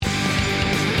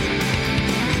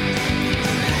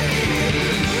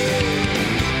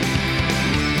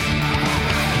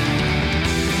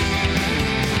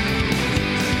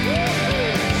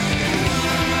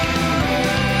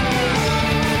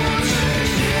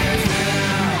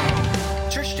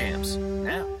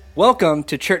Welcome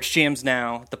to Church Jams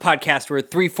Now, the podcast where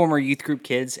three former youth group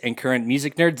kids and current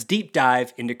music nerds deep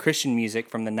dive into Christian music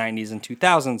from the 90s and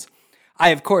 2000s. I,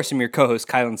 of course, am your co-host,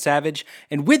 Kylan Savage,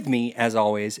 and with me, as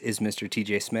always, is Mr.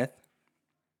 TJ Smith.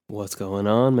 What's going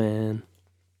on, man?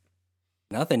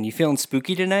 Nothing. You feeling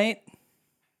spooky tonight?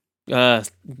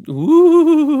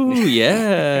 Ooh,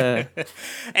 yeah.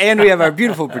 And we have our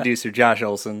beautiful producer, Josh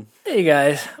Olson. Hey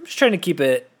guys, I'm just trying to keep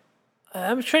it.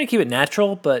 I'm trying to keep it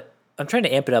natural, but I'm trying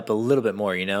to amp it up a little bit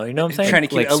more. You know what I'm saying? Trying to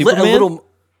keep Like it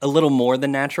a little more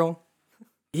than natural.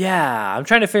 Yeah, I'm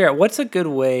trying to figure out what's a good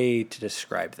way to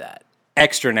describe that.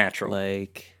 Extra natural.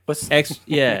 Like What's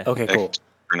yeah. okay, cool.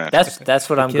 Extra That's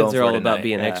what I'm Kids going for. are all tonight. about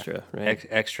being Yeah. extra, right?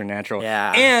 Extra natural.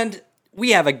 Yeah. And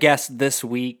we have a guest this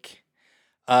week.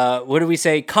 What do we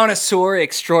say? Connoisseur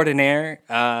extraordinaire.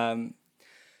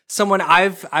 Someone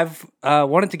I've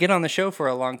wanted to get on the show for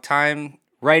a long time.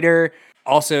 Writer,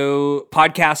 also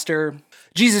podcaster,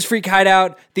 Jesus Freak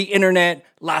Hideout, the internet,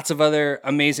 lots of other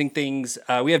amazing things.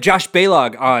 We have Josh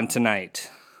Balogh on tonight.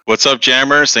 What's up,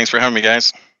 Jammers? Thanks for having me,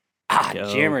 guys.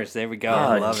 Yo. Jammers, there we go.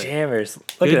 I love it. Jammers.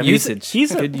 Look Good at him. usage.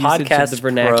 He's a Good usage of podcast the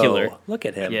vernacular. pro. Look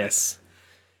at him. Yes.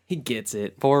 He gets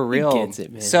it. For real. He gets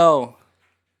it, man. So,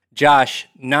 Josh,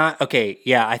 okay,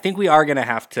 yeah, I think we are gonna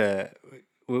have to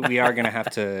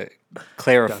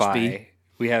clarify. Josh B.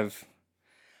 We have.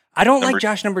 I don't Number- like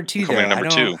Josh number 2 though. coming in number I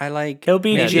don't. 2. I like He'll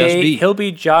be Yeah, J. Josh B. He'll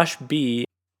be Josh B.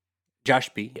 Josh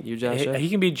B. You, Josh? He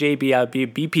can be JB. I'll be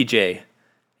BPJ.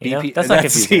 You know? BP That's not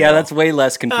confusing. Yeah, at all. that's way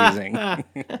less confusing.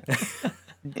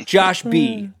 Josh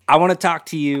B. I want to talk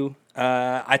to you.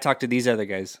 I talked to these other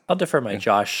guys. I'll defer my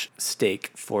Josh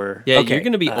steak for. Yeah, Okay, you're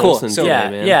gonna be cool. Olsen So- today, Yeah,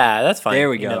 man. yeah, that's fine. There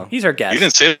we You know, go. he's our guest. You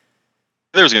didn't say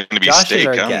there was going to be Josh is steak.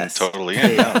 our I'm guest. totally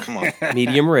in. No, come on.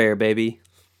 Medium rare, baby.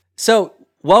 So,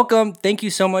 welcome. Thank you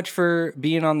so much for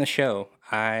being on the show.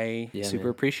 I Yeah, super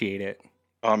man. appreciate it.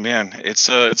 Oh man, it's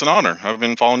an honor. I've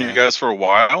been following you guys for a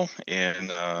while,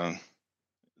 and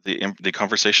the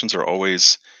conversations are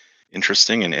always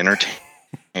interesting and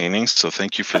entertaining. So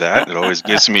thank you for that. It always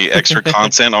gives me extra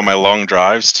content on my long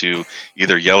drives to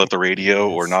either yell at the radio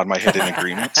or nod my head in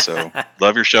agreement. So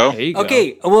love your show. There you go.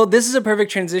 Okay, well, this is a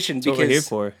perfect transition That's what we're here because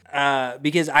for.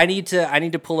 because I need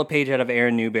to pull a page out of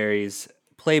Aaron Newberry's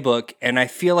playbook, and I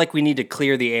feel like we need to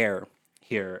clear the air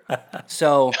here.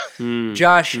 So,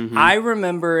 Josh, I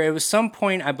remember it was some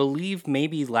point, I believe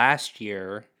maybe last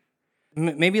year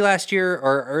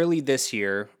or early this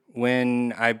year,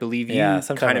 when I believe you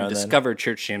sometime kind of around then. discovered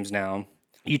Church Jams Now.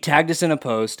 You tagged us in a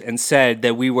post and said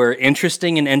that we were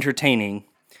interesting and entertaining,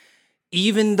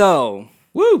 even though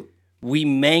Woo! we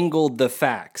mangled the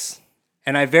facts.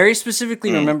 And I very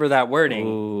specifically remember that wording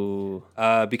Ooh.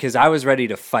 because I was ready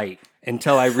to fight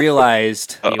until I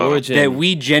realized The origin. that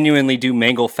we genuinely do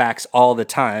mangle facts all the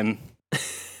time.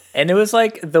 And it was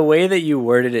like the way that you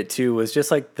worded it too was just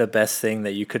like the best thing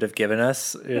that you could have given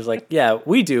us. It was like, yeah,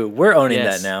 we do. We're owning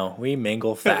Yes. that now. We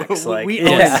mangle facts. Like we own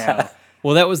it now.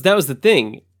 Well, that was the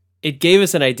thing. It gave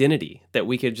us an identity that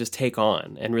we could just take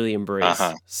on and really embrace.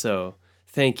 Uh-huh. So,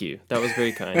 thank you. That was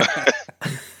very kind.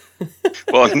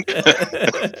 Well,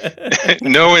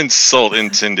 no insult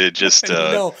intended. Just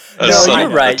No, subtle you're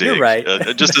right, dig. you're right.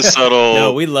 Just a subtle,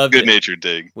 No, we loved it. good-natured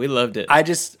dig. We loved it.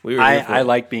 We were here for I it.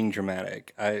 like being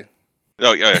dramatic.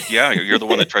 Oh yeah, you're the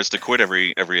one that tries to quit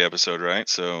every episode, right?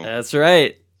 So That's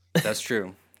right. That's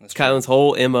true. It's Kylan's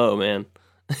whole MO, man.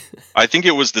 I think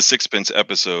it was the Sixpence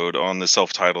episode on the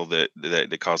self-title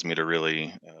that caused me to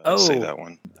really say that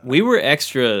one. We were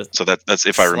extra So that's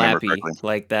if I remember slappy correctly.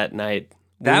 like that night.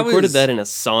 We That recorded was- that in a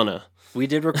sauna. We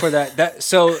did record that.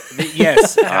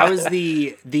 Yes, that was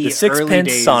the the early sixpence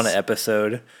days. sauna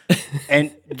episode.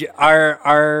 And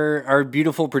our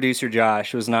beautiful producer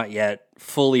Josh was not yet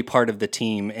fully part of the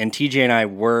team, and TJ and I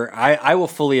were. I will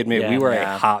fully admit we were a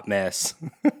Yeah. hot mess.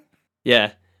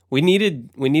 Yeah. We needed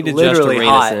Josh to Literally rein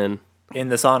hot. us in. In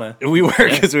the sauna. We were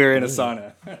because we were in a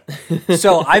sauna.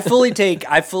 So I fully take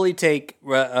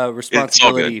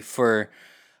responsibility for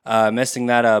messing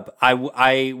that up.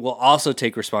 I will also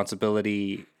take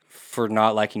responsibility for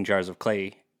not liking Jars of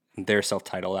Clay, their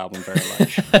self-titled album, very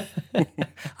much.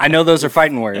 I know those are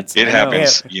fighting words. It I know.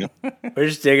 happens. You know? We're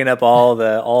just digging up all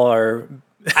our.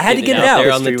 I had to get it Out out.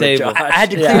 there on the history with table. Josh. I had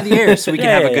to clear Yeah. the air so we can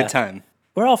Yeah, have a yeah, good yeah. time.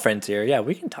 We're all friends here. Yeah,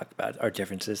 we can talk about our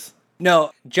differences.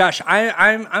 No, Josh,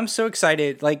 I'm so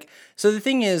excited. Like, so the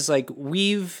thing is, like,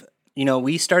 we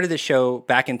started the show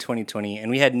back in 2020,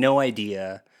 and we had no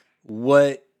idea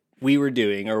what we were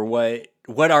doing or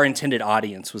what our intended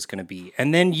audience was going to be.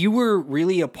 And then you were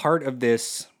really a part of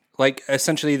this, like,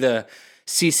 essentially the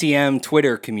CCM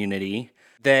Twitter community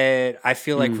that I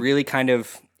feel like really kind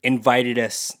of invited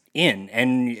us in,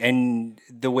 and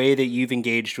the way that you've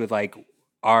engaged with like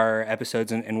our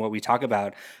episodes and what we talk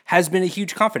about has been a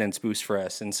huge confidence boost for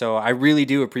us. And so I really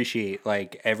do appreciate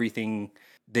like everything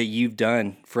that you've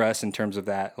done for us in terms of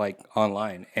that, like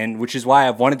online. And which is why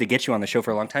I've wanted to get you on the show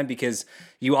for a long time, because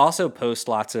you also post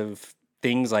lots of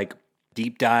things like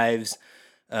deep dives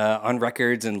on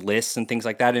records and lists and things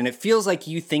like that. And it feels like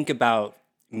you think about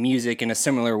music in a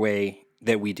similar way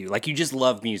that we do. Like you just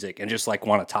love music and just like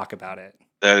want to talk about it.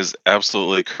 That is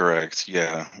absolutely correct.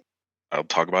 Yeah. I'll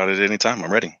talk about it anytime.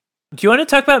 I'm ready. Do you want to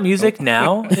talk about music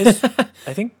now?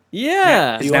 I think.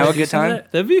 Yeah. Do Is you now wanna a do good some of time?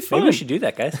 that? That'd be fun. Maybe we should do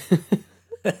that, guys.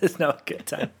 It's now a good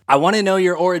time. I want to know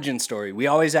your origin story. We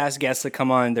always ask guests that come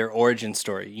on their origin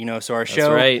story. You know, so our That's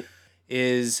show right.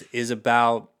 is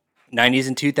about 90s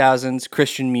and 2000s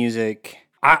Christian music.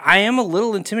 I am a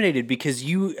little intimidated because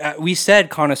you we said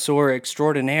connoisseur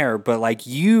extraordinaire, but like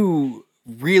you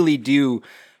really do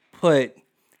put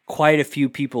quite a few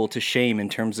people to shame in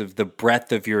terms of the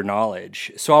breadth of your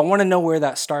knowledge. So I want to know where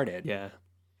that started. Yeah.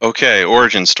 Okay,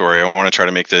 origin story. I want to try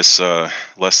to make this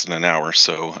less than an hour.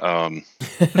 So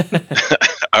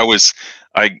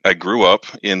I grew up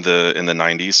in the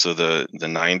 90s. So the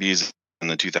 90s and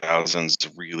the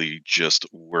 2000s really just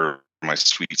were my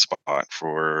sweet spot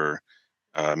for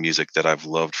music that I've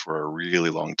loved for a really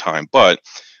long time. But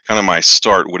kind of my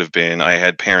start would have been I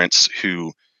had parents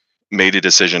who made a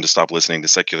decision to stop listening to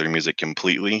secular music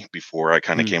completely before I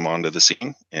kind of came onto the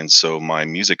scene. And so my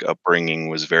music upbringing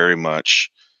was very much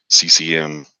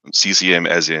CCM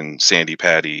as in Sandy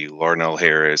Patty, Larnell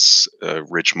Harris,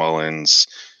 Rich Mullins,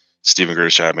 Stephen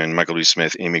Curtis Chapman, Michael W.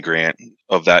 Smith, Amy Grant,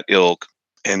 of that ilk.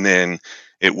 And then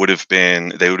they would have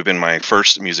been my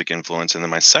first music influence. And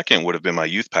then my second would have been my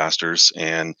youth pastors.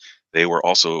 And they were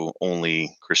also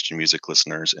only Christian music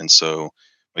listeners. And so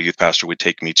my youth pastor would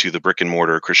take me to the brick and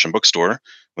mortar Christian bookstore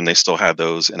when they still had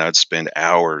those, and I'd spend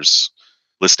hours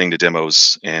listening to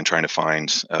demos and trying to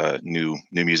find new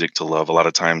music to love. A lot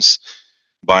of times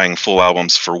buying full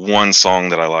albums for one song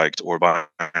that I liked, or buying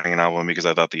an album because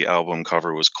I thought the album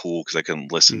cover was cool because I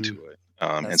couldn't listen to it.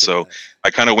 And so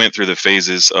I kind of went through the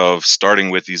phases of starting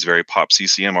with these very pop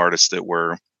CCM artists that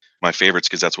were my favorites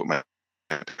because that's what my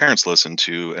parents listened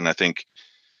to. And I think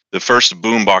the first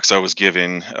boombox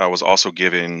I was also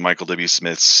given Michael W.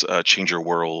 Smith's Change Your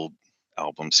World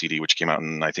album CD, which came out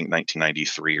in, I think,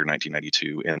 1993 or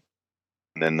 1992. And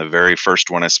then the very first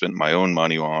one I spent my own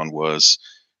money on was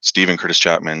Stephen Curtis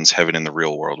Chapman's Heaven in the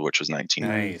Real World, which was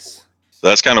 1990. Nice. So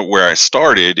that's kind of where I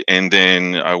started. And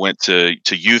then I went to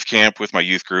youth camp with my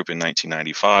youth group in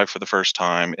 1995 for the first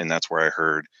time. And that's where I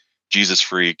heard Jesus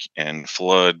Freak and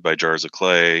Flood by Jars of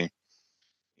Clay,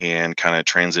 and kind of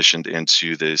transitioned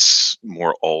into this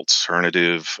more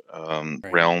alternative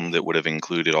realm that would have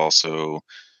included also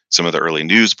some of the early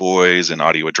Newsboys and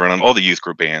Audio Adrenaline, all the youth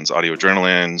group bands, Audio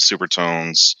Adrenaline,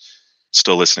 Supertones,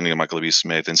 still listening to Michael W.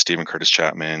 Smith and Stephen Curtis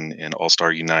Chapman and All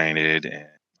Star United. And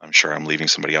I'm sure I'm leaving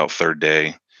somebody out, Third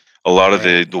Day. A lot of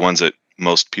the ones that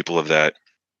most people of that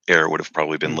era would have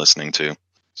probably been listening to.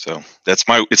 So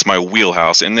it's my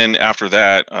wheelhouse. And then after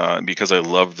that, because I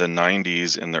love the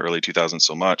 90s and the early 2000s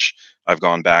so much, I've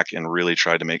gone back and really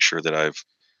tried to make sure that I've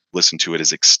listened to it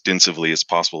as extensively as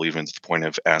possible, even to the point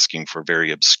of asking for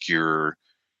very obscure,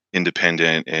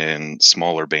 independent and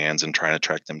smaller bands and trying to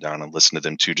track them down and listen to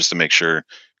them too, just to make sure,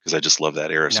 because I just love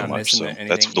that era so much. So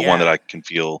that's the one that I can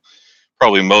feel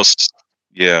probably most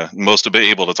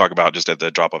able to talk about just at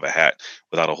the drop of a hat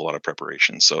without a whole lot of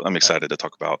preparation. So I'm excited to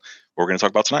talk about what we're going to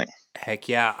talk about tonight. Heck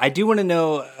yeah. I do want to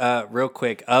know real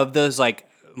quick, of those like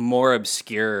more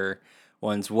obscure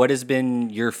ones, what has been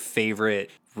your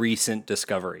favorite recent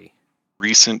discovery?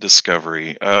 Recent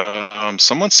discovery.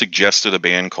 Someone suggested a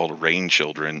band called Rain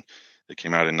Children that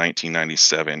came out in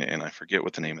 1997, and I forget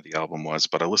what the name of the album was,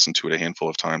 but I listened to it a handful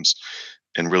of times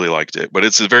and really liked it. But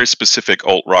it's a very specific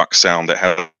alt rock sound that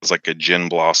has like a Gin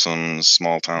Blossoms,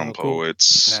 Small Town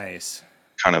Poets Nice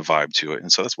kind of vibe to it.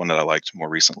 And so that's one that I liked more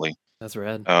recently. That's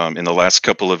rad. In the last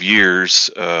couple of years,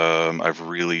 I've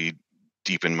really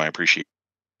deepened my appreciation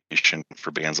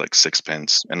for bands like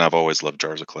Sixpence, and I've always loved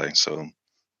Jars of Clay. So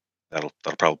that'll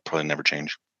probably never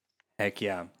change. Heck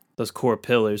yeah. Those core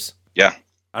pillars. Yeah.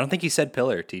 I don't think you said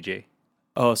Pillar, TJ.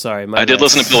 Oh, sorry. I did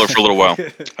listen to Pillar for a little while.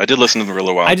 I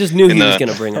just knew he was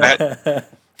going to bring it up.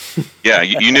 Yeah,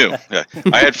 you knew. Yeah.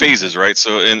 I had phases, right?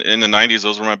 So in the 90s,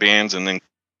 those were my bands. And then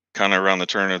kind of around the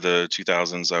turn of the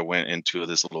 2000s, I went into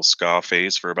this little ska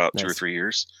phase for about 2 or 3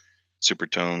 years.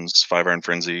 Supertones, Five Iron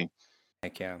Frenzy.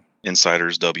 Heck yeah.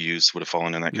 Insiders, W's would have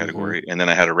fallen in that category. And then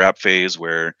I had a rap phase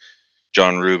where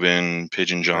John Rubin,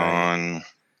 Pigeon John,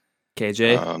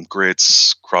 KJ,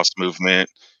 Grits, Cross Movement,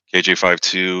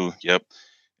 KJ52, yep.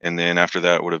 And then after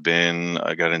that would have been,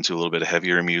 I got into a little bit of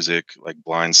heavier music like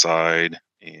Blindside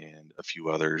and a few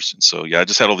others. And so, yeah, I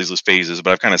just had all these phases,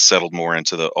 but I've kind of settled more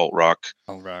into the alt rock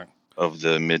of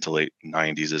the mid to late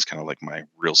 90s is kind of like my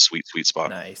real sweet spot.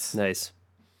 Nice.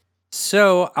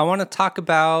 So I want to talk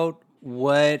about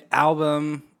what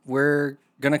album we're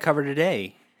going to cover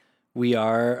today. We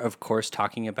are, of course,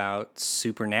 talking about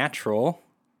Supernatural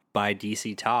by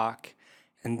DC Talk.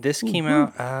 And this came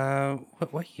out,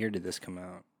 what year did this come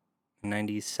out?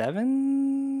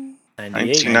 97?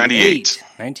 1998.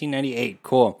 1998,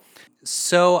 cool.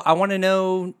 So I want to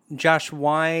know, Josh,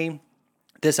 why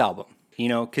this album? You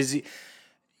know, because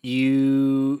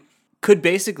you could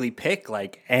basically pick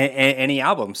like any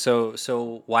album.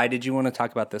 So why did you want to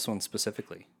talk about this one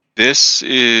specifically? This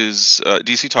is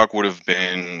DC Talk would have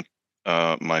been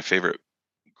my favorite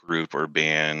group or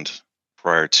band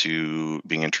prior to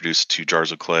being introduced to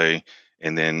Jars of Clay,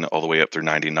 and then all the way up through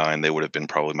 99, they would have been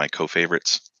probably my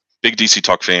co-favorites. Big DC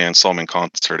Talk fan, saw them in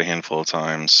concert a handful of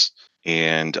times,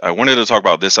 and I wanted to talk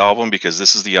about this album because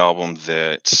this is the album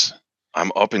that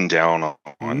I'm up and down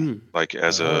on, like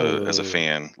as a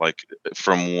fan, like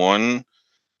from one,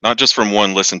 not just from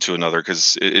one listen to another,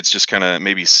 because it's just kind of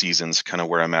maybe seasons, kind of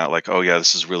where I'm at. Like, oh yeah,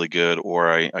 this is really good,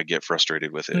 or I get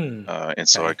frustrated with it, and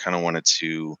so I kind of wanted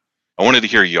to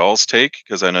hear y'all's take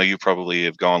because I know you probably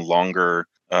have gone longer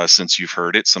since you've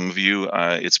heard it. Some of you,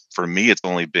 it's for me, it's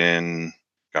only been,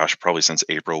 gosh, probably since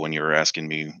April when you were asking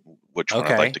me which one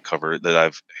I'd like to cover that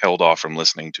I've held off from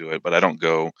listening to it, but I don't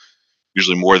go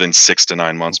usually more than 6 to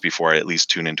 9 months before I at least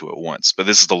tune into it once. But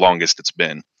this is the longest it's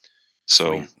been.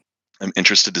 So sweet. I'm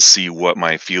interested to see what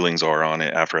my feelings are on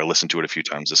it after I listen to it a few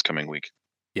times this coming week.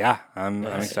 Yeah, I'm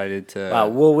excited to. Wow,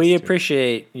 well, we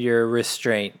appreciate your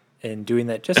restraint in doing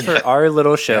that just for our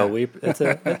little show. Yeah.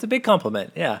 It's a big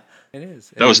compliment. Yeah, it is.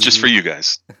 That was just for you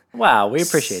guys. Wow, we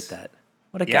appreciate that.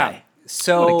 What a guy.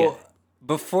 So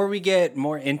before we get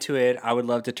more into it, I would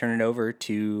love to turn it over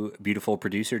to beautiful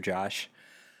producer Josh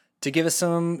to give us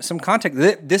some context.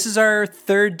 This is our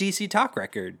third DC Talk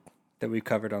record that we've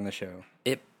covered on the show.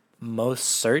 It most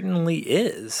certainly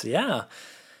is, yeah.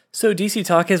 So DC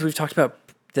Talk, as we've talked about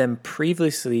them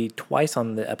previously twice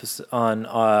on the episode on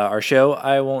our show,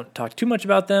 I won't talk too much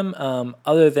about them.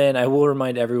 Other than I will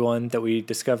remind everyone that we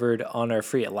discovered on our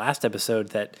Free at Last episode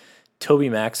that Toby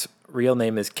Mac's real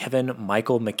name is Kevin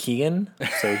Michael McKeon,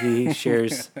 so he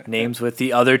shares names with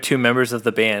the other two members of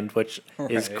the band, which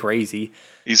is crazy.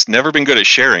 He's never been good at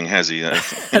sharing, has he?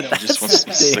 Just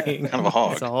he's like kind of a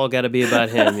hog. It's all got to be about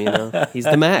him, you know. He's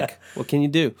the Mac. What can you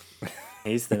do?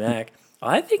 He's the Mac.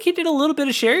 I think he did a little bit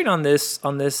of sharing on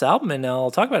this album, and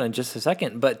I'll talk about it in just a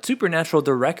second. But Supernatural,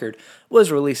 the record,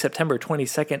 was released September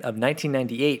 22nd of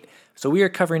 1998, so we are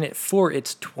covering it for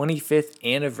its 25th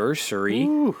anniversary.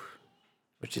 Ooh.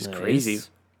 Which is crazy.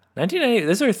 1998.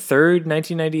 This is our third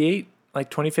 1998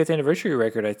 25th anniversary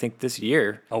record, I think, this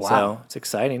year. Oh wow, so it's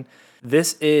exciting.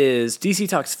 This is DC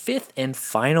Talk's fifth and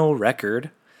final record.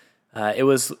 It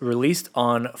was released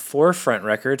on Forefront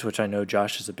Records, which I know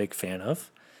Josh is a big fan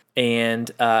of. And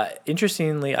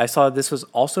interestingly, I saw this was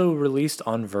also released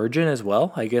on Virgin as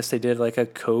well. I guess they did like a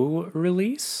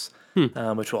co-release,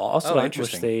 which will also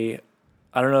interesting.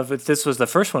 I don't know if this was the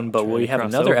first one, but we have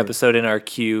another episode in our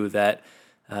queue that.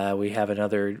 We have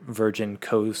another Virgin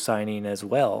co-signing as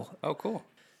well. Oh, cool.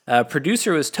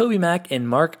 Producer was Toby Mac and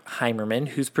Mark Heimerman,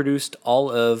 who's produced all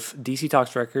of DC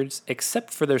Talk's records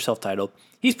except for their self-titled.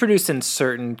 He's produced in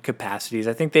certain capacities.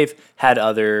 I think they've had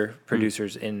other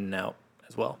producers in and out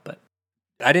as well. But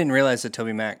I didn't realize that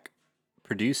Toby Mac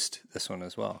produced this one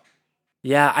as well.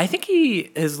 Yeah, I think he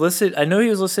is listed. I know he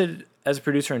was listed as a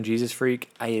producer on Jesus Freak.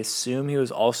 I assume he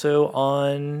was also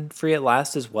on Free at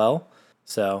Last as well.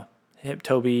 So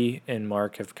Toby and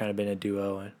Mark have kind of been a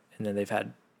duo, and then they've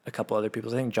had a couple other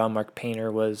people. I think John Mark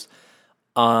Painter was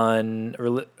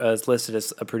listed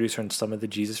as a producer on some of the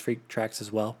Jesus Freak tracks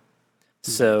as well.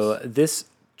 Nice. So this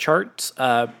chart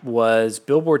was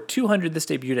Billboard 200. This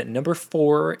debuted at number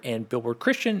 4, and Billboard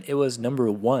Christian, it was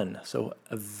number 1. So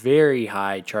a very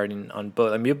high charting on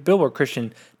both. I mean, Billboard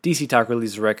Christian, DC Talk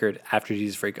released a record after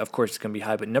Jesus Freak. Of course, it's going to be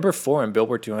high, but number 4 on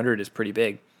Billboard 200 is pretty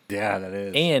big. Yeah, that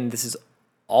is. And this is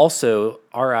also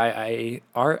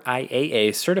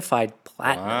RIAA certified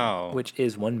platinum, which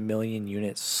is 1 million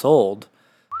units sold.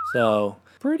 So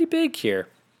pretty big here.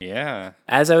 Yeah.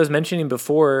 As I was mentioning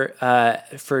before,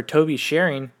 for Toby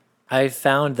sharing, I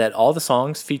found that all the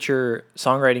songs feature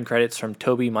songwriting credits from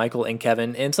Toby, Michael, and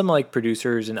Kevin, and some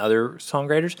producers and other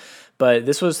songwriters. But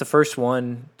this was the first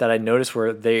one that I noticed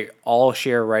where they all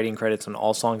share writing credits on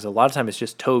all songs. A lot of times it's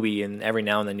just Toby, and every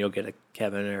now and then you'll get a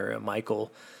Kevin or a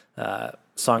Michael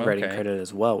songwriting Okay. credit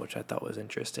as well, which I thought was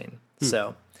interesting.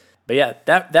 So, but yeah,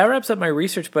 that wraps up my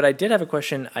research. But I did have a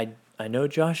question. I know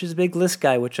Josh is a big list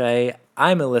guy, which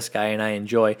I'm a list guy and I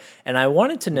enjoy. And I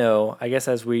wanted to know, I guess,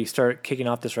 as we start kicking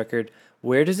off this record,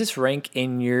 where does this rank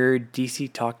in your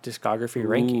DC Talk discography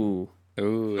ranking? Ooh, that's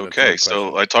a Okay, good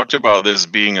so question. I talked about this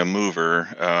being a mover.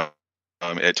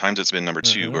 At times it's been number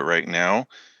 2, but right now,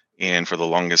 and for the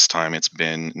longest time, it's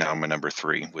been now my number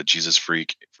 3 with Jesus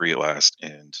Freak, Free at Last,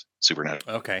 and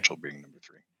Supernatural Okay, being number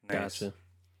 3. nice. Gotcha.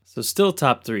 So still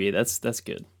top 3. That's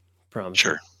good. Promising.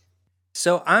 Sure.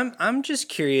 So I'm just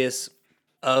curious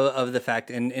of the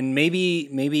fact, and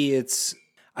maybe it's,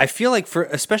 I feel like for,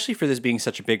 especially for this being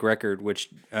such a big record, which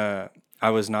I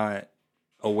was not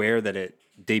aware that it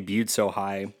debuted so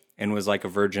high and was like a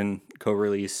Virgin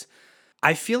co-release.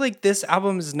 I feel like this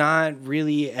album is not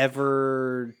really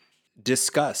ever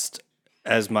discussed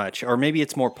as much, or maybe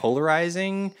it's more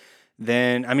polarizing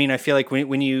than, I mean, I feel like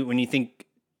when you think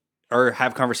or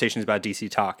have conversations about DC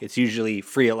Talk, it's usually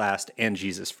Free at Last and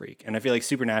Jesus Freak. And I feel like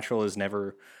Supernatural is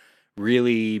never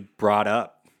really brought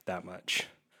up that much.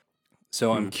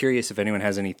 So I'm curious if anyone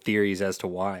has any theories as to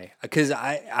why. Because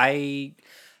I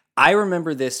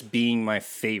remember this being my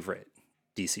favorite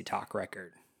DC Talk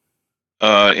record.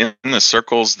 In the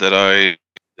circles that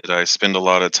I spend a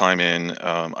lot of time in,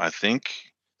 I think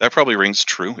that probably rings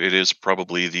true. It is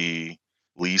probably the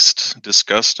least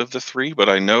discussed of the 3, but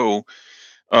I know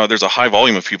there's a high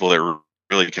volume of people that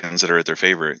really consider it their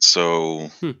favorite. So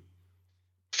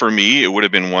for me, it would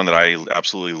have been one that I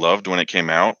absolutely loved when it came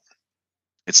out.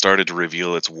 It started to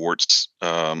reveal its warts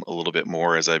a little bit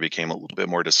more as I became a little bit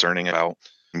more discerning about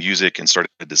music and started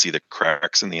to see the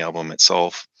cracks in the album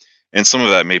itself. And some of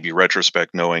that may be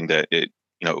retrospect, knowing that it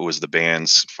was the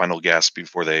band's final gasp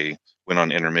before they went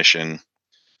on intermission.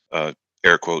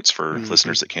 Air quotes for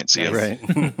listeners that can't see Nice.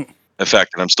 them. A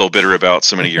fact that I'm still bitter about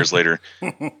so many years later.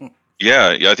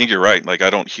 Yeah, I think you're right. Like, I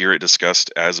don't hear it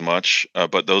discussed as much,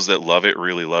 but those that love it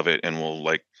really love it and will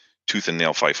like tooth and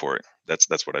nail fight for it.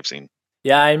 That's what I've seen.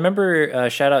 Yeah, I remember,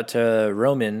 shout out to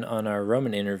Roman on our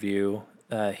Roman interview.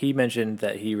 He mentioned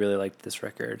that he really liked this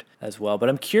record as well. But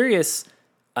I'm curious,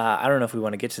 I don't know if we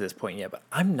want to get to this point yet, but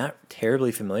I'm not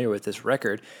terribly familiar with this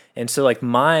record. And so like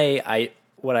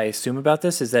what I assume about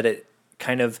this is that it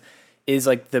kind of is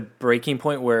like the breaking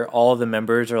point where all of the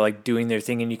members are like doing their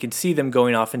thing and you can see them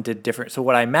going off into different. So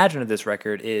what I imagine of this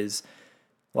record is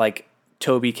like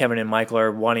Toby, Kevin, and Michael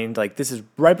are wanting, like, this is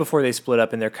right before they split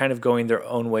up and they're kind of going their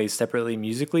own ways separately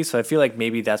musically. So I feel like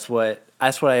maybe that's what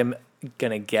I'm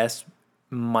going to guess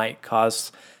might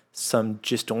cause some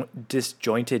just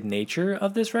disjointed nature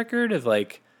of this record of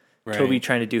like Toby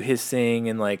trying to do his thing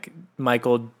and like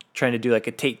Michael trying to do like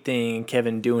a Tate thing and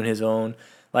Kevin doing his own,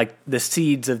 like the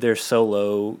seeds of their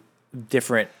solo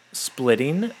different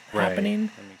splitting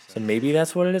happening. So maybe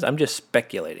that's what it is. I'm just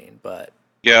speculating, but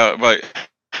Yeah, but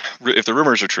if the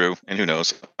rumors are true, and who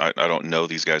knows, I don't know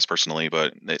these guys personally,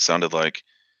 but it sounded like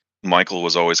Michael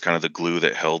was always kind of the glue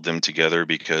that held them together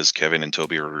because Kevin and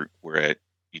Toby were at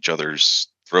each other's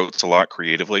throats a lot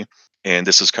creatively. And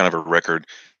this is kind of a record.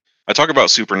 I talk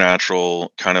about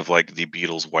Supernatural kind of like the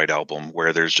Beatles' White Album,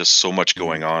 where there's just so much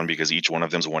going on because each one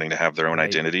of them's wanting to have their own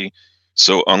identity.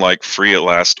 So unlike Free at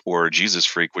Last or Jesus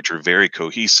Freak, which are very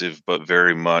cohesive, but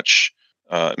very much,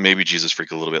 maybe Jesus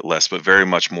Freak a little bit less, but very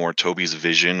much more Toby's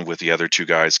vision with the other two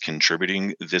guys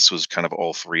contributing. This was kind of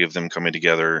all three of them coming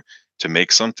together to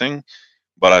make something.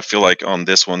 But I feel like on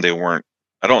this one,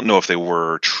 I don't know if they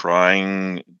were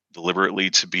trying deliberately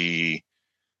to be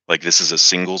like, this is a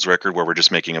singles record where we're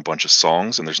just making a bunch of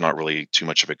songs and there's not really too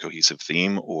much of a cohesive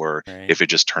theme, or if it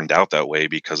just turned out that way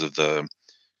because of the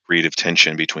creative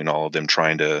tension between all of them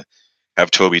trying to have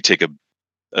Toby take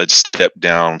a step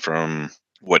down from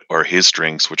what are his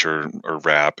strengths, which are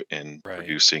rap and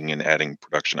producing and adding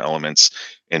production elements,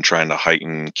 and trying to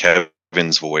heighten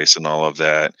Kevin's voice and all of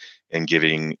that, and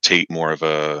giving Tate more of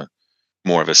a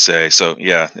say. So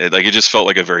yeah, it just felt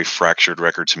like a very fractured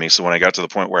record to me. So when I got to the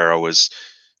point where I was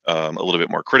a little bit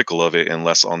more critical of it and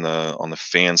less on the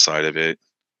fan side of it,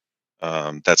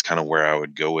 that's kind of where I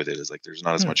would go with it. Is like there's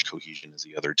not as much cohesion as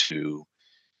the other two.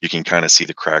 You can kind of see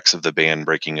the cracks of the band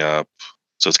breaking up,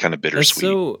 so it's kind of bittersweet. It's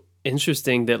so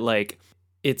interesting that like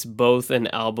it's both an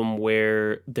album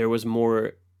where there was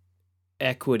more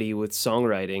equity with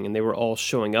songwriting and they were all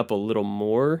showing up a little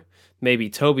more.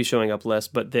 Maybe Toby showing up less,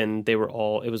 but then it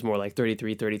was more like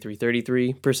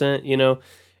 33%, you know?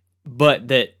 But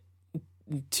that,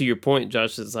 to your point,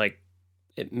 Josh, is like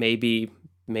it may be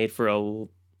made for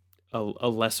a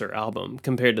lesser album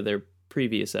compared to their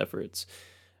previous efforts.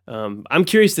 I'm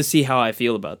curious to see how I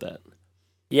feel about that.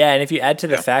 Yeah, and if you add to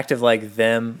the fact of like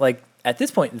them, like at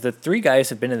this point, the three guys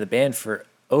have been in the band for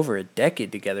over a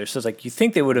decade together. So it's like you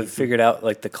think they would have figured out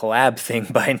like the collab thing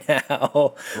by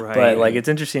now. Right. But like it's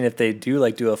interesting if they do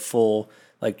like do a full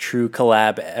like true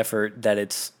collab effort that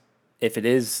it's if it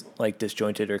is like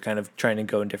disjointed or kind of trying to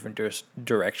go in different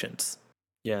directions.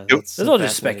 Yeah, This is all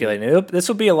just speculating. This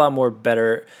will be a lot more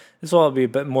better. This will all be a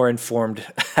bit more informed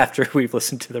after we've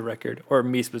listened to the record, or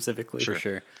me specifically. For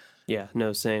sure. Yeah,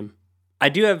 no, same. I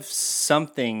do have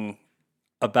something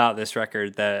about this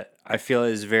record that I feel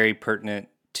is very pertinent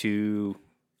to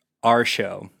our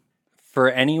show. For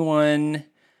anyone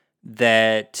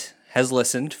that has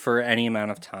listened for any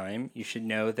amount of time, you should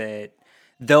know that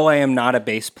though I am not a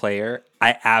bass player,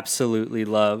 I absolutely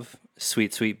love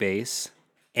Sweet Sweet Bass.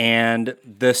 And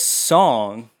the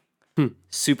song,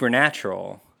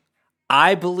 Supernatural,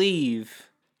 I believe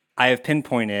I have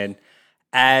pinpointed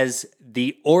as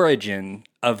the origin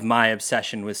of my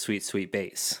obsession with Sweet Sweet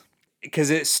Bass. Because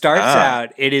it starts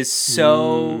out, it is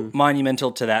so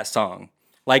monumental to that song.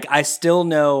 Like, I still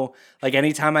know, like,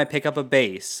 anytime I pick up a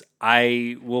bass,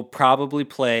 I will probably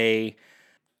play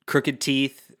Crooked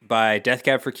Teeth by Death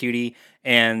Cab for Cutie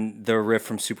and the riff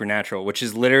from Supernatural, which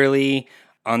is literally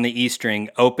on the E string,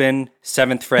 open,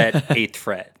 7th fret, 8th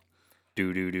fret.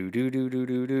 Do do do do do do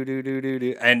do do do do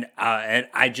do, and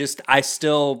I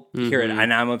still hear it,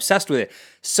 and I'm obsessed with it.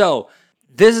 So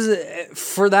this is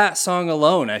for that song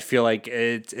alone. I feel like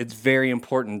it's very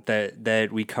important that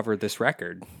we cover this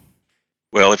record.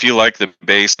 Well, if you like the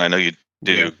bass, and I know you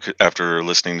do after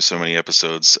listening to so many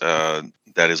episodes,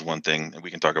 that is one thing. And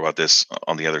we can talk about this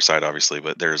on the other side, obviously,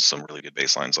 but there's some really good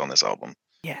bass lines on this album.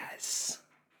 Yes.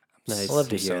 Nice. I love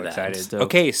to hear that. Excited.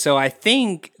 Okay, so I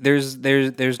think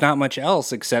there's not much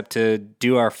else except to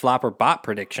do our flop or bot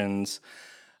predictions.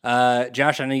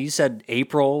 Josh, I know you said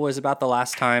April was about the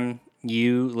last time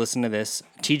you listened to this.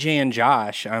 TJ and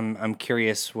Josh, I'm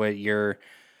curious what your.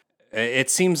 It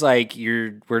seems like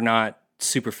we're not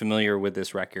super familiar with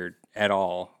this record at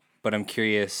all, but I'm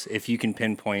curious if you can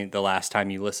pinpoint the last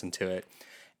time you listened to it,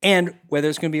 and whether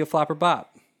it's going to be a flop or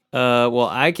bop. Well,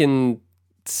 I can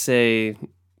say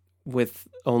with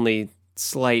only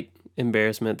slight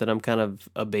embarrassment that I'm kind of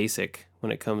a basic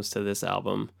when it comes to this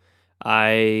album.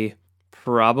 I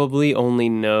probably only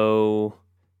know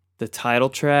the title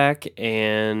track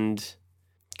and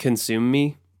Consume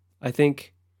Me, I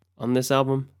think, on this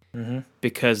album,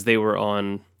 because they were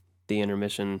on the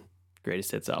Intermission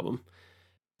Greatest Hits album.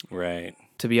 Right.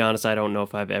 To be honest, I don't know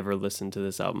if I've ever listened to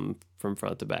this album from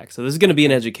front to back. So this is going to be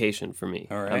an education for me.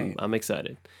 All right. I'm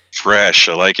excited. Fresh,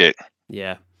 I like it.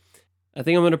 Yeah. I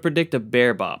think I'm going to predict a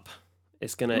bear bop.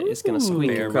 It's gonna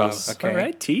squeak across Okay. All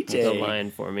right, TJ. the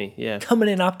line for me. Yeah. Coming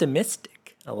in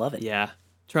optimistic. I love it. Yeah.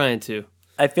 Trying to.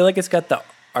 I feel like it's got the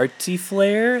artsy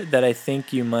flair that I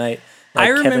think you might. I Like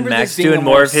remember Kevin Max this being doing a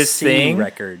more of his singing thing.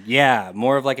 record. Yeah,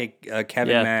 more of like a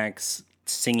Kevin Yeah. Max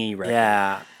singy record.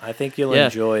 Yeah, I think you'll Yeah.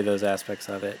 enjoy those aspects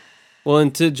of it. Well,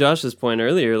 and to Josh's point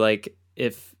earlier, like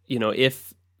if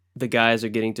the guys are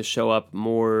getting to show up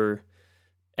more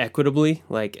equitably,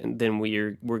 like then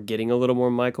we're getting a little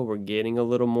more Michael, we're getting a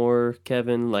little more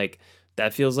Kevin, like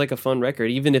that feels like a fun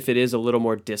record, even if it is a little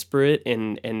more disparate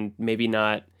and maybe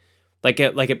not like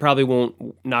it probably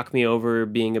won't knock me over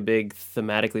being a big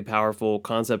thematically powerful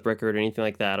concept record or anything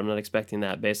like that. I'm not expecting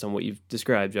that based on what you've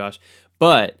described, Josh.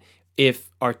 But if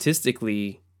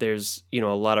artistically there's a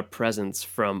lot of presence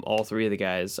from all three of the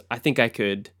guys, I think I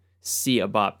could see a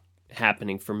bop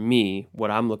happening for me, what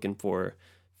I'm looking for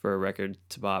a record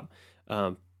to bop,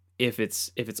 if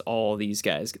it's all these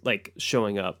guys like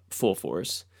showing up full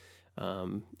force,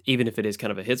 even if it is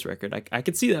kind of a hits record, I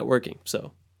could see that working.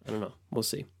 So I don't know, we'll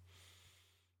see.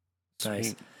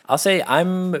 Nice. I'll say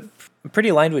I'm pretty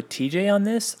aligned with TJ on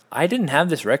this. I didn't have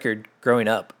this record growing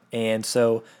up, and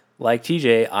so like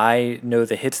TJ, I know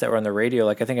the hits that were on the radio.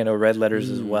 Like I think I know Red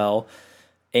Letters as well,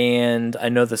 and I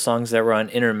know the songs that were on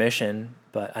Intermission.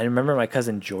 But I remember my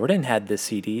cousin Jordan had this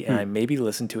CD, and I maybe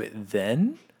listened to it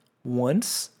then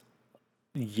once,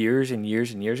 years and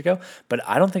years and years ago. But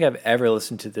I don't think I've ever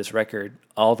listened to this record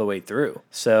all the way through.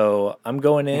 So I'm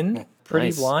going in pretty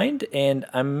Nice. blind, and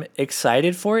I'm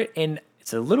excited for it. And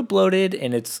it's a little bloated,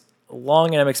 and it's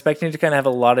long, and I'm expecting it to kind of have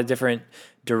a lot of different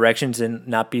directions and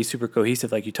not be super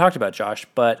cohesive like you talked about, Josh.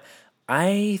 But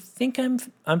I think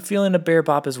I'm feeling a bear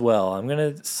bop as well. I'm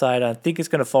gonna decide. I think it's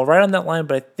gonna fall right on that line,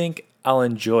 but I think I'll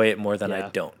enjoy it more than I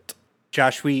don't.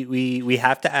 Josh, we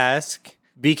have to ask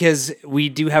Because we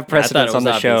do have I thought it precedents on was the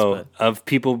obvious, show but- of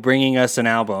people bringing us an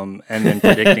album and then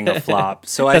predicting a flop.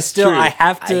 So That's true. I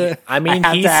have to. I mean, I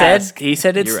have he to said ask. it's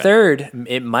You're right.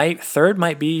 third. Third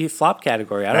might be flop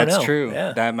category. I don't know. That's true.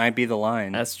 Yeah. That might be the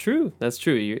line. That's true. That's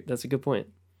true. That's a good point.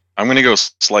 I'm going to go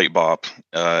slight bop,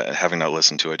 having not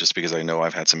listened to it, just because I know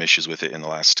I've had some issues with it in the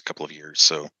last couple of years.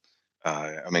 So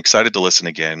I'm excited to listen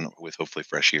again with hopefully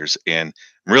fresh ears. And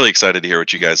I'm really excited to hear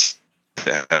what you guys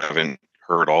that haven't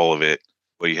heard all of it,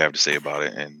 what you have to say about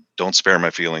it. And don't spare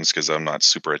my feelings because I'm not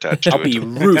super attached to I'll it. be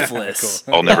ruthless.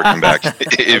 I'll never come back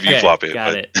if you Okay, flop it.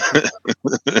 got but-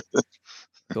 it.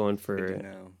 Going Good for to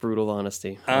know. brutal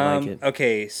honesty. I like it.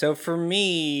 Okay, so for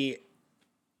me,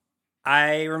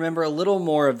 I remember a little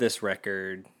more of this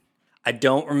record. I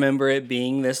don't remember it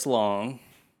being this long.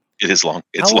 It is long.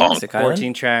 It's How long long. is it, Kylan?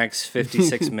 14 tracks,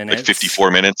 56 minutes. Like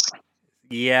 54 minutes.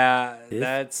 Yeah,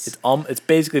 that's It's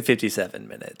basically 57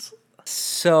 minutes.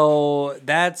 so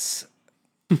that's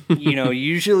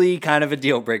usually kind of a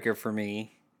deal breaker for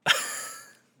me.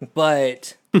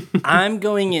 But I'm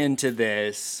going into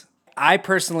this. I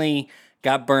personally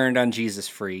got burned on Jesus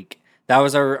Freak. That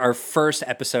was our first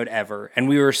episode ever. And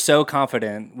we were so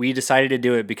confident. We decided to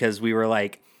do it because we were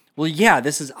like, well, yeah,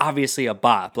 this is obviously a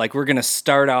bop. Like, we're going to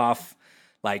start off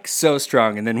like so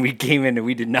strong. And then we came in and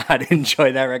we did not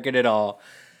enjoy that record at all.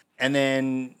 And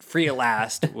then Free at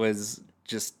Last was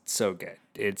just so good.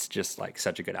 It's just like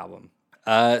such a good album.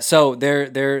 So they're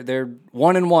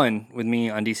 1-1 with me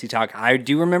on DC Talk. I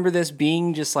do remember this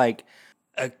being just like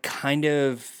a kind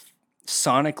of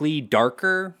sonically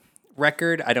darker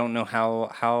record. I don't know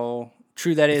how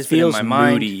true that is, Feels but in my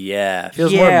mind, moody, yeah.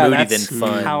 Feels more moody than that's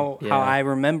fun. How Yeah. I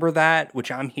remember that,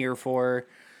 which I'm here for.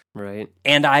 Right.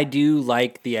 And I do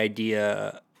like the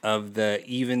idea of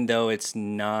even though it's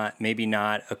maybe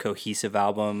not a cohesive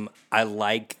album, I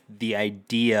like the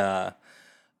idea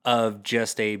of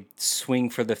just a swing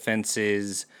for the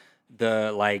fences,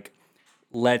 the like,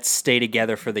 let's stay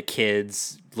together for the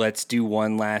kids. Let's do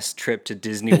one last trip to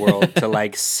Disney World to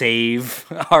like save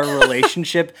our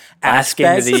relationship Last game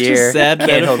of aspects the year. sad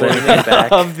Can't hold metaphor. anything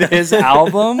back. of this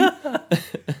album.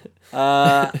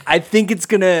 I think it's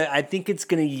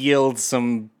gonna yield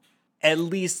some at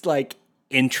least like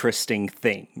interesting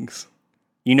things.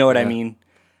 You know what I Yeah. mean?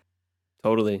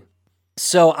 Totally.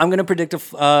 So I'm gonna predict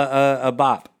a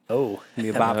bop. Oh, Be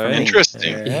a bop for Alright. me.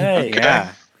 Interesting. Right. Okay.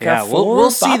 Yeah, Got we'll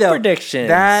four see bop though. predictions.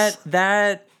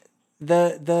 That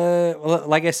well,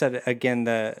 like I said again,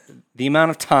 the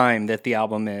amount of time that the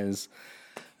album is,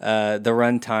 the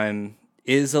runtime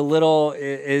is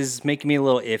making me a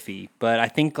little iffy. But I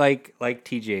think like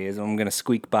TJ is, I'm gonna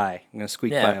squeak by. I'm gonna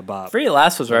squeak by a bop. Free at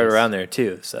Last was right around there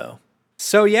too. So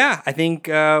Yeah, I think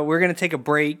we're going to take a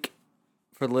break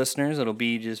for the listeners. It'll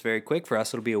be just very quick. For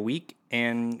us, it'll be a week.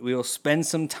 And we will spend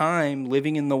some time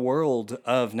living in the world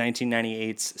of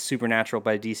 1998's Supernatural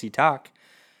by DC Talk.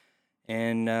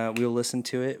 And we'll listen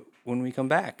to it when we come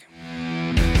back.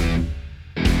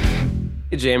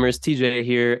 Hey, Jammers, TJ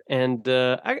here. And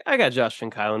I got Josh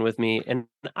and Kylan with me. And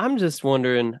I'm just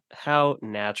wondering how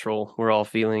natural we're all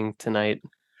feeling tonight.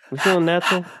 We feeling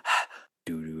natural?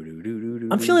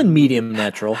 I'm feeling medium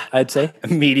natural, I'd say.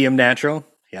 Medium natural.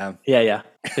 Yeah. Yeah.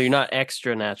 So you're not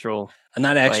extra natural. I'm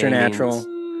not extra any natural.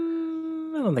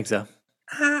 means. I don't think so.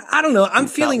 I don't know. I'm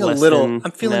Not feeling a less little, than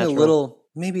I'm feeling natural. a little,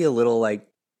 maybe a little like,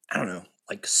 I don't know,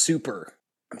 like super.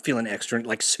 I'm feeling extra,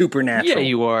 like supernatural. Yeah,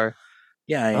 you are.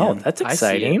 Yeah, I Oh, am. that's I see it.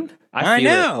 exciting. I feel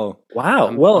it. know. Wow.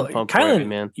 I'm well, pumped for it, Kylan,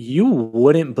 man. you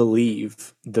wouldn't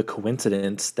believe the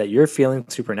coincidence that you're feeling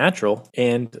supernatural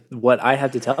and what I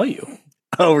have to tell you.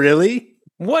 Oh, really?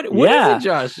 What is Yeah. it,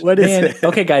 Josh? What is Man, it?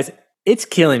 okay, guys, it's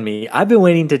killing me. I've been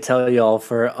waiting to tell y'all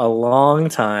for a long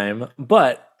time,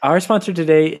 but our sponsor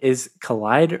today is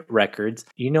Collide Records.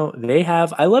 They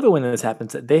have, I love it when this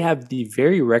happens, they have the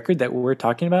very record that we're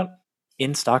talking about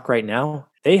in stock right now.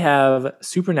 They have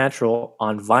Supernatural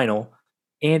on vinyl,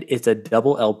 and it's a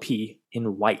double LP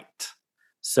in white.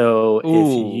 So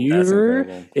Ooh, that's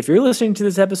incredible. if you're listening to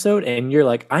this episode and you're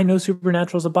like, I know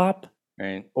Supernatural's a bop,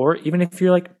 Right. or even if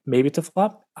you're like, maybe it's a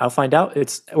flop, I'll find out.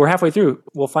 We're halfway through.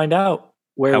 We'll find out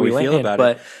where How we we feel land. about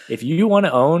But it. if you want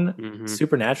to own Mhm.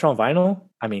 Supernatural on vinyl,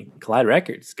 I mean, Collide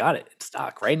Records got it in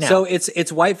stock right now. So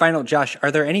it's white vinyl. Josh,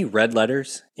 are there any red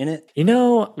letters in it?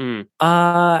 Mm,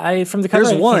 I from the cover,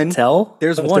 There's I one. can't tell.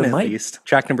 There's but one there at might- least.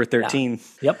 Track number 13.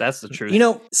 Yep. that's the truth.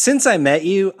 Since I met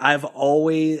you, I've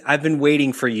been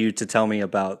waiting for you to tell me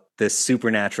about this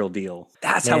Supernatural deal.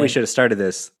 That's how we Man. should have started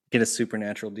this. Get a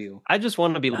Supernatural deal. I just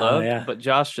want to be Oh, loved, yeah. but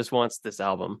Josh just wants this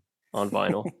album on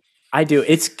vinyl. I do.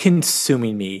 It's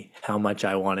consuming me how much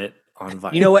I want it on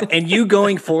vinyl. You know what? And you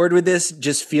going forward with this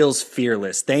just feels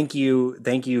fearless. Thank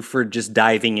you for just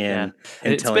diving in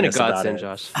and It's telling been a us about godsend, it.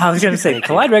 Josh. I was going to say,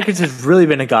 Collide Records has really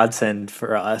been a godsend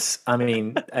for us. I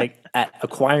mean, at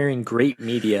acquiring great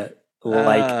media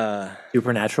like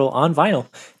Supernatural on vinyl.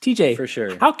 TJ, For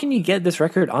sure. how can you get this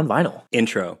record on vinyl?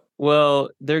 Intro. Well,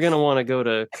 they're going to want to go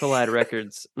to Collide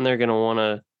Records and they're going to want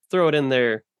to throw it in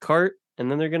their cart,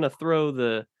 and then they're going to throw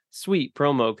the sweet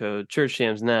promo code Church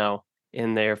Jams Now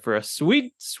in there for a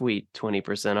sweet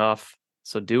 20% off.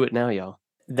 So do it now, y'all.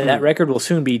 That record will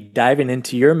soon be diving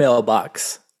into your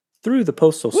mailbox through the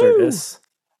postal service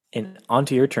and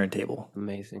onto your turntable.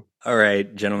 Amazing. All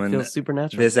right, gentlemen. Feels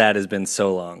supernatural. This ad has been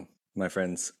so long, my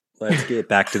friends. Let's get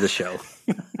back to the show.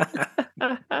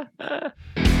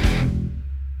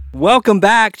 Welcome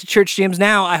back to Church Jams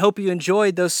Now. I hope you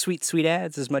enjoyed those sweet, sweet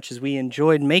ads as much as we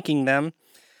enjoyed making them.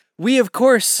 We, of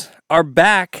course, are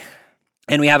back,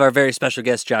 and we have our very special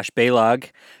guest, Josh Balogh.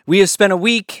 We have spent a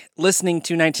week listening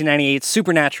to 1998's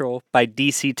Supernatural by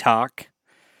DC Talk.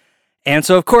 And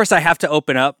so, of course, I have to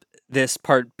open up this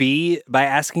part B by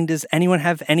asking, does anyone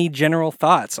have any general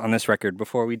thoughts on this record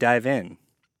before we dive in?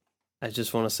 I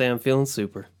just want to say I'm feeling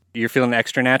super. You're feeling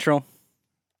extra natural?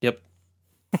 Yep.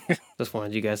 Just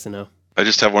wanted you guys to know. I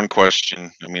just have one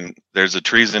question. I mean, there's a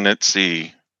treason at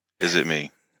sea. Is it me?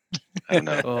 I don't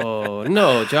know. Oh,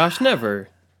 no, Josh, never.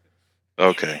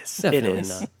 Okay. Definitely is.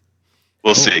 not.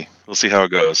 We'll see. We'll see how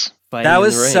it goes. Fighting That in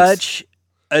was the ranks. such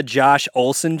a Josh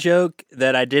Olsen joke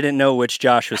that I didn't know which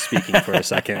Josh was speaking for a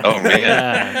second. Oh, man.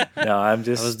 Yeah. No, I'm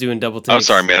just... I was doing double takes. I'm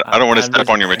sorry, man. I don't want to step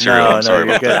on your material. No, I'm sorry you're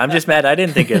about good. that. I'm just mad I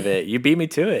didn't think of it. You beat me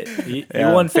to it. You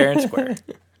won fair and square.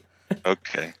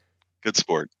 Okay. Good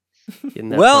sport. Getting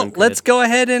that Well, fun let's cred. go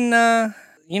ahead and,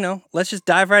 let's just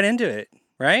dive right into it,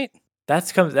 right?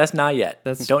 That's not yet.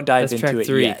 Don't dive that's into track it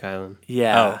 3, yet. Kylan.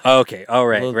 Yeah. Oh, okay. All A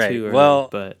right, little right. too early, Well,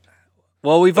 but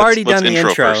we've already Let's done the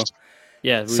intro. first.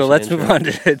 yeah. So let's move on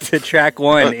to track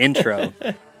 1, intro.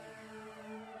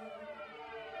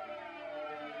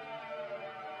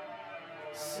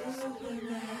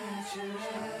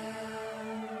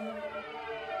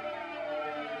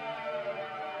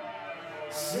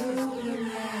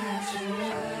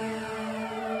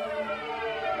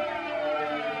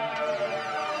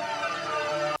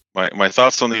 My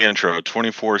thoughts on the intro,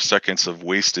 24 seconds of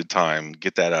wasted time.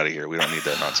 Get that out of here. We don't need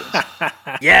that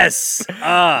nonsense. Yes.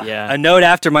 Yeah. A note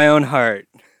after my own heart.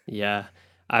 Yeah.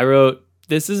 I wrote,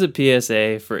 this is a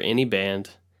PSA for any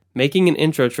band. Making an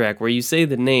intro track where you say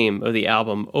the name of the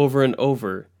album over and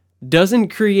over doesn't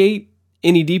create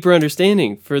any deeper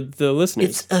understanding for the listeners.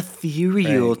 It's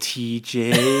ethereal,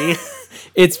 TJ.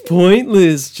 It's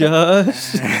pointless,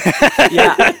 Josh.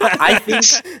 Yeah,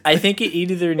 I think it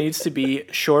either needs to be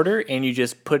shorter and you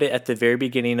just put it at the very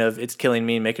beginning of "It's Killing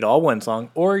Me" and make it all one song,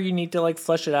 or you need to like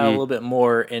flesh it out a little bit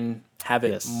more and have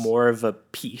it more of a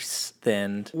piece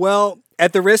than. Well,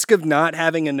 at the risk of not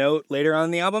having a note later on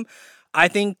in the album, I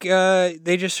think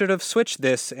they just sort of switched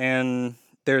this and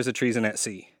there's a treason at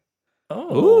sea.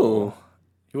 Oh,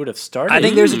 you would have started. I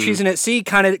think there's a treason at sea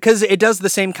kind of because it does the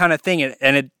same kind of thing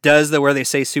and it does the where they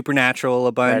say supernatural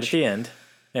a right at bunch. the end.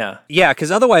 Yeah, Yeah,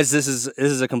 because otherwise this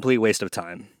is a complete waste of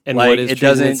time. And like, what is it Treason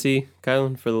at doesn't Sea,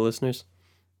 Kylan, for the listeners?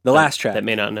 the last track. That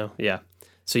may not know. Yeah.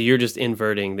 So you're just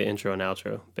inverting the intro and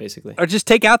outro, basically. Or just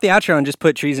take out the outro and just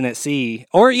put Treason at Sea.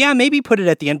 Or, yeah, maybe put it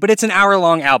at the end. But it's an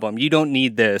hour-long album. You don't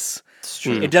need this. it's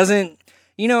true. It doesn't,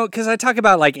 because I talk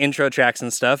about, like, intro tracks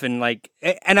and stuff. And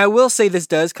I will say this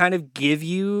does kind of give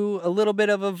you a little bit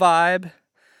of a vibe.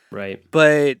 Right.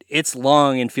 But it's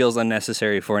long and feels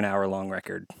unnecessary for an hour-long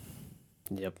record.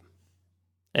 Yep.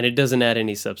 And it doesn't add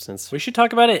any substance. We should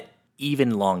talk about it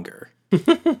even longer.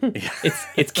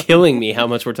 It's killing me how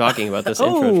much we're talking about this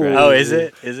intro track. Oh, is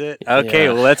it? Is it? Okay,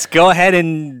 Yeah. well, let's go ahead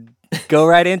and go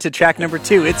right into track number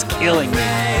 2. It's killing me.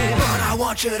 But I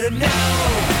want you to know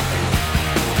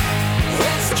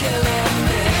it's killing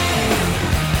me.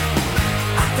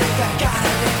 I think I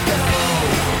gotta let go,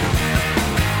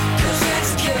 'cause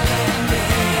it's killing me.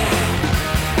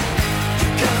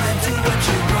 You're gonna do what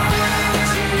you want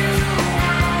to,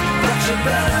 but you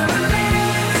better believe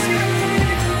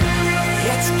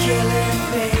it's killing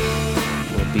me.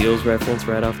 Little Beatles reference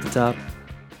right off the top.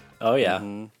 Oh yeah,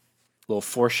 a little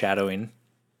foreshadowing.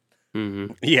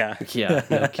 Yeah. Yeah,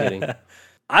 no kidding.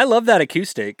 I love that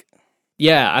acoustic.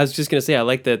 Yeah, I was just going to say, I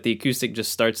like that the acoustic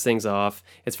just starts things off.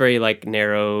 It's very like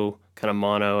narrow, kind of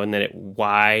mono, and then it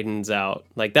widens out.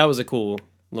 Like that was a cool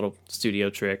little studio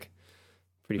trick.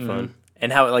 Pretty fun.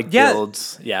 And how it like Yeah.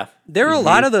 builds. Yeah. There are a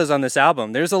lot of those on this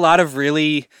album. There's a lot of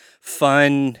really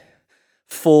fun,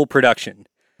 full production.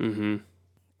 Mm-hmm.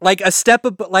 Like a step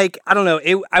up, like, I don't know.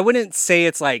 I wouldn't say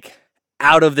it's like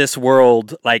out of this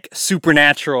world, like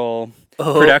supernatural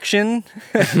production,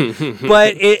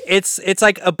 but it's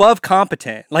like above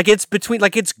competent. Like it's between,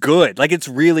 like it's good, like it's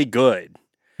really good.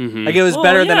 Like it was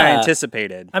better than I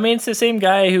anticipated. I mean, it's the same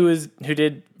guy who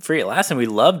did Freak Last, and we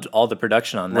loved all the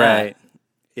production on that. Right.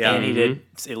 Yeah. And he did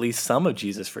at least some of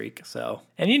Jesus Freak. So,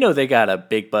 and they got a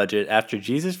big budget after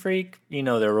Jesus Freak.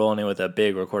 They're rolling in with a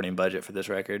big recording budget for this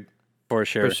record. For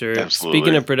sure. For sure. Absolutely.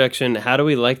 Speaking of production, how do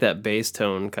we like that bass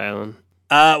tone, Kylan?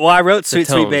 Well, I wrote Sweet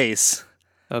tone. Sweet Bass.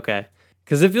 Okay.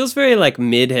 Because it feels very like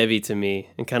mid-heavy to me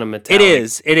and kind of metallic.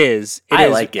 It is. I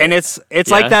like it. And it's Yeah?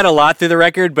 like that a lot through the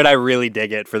record, but I really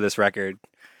dig it for this record.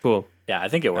 Cool. Yeah, I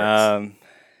think it works.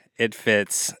 It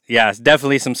fits. Yeah, it's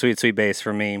definitely some Sweet Sweet Bass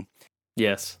for me.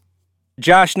 Yes.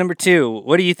 Josh, number 2,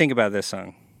 what do you think about this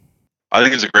song? I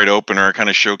think it's a great opener. It kind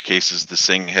of showcases the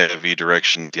sing-heavy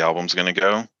direction the album's going to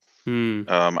go.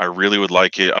 I really would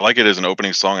like it. I like it as an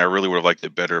opening song. I really would have liked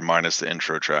it better minus the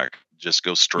intro track. Just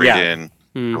go straight in.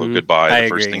 Hello, goodbye. I The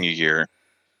first agree. thing you hear.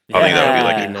 I think that would be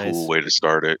like a Nice. cool way to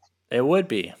start it. It would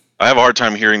be. I have a hard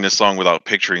time hearing this song without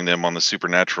picturing them on the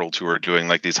Supernatural tour doing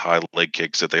like these high leg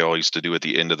kicks that they all used to do at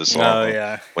the end of the song. Oh,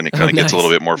 yeah. When it kind of gets a nice.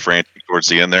 little bit more frantic towards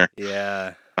the end there.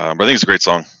 Yeah. But I think it's a great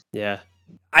song. Yeah.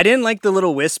 I didn't like the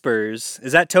little whispers.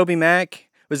 Is that Toby Mac?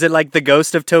 Was it like the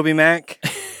ghost of Toby Mac?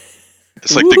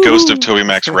 It's like the ghost of Toby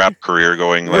Mac's rap career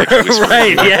going like whispering.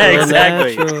 Right, yeah,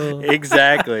 Supernatural.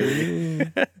 exactly.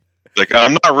 Like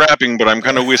I'm not rapping, but I'm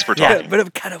kind of whisper talking. But I'm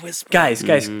kind of whispering.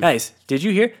 Guys, did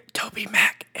you hear? Toby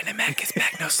Mac and a Mac is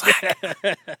back, no slack.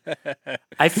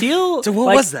 I feel So what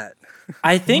like, was that?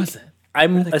 I think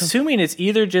I'm assuming it's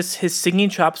either just his singing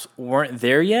chops weren't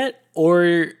there yet, or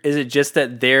is it just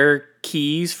that their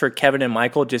keys for Kevin and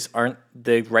Michael just aren't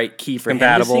the right key for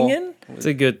Compatible. him to sing in? It's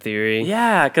a good theory.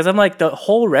 Yeah, because I'm like, the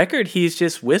whole record, he's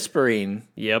just whispering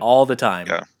all the time.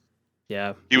 Yeah.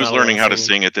 Yeah. He was Not a lot learning of how to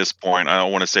singing. sing at this point. I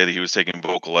don't want to say that he was taking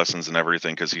vocal lessons and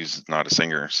everything because he's not a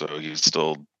singer, so he's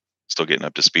still getting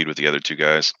up to speed with the other two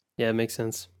guys. Yeah, it makes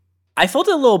sense. I felt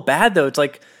a little bad, though. It's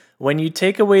like, when you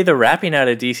take away the rapping out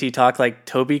of DC Talk, like,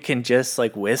 Toby can just,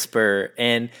 like, whisper,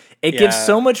 and it gives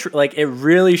so much, like, it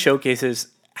really showcases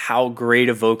how great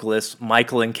a vocalist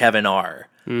Michael and Kevin are.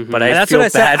 But I that's feel what I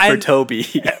said. bad for Toby.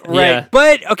 Right. Yeah.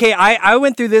 But, okay, I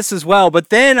went through this as well, but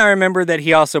then I remember that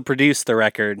he also produced the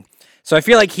record. So I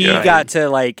feel like he got to,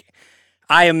 like,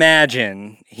 I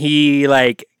imagine he,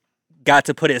 like, got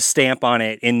to put his stamp on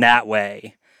it in that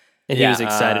way. And he was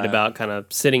excited about kind of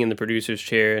sitting in the producer's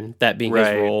chair and that being his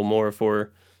role more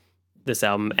for this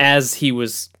album as he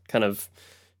was kind of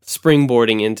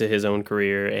springboarding into his own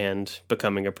career and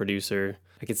becoming a producer.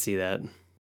 I could see that.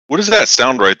 What is that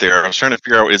sound right there? I was trying to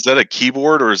figure out, is that a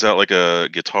keyboard or is that like a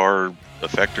guitar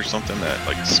effect or something? That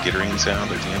like skittering sound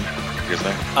at the end? You guys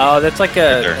know? Oh, that's like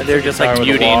there. they're just Guitar like with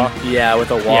a muting. wah. Yeah,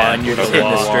 with a wah, Yeah, and you're with just a hitting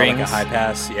the wah, strings. Like a high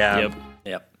pass, yeah. Yep.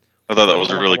 Yep. I thought that was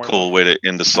a really cool way to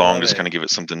end the song, just kind of give it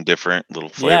something different, little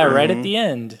flavor. Yeah, right at the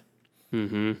end.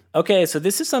 Mm-hmm. Okay, so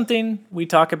this is something we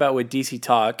talk about with DC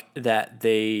Talk, that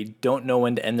they don't know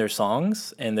when to end their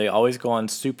songs, and they always go on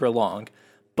super long.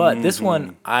 But this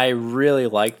one, I really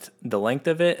liked the length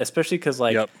of it, especially because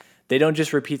like they don't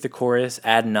just repeat the chorus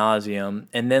ad nauseum,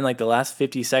 and then like the last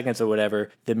 50 seconds or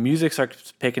whatever, the music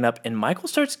starts picking up, and Michael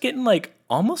starts getting like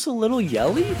almost a little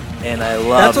yelly, and I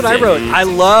love. That's what I wrote. I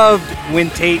loved when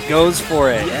Tate goes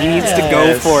for it. He needs to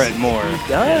go for it more. He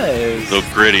does. A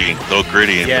little gritty in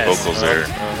the vocals there.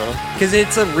 Because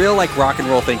it's a real like rock and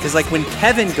roll thing. Because like when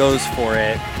Kevin goes for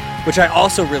it, which I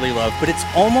also really love, but it's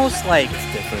almost like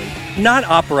not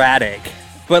operatic,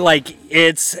 but like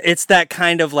it's that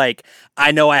kind of like,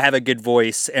 I know I have a good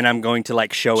voice and I'm going to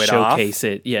like show it off. Showcase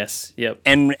it. Yes. Yep.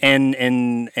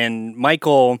 And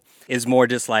Michael is more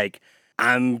just like,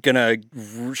 I'm gonna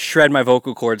shred my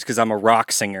vocal cords because I'm a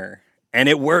rock singer. And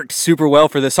it worked super well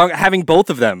for this song, having both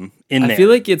of them in there. I feel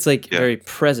like it's like very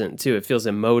present too. It feels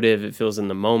emotive. It feels in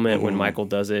the moment when Michael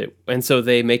does it. And so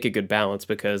they make a good balance,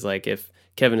 because like if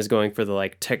Kevin is going for the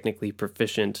like technically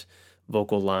proficient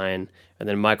vocal line and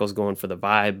then Michael's going for the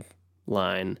vibe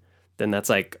line, then that's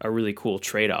like a really cool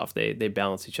trade-off. They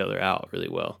balance each other out really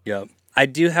well. Yep. I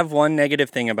do have one negative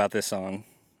thing about this song.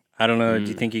 I don't know. Do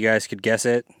you think you guys could guess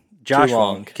it? Josh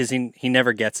won't, because he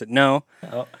never gets it. No.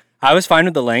 Oh. I was fine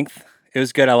with the length. It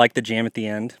was good. I liked the jam at the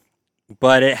end.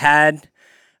 But it had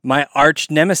my arch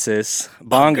nemesis,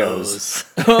 bongos.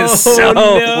 So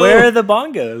Where are the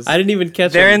bongos? I didn't even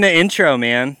catch they're them. in the intro,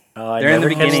 man. Oh, I They're in the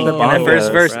never catch beginning, the in the first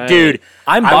bongos. verse. Right. Dude,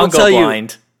 I'm I will bongo tell you,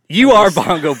 blind. You are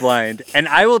bongo blind. And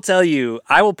I will tell you,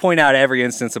 I will point out every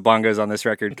instance of bongos on this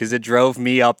record because it drove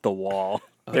me up the wall.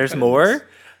 There's more?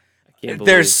 Can't believe.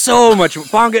 There's so much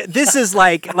bongo. This is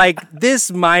like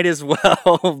this might as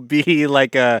well be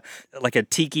like a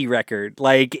tiki record.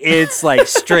 Like it's like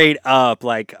straight up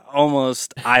like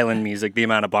almost island music. The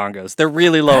amount of bongos. They're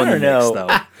really low in the mix though.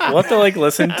 We'll have to like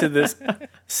listen to this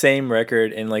same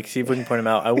record and like see if we can point them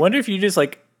out. I wonder if you just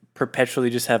like perpetually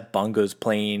just have bongos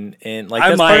playing and like I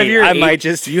that's might- part of your I might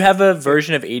just- you have a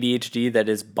version of ADHD that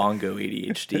is bongo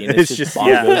ADHD and it's just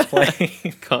bongos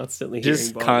playing. Constantly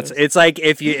Just hearing bongos. constant. It's like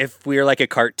if we were like a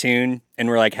cartoon and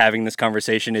we're like having this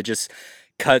conversation, it just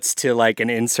cuts to like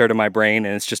an insert of my brain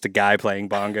and it's just a guy playing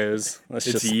bongos. That's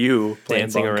It's just you playing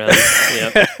dancing bongos.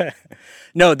 around. Yep.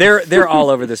 no. They're all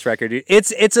over this record.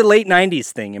 It's a late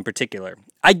 '90s thing in particular.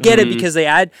 I get it because they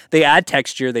add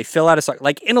texture. They fill out a song.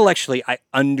 Like intellectually, I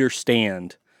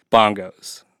understand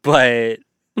bongos, but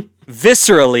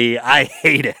viscerally, I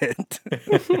hate it.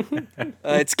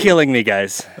 It's killing me,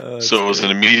 guys. So it was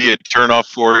an immediate turnoff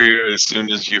for you as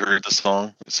soon as you heard the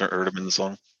song, heard him in the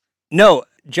song. No,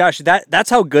 Josh, that's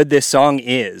how good this song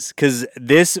is. Because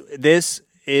this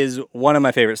is one of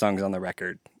my favorite songs on the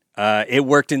record. It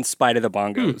worked in spite of the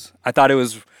bongos. I thought it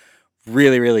was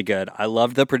really, really good. I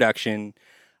loved the production.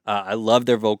 I loved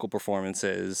their vocal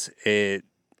performances. It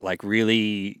like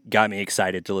really got me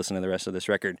excited to listen to the rest of this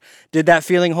record. Did that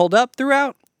feeling hold up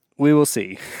throughout? We will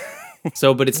see.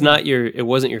 So, but it's not it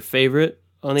wasn't your favorite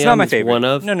on the It's album? not my favorite. One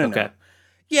of? No. Okay.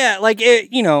 Yeah, like it,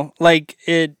 like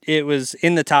it was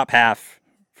in the top half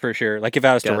for sure. Like if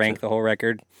I was to Gotcha. rank the whole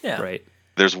record. Yeah. Right.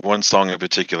 There's one song in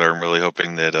particular I'm really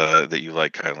hoping that you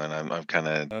like, Kylan. I'm kind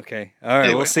of Okay. All right,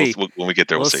 anyway, we'll see. when we get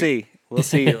there, we'll see. We'll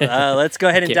see. Let's go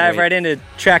ahead and Can't dive wait. right into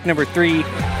track number 3,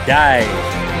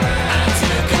 Dive.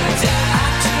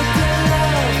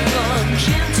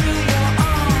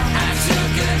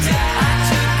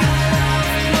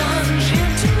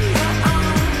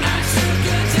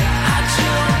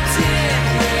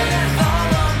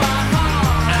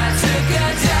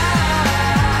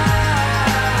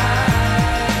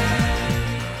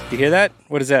 You hear that?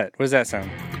 What is that? What does that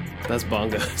sound? That's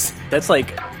bongos. That's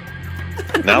like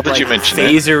Now that you mention it,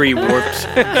 phasery warped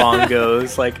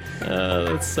bongos. Like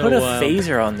That's so put a wild.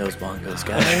 phaser on those bongos,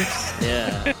 guys.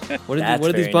 Yeah. What That's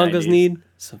do these very bongos 90s. need?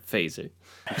 Some phaser.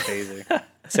 Phaser.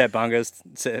 Set bongos.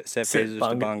 Set phasers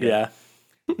to bongo. Yeah.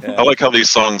 I like how these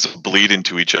songs bleed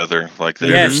into each other. Like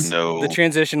there's Yes. no The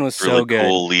transition was really so good.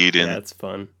 cool lead in. Yeah, it's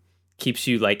fun. Keeps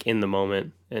you like in the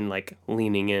moment and like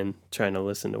leaning in, trying to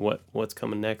listen to what's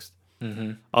coming next.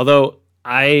 Mm-hmm. Although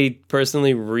I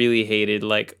personally really hated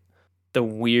like the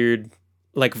weird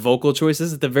like vocal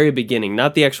choices at the very beginning,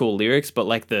 not the actual lyrics, but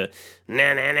like the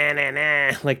na na na na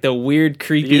na, like the weird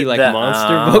creepy like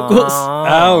monster vocals.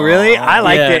 Oh, really? I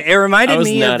liked Yeah. it. It I reminded was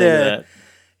me of not into the. that.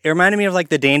 It reminded me of like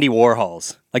the Dandy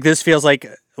Warhols. Like this feels like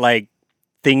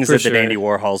things For that sure. the Dandy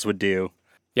Warhols would do.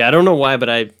 Yeah, I don't know why, but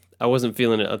I wasn't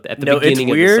feeling it at the No, it's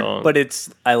beginning of the weird, song. but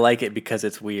I like it because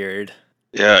it's weird.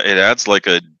 Yeah, it adds like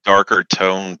a darker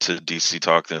tone to DC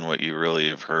Talk than what you really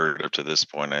have heard up to this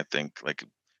point. I think like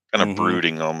kind of Mhm.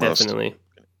 brooding almost. definitely.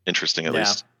 Interesting at Yeah.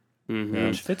 least. Hmm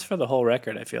Which fits for the whole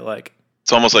record, I feel like.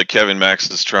 It's almost like Kevin Max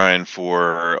is trying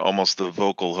for almost the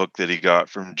vocal hook that he got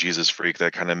from Jesus Freak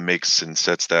that kind of makes and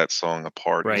sets that song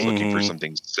apart. Right. He's looking for Mhm.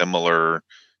 something similar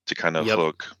to kind of Yep.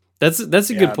 hook. That's a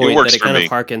Yeah, good it point works that it for kind of me.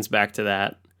 harkens back to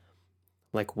that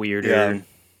like weirder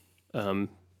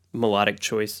melodic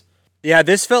choice. Yeah,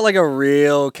 this felt like a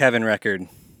real Kevin record.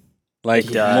 Like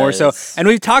It does. more so. And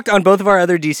we've talked on both of our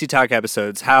other DC Talk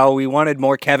episodes how we wanted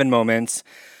more Kevin moments.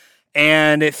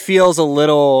 And it feels a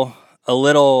little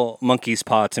monkey's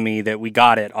paw to me that we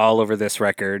got it all over this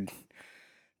record.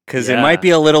 Because it Yeah. might be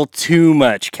a little too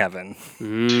much Kevin.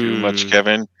 Too much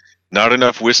Kevin. Not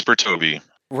enough Whisper Toby.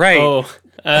 Right. Oh,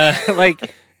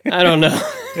 Like I don't know.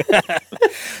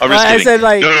 I'm just I kidding. said,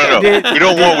 like, no. We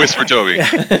don't want Whisper Toby.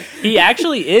 He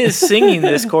actually is singing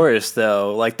this chorus,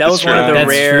 though. Like, that That's was one of true. the That's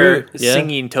rare true. Yeah.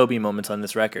 singing Toby moments on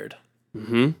this record.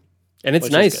 And it's Which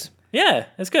is nice. good. Yeah,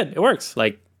 it's good. It works.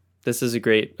 Like this is a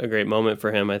great moment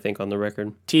for him, I think, on the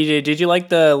record. TJ, did you like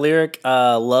the lyric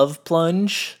 "Love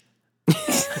Plunge"? I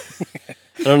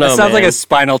don't know. that sounds like man. a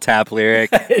Spinal Tap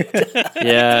lyric.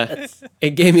 Yeah,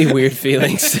 it gave me weird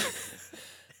feelings.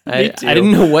 I too.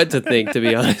 didn't know what to think, to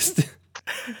be honest.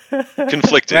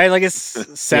 Conflicted. Right? Like it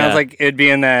sounds Yeah. like it'd be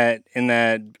in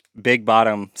that Big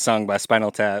Bottom sung by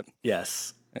Spinal Tap.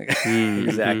 Yes, Mm-hmm.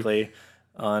 exactly.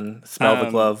 On "Smell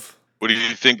the Glove." What do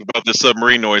you think about the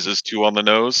submarine noises? Too on the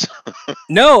nose?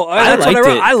 No, that's what I liked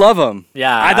wrote. it. I love them.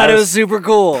 Yeah, I thought it was super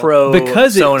cool. pro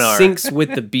Because it sonar. syncs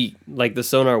with the beat. Like the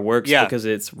sonar works Yeah. because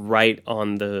it's right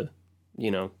on the,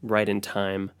 right in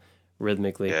time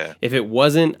rhythmically. Yeah. If it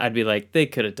wasn't, I'd be like, they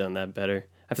could have done that better.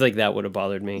 I feel like that would have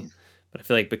bothered me. But I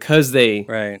feel like because they,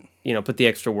 Right. put the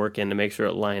extra work in to make sure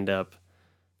it lined up,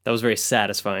 that was very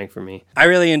satisfying for me. I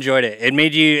really enjoyed it. It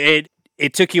made you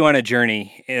it took you on a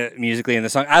journey musically in the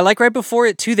song. I like right before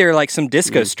it too. There are like some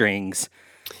disco strings,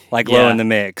 like low Yeah. in the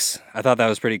mix. I thought that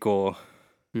was pretty cool.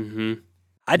 Mm-hmm.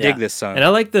 I dig this song. And I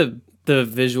like the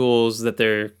visuals that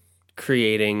they're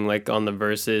creating, like on the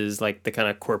verses, like the kind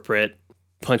of corporate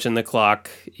punching the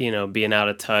clock, being out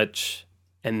of touch,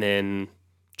 and then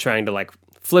trying to like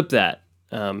flip that,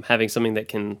 having something that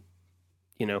can,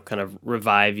 kind of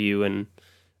revive you and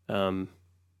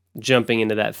jumping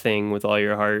into that thing with all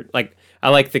your heart. Like I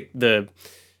like the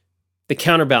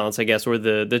counterbalance, I guess, or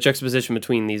the juxtaposition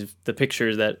between the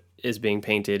pictures that is being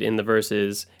painted in the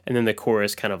verses, and then the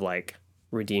chorus kind of like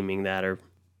redeeming that or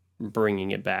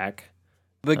bringing it back.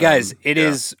 But guys, it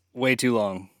is way too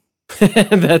long.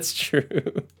 That's true.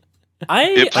 It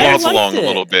I plods liked along it. a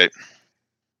little bit.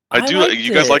 I You liked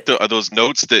guys it. like those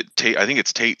notes that Tate, I think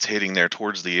it's Tate's hitting there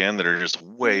towards the end that are just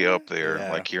way up there.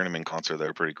 Yeah. Like hearing him in concert,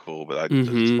 they're pretty cool. But I Mhm.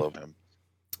 just love him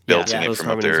belting it those from up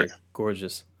harmonies there. are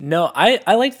gorgeous. No,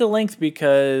 I liked the length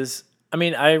because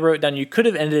I wrote down you could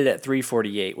have ended at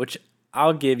 3:48, which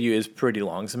I'll give you is pretty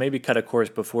long. So maybe cut a chorus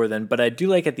before then. But I do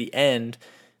like at the end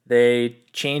they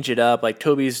change it up. Like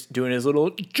Toby's doing his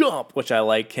little jump, which I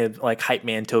like. Him like hype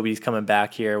man Toby's coming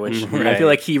back here, which I Right. feel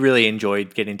like he really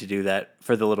enjoyed getting to do that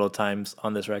for the little times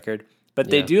on this record. But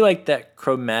they Yeah. do like that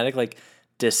chromatic like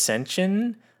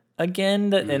dissension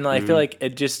again, and I feel like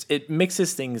it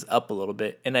mixes things up a little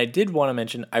bit. And I did want to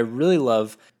mention I really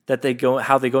love that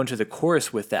how they go into the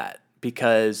chorus with that,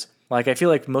 because like I feel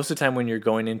like most of the time when you're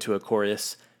going into a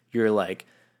chorus, you're like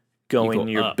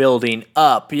you're up. building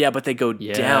up, but they go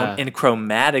Yeah. down, and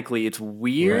chromatically it's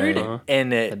weird, Right.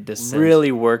 and A it descent.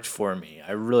 really worked for me.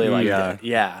 I really liked Yeah. it.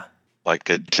 Yeah. Like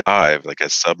a dive, like a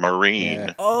submarine.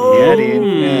 Yeah. Oh, Yeah,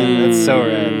 dude. Yeah, that's so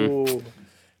rad.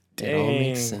 It all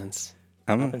makes Dang. sense.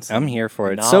 I'm here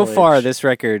for it. So far, knowledge. this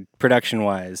record, production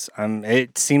wise,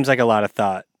 it seems like a lot of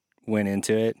thought went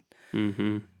into it,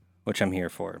 Mm-hmm. which I'm here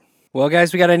for. Well,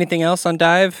 guys, we got anything else on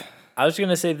Dive? I was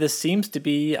gonna say this seems to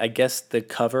be, I guess, the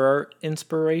cover art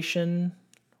inspiration,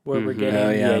 where we're getting Oh,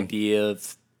 yeah. the idea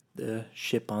of the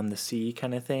ship on the sea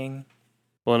kind of thing.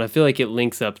 Well, and I feel like it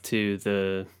links up to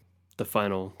the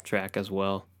final track as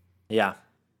well. Yeah,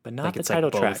 but not Like the it's like title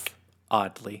both. track.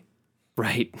 Oddly,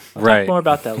 Right. Right. more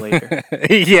about that later.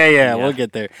 yeah, we'll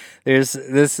get there. There's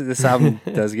this album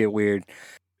does get weird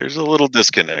There's a little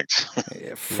disconnect.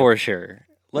 for sure.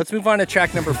 Let's move on to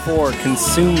track number 4,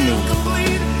 Consume Me.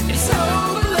 It's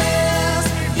hopeless.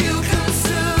 You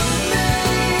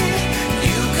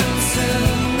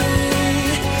consume me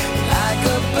like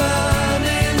a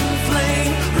burning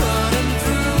flame running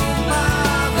through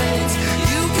my veins.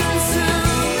 You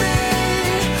consume me,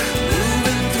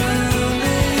 moving through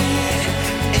me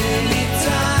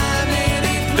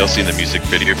anytime, Y'all seen the music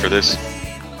video for this?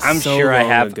 I'm So sure I long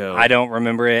have. ago. I don't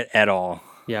remember it at all.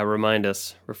 Yeah, remind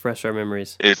us. Refresh our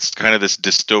memories. It's kind of this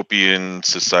dystopian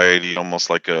society, almost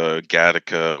like a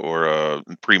Gattaca or a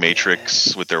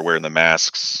Pre-Matrix, with their wearing the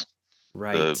masks,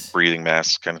 Right. the breathing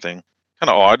masks kind of thing. Kind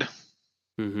of odd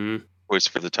Mm-hmm. choice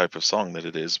for the type of song that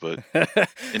it is, but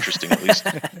interesting at least.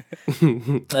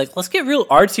 Like, let's get real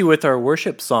artsy with our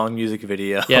worship song music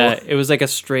video. Yeah, it was like a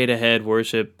straight ahead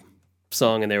worship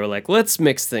song, and they were like, let's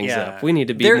mix things Yeah. up. We need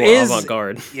to be There more is- avant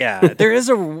garde. Yeah, there is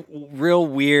a real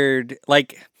weird,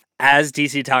 like, as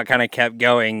DC Talk kind of kept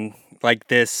going, like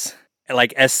this,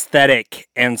 like, aesthetic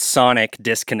and sonic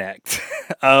disconnect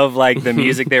of like the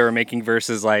music they were making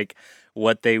versus like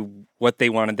what they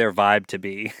wanted their vibe to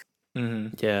be.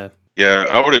 Mhm. Yeah. Yeah,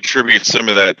 I would attribute some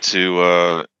of that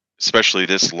to especially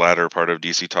this latter part of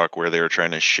DC Talk where they were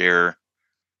trying to share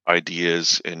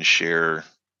ideas and share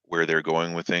where they're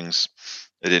going with things.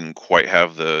 They didn't quite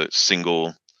have the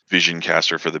single vision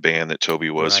caster for the band that Toby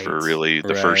was for Right. really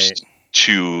the Right. first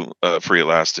two, Free at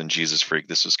Last and Jesus Freak.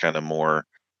 This was kind of more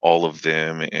all of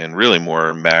them, and really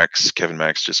more Kevin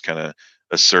Max just kind of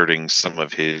asserting some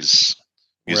of his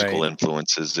musical Right.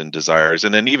 influences and desires.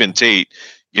 And then even Tate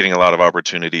getting a lot of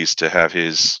opportunities to have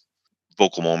his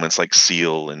vocal moments like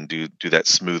Seal and do that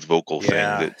smooth vocal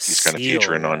Yeah, thing that he's kind of Seal,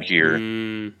 featuring on yeah. here.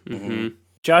 Mm-hmm.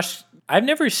 Josh, I've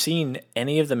never seen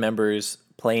any of the members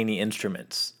play any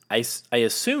instruments. I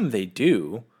assume they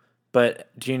do, but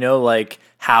do you know like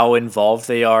how involved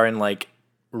they are in like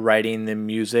writing the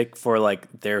music for like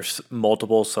their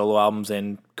multiple solo albums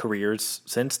and careers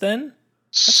since then?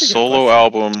 Solo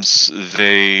albums,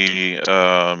 they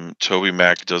Toby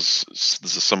Mac does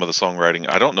some of the songwriting.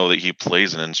 I don't know that he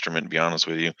plays an instrument, to be honest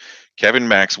with you. Kevin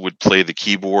Max would play the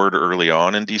keyboard early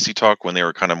on in DC Talk when they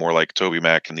were kind of more like Toby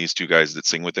Mac and these two guys that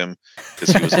sing with him,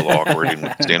 because he was a little awkward and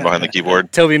would stand behind the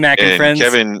keyboard. Toby Mac and friends.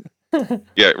 Kevin,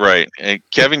 yeah, right. And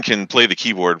Kevin can play the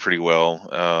keyboard pretty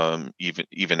well,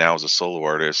 even now as a solo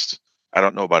artist. I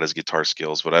don't know about his guitar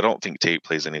skills, but I don't think Tate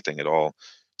plays anything at all.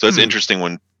 So it's interesting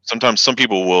when sometimes some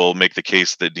people will make the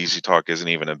case that DC Talk isn't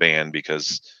even a band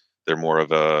because they're more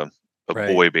of a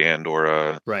boy band or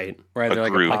a Right. They're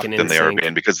group like than they are a NSYNC.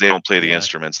 band, because they don't play the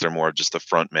instruments. They're more just the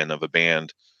frontmen of a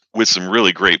band with some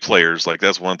really great players. Like,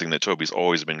 that's one thing that Toby's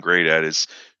always been great at, is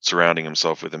surrounding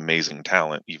himself with amazing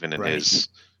talent, even in his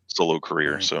solo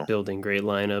career. So Building great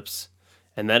lineups.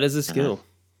 And that is a skill.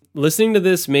 Listening to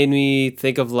this made me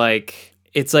think of like,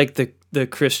 it's like the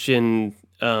Christian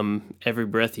Every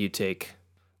Breath You Take.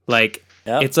 Like,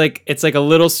 Yep. it's like a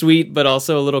little sweet, but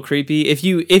also a little creepy. If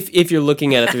you're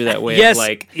looking at it through that way, Yes,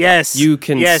 like yes, you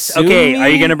can. yes. Okay, are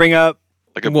you gonna bring up?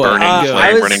 like a Well, burning I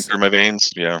flame was- running through my veins.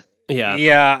 Yeah. Yeah,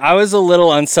 Yeah, I was a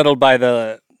little unsettled by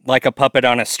the like a puppet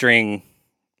on a string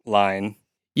line.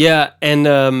 yeah, and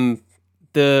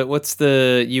the what's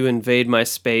the you invade my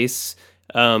space?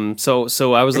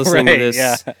 So I was listening to Right, this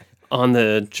yeah. on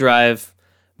the drive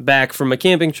back from a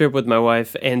camping trip with my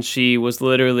wife, and she was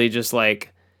literally just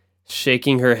like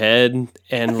shaking her head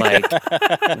and like,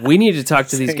 we need to talk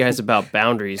to these guys about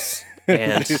boundaries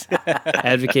and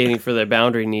advocating for their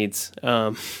boundary needs.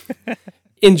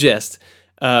 In jest,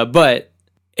 but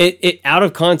it out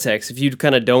of context, if you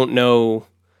kind of don't know,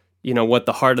 what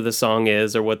the heart of the song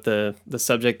is or what the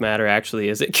subject matter actually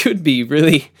is, it could be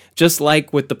really just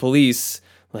like with the Police.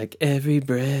 Like, every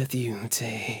breath you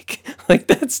take. Like,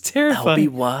 that's terrifying. I'll be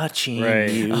watching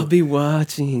Right. you I'll be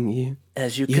watching you.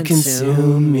 as you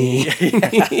consume me.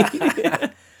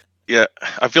 Yeah,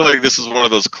 I feel like this is one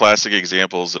of those classic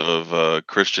examples of a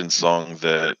Christian song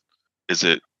that, is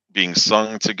it being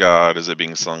sung to God? Is it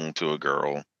being sung to a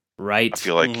girl? Right. I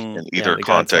feel like Mhm. in either the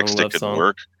God song, context it love could song.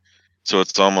 work. So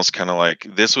it's almost kind of like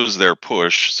this was their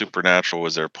push. Supernatural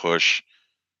was their push.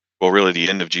 Well, really, the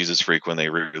end of Jesus Freak when they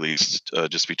released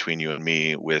Just Between You and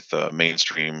Me with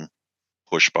mainstream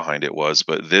push behind it was,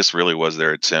 but this really was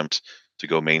their attempt to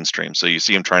go mainstream. So you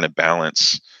see them trying to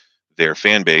balance their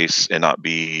fan base and not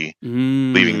be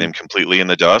leaving them completely in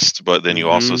the dust, but then you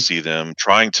also see them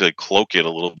trying to cloak it a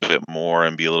little bit more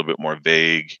and be a little bit more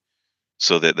vague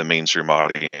so that the mainstream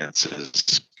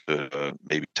audiences could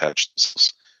maybe attach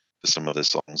themselves to some of the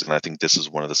songs. And I think this is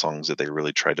one of the songs that they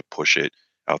really tried to push it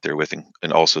out there with,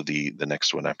 and also the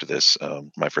next one after this,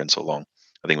 My Friend So Long,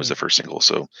 I think was the first single.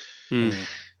 So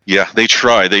yeah, they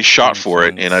shot for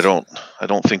it, and I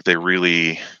don't think they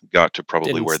really got to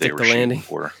probably Didn't where they stick were the shooting landing.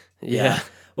 for. Yeah.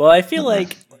 Well, I feel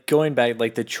like going back,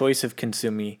 like the choice of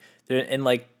Consumi in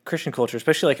like Christian culture,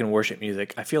 especially like in worship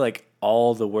music, I feel like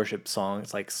all the worship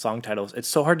songs, like song titles, it's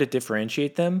so hard to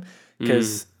differentiate them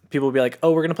because people will be like,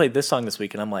 "Oh, we're gonna play this song this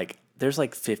week," and I'm like, "There's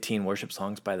like 15 worship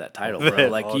songs by that title, bro.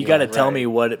 Like, you got to tell me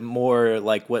what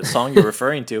song you're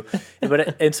referring to."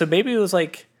 And so maybe it was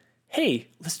like, "Hey,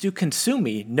 let's do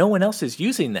Consumi." No one else is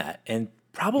using that, and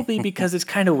probably because it's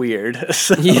kind of weird.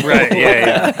 So, Right.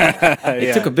 Yeah.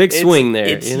 It took a big swing there.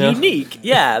 It's unique.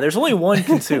 Yeah, there's only one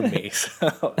Consumi.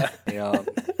 So. Yeah.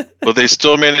 But they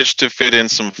still managed to fit in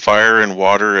some fire and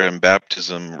water and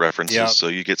baptism references, Yep. so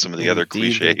you get some of the other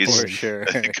Indeed, cliches For sure.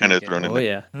 kind of thrown in Oh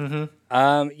there.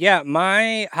 yeah. Yeah,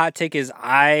 my hot take is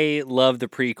I love the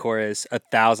pre-chorus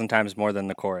 1,000 times more than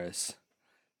the chorus.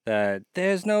 That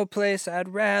there's no place I'd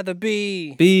rather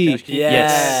be. Yes,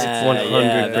 Yeah,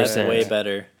 100%. that's way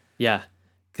better. Yeah,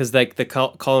 because like the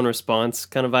call and response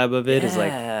kind of vibe of it is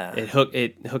Yeah. like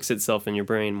it hooks itself in your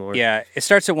brain more. Yeah, it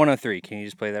starts at 103. Can you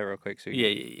just play that real quick? So you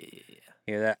Yeah. can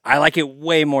hear that? I like it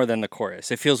way more than the chorus.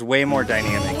 It feels way more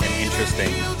dynamic and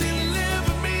interesting.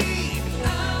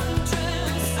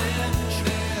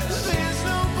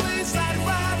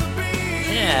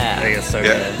 I Yeah. think it's so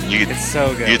Yeah, good. you It's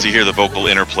so You good. get to hear the vocal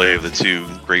interplay of the two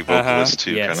great vocalists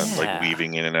too, Yes. kind of like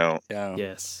weaving in and out. Yeah.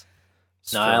 Yes.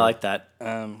 No, I like that.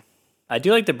 Um, I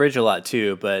do like the bridge a lot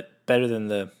too, but better than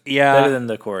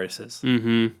the choruses.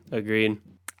 Agreed.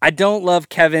 I don't love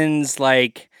Kevin's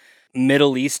like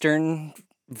Middle Eastern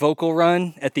vocal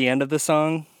run at the end of the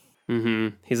song. He's like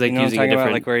You know what I'm using a talking about?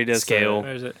 different Like where he does scale.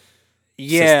 Where is it?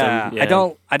 Yeah, System,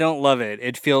 yeah. I don't love it.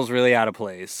 It feels really out of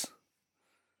place.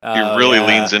 He really yeah.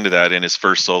 leans into that in his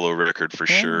first solo record for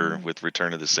sure, with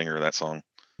Return of the Singer, that song.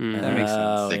 That makes sense.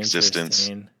 Oh, The Existence.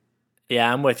 interesting.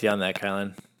 Yeah, I'm with you on that,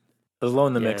 Kylan. I was low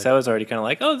in the mix. Yeah. I was already kind of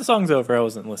like, oh, the song's over. I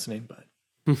wasn't listening, but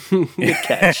Good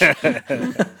catch.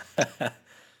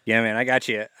 Yeah, man, I got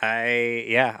you.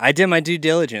 I did my due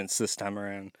diligence this time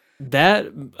around.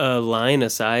 That line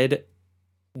aside,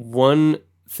 one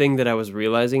thing that I was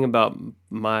realizing about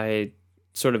my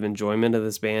sort of enjoyment of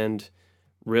this band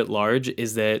writ large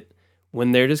is that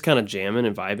when they're just kind of jamming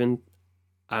and vibing,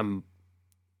 I'm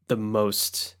the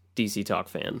most DC Talk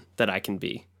fan that I can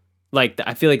be. Like,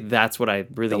 I feel like that's what I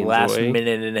really enjoy. The last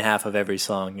minute and a half of every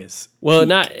song is well, peak.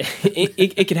 not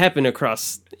it could happen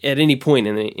across at any point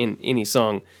in any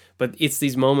song, but it's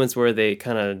these moments where they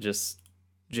kind of just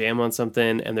jam on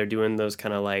something and they're doing those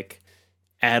kind of like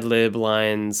ad lib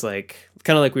lines, like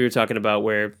kind of like we were talking about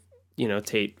where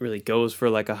Tate really goes for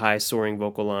like a high soaring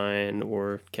vocal line,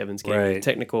 or Kevin's getting Right.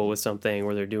 technical with something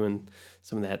where they're doing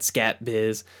some of that scat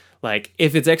biz. Like,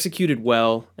 if it's executed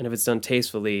well and if it's done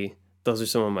tastefully, those are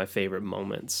some of my favorite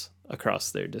moments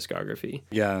across their discography.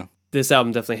 Yeah. This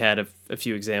album definitely had a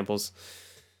few examples.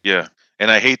 Yeah. And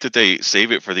I hate that they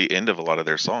save it for the end of a lot of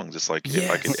their songs. It's like if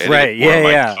I could edit Right, it more, I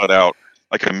might yeah. cut out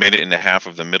like a minute and a half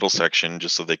of the middle section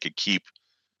just so they could keep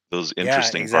those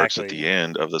interesting parts at exactly. the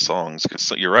end of the songs.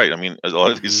 Because you're right. I mean, a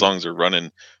lot of these songs are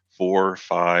running 4,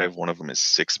 5. One of them is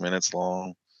 6 minutes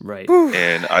long. Right.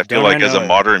 And I feel Don't like I as a know it.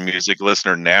 modern music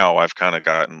listener now, I've kind of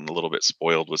gotten a little bit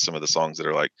spoiled with some of the songs that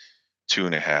are like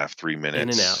 2.5, 3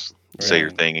 minutes. and out. Say your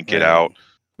Right, thing and get right. out.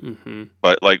 Mm-hmm.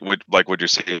 But like what you're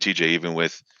saying, TJ, even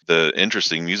with the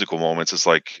interesting musical moments, it's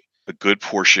like a good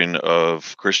portion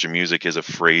of Christian music is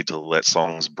afraid to let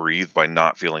songs breathe by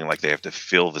not feeling like they have to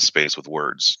fill the space with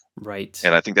words. Right.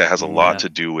 And I think that has a lot Yeah. to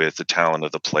do with the talent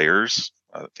of the players.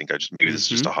 I think maybe this is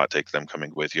just a hot take that I'm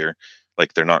coming with here.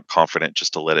 Like, they're not confident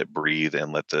just to let it breathe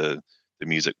and let the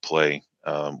music play.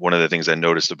 One of the things I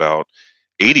noticed about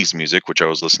 80s music, which I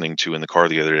was listening to in the car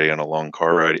the other day on a long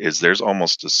car ride, is there's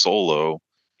almost a solo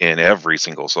in every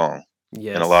single song.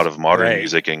 Yes. And a lot of modern Right.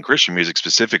 music and Christian music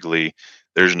specifically,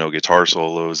 there's no guitar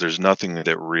solos. There's nothing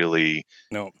that really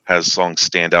No. has songs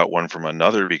stand out one from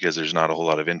another because there's not a whole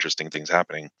lot of interesting things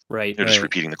happening. Right. They're just Right.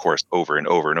 repeating the chorus over and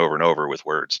over and over and over with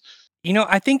words.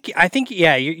 I think,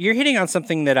 yeah, you're hitting on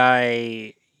something that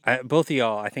I both of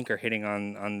y'all, I think, are hitting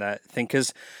on that thing.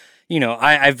 Because,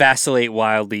 I vacillate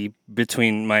wildly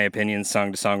between my opinions,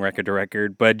 song to song, record to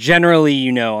record. But generally,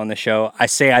 on the show, I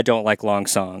say I don't like long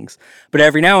songs. But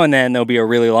every now and then, there'll be a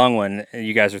really long one. And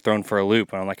you guys are thrown for a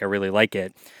loop. And I'm like, I really like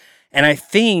it. And I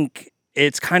think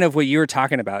it's kind of what you were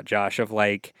talking about, Josh, of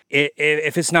like,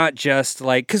 if it's not just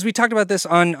like, because we talked about this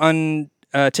on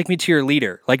Take Me to Your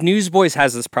Leader. Like, Newsboys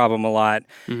has this problem a lot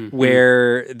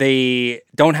where they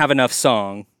don't have enough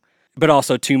song, but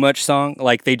also too much song.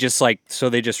 Like, they just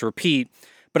repeat.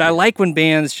 But I like when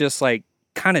bands just like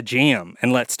kind of jam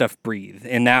and let stuff breathe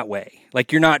in that way.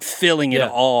 Like, you're not filling it Yeah.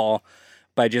 all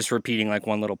by just repeating like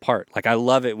one little part. Like, I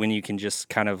love it when you can just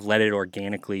kind of let it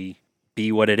organically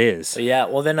be what it is. Yeah,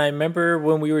 well, then I remember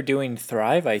when we were doing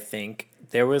Thrive, I think,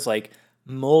 there was like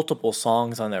multiple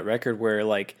songs on that record where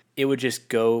like it would just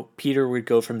go, Peter would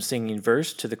go from singing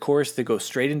verse to the chorus to go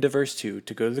straight into verse 2,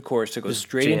 to go to the chorus, to go Just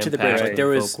straight into the bridge. jam-packed Like, it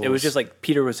was vocals. just like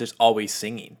Peter was just always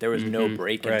singing. There was no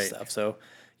break and Right. stuff. So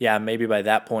yeah, maybe by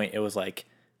that point it was like,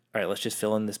 all right, let's just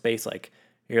fill in the space. Like,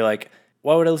 you're like,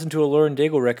 why would I listen to a Lauren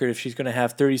Daigle record if she's going to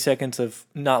have 30 seconds of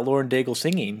not Lauren Daigle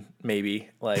singing, maybe?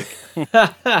 Like,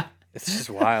 It's just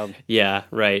wild. Yeah,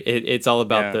 right. It's all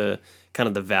about Yeah. the kind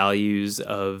of the values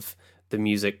of the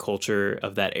music culture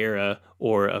of that era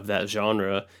or of that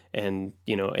genre, and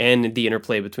and the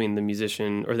interplay between the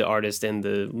musician or the artist and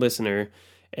the listener.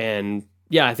 And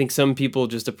yeah, I think some people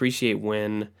just appreciate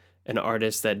when an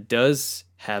artist that does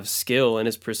have skill and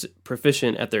is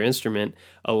proficient at their instrument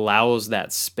allows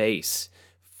that space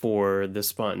for the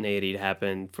spontaneity to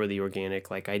happen, for the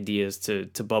organic like ideas to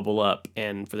bubble up,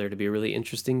 and for there to be a really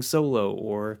interesting solo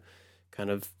or kind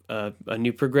of a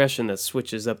new progression that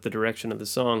switches up the direction of the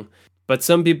song. But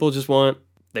some people just want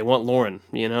Lauren,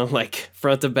 like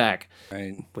front to back,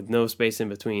 Right. with no space in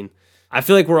between. I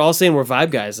feel like we're all saying we're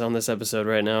vibe guys on this episode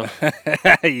right now,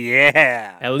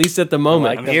 Yeah. at least at the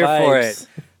moment. I'm the here for vibes.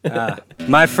 it.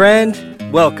 My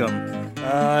friend, welcome.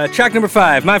 Track number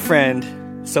 5, My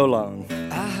Friend, So Long.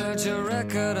 I heard your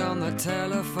record on the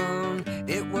telephone.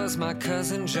 It was my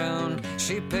cousin Joan.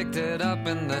 She picked it up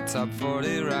in the top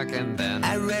 40 rack, and then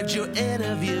I read your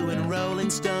interview in Rolling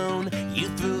Stone. You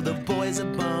threw the boys a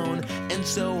bone, and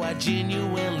so I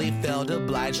genuinely felt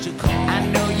obliged to call. I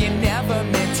know you never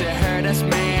meant to hurt us,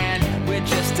 man. We're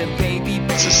just a baby band.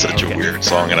 This is such a weird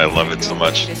song, and I love it so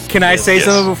much. Can I say Yes.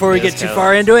 something before we Yes, get too Kyle.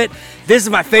 far into it? This is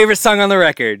my favorite song on the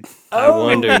record. I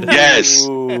wondered. Yes,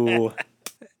 ooh.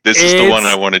 this is the one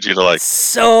It's I wanted you to like.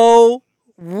 So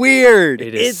weird.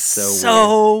 It is It's so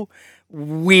so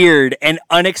weird and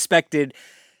unexpected,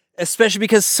 especially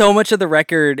because so much of the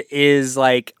record is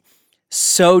like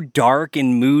so dark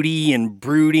and moody and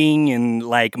brooding and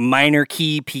like minor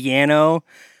key piano.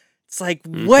 It's like,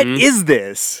 what is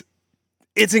this?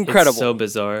 It's incredible. It's so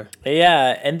bizarre.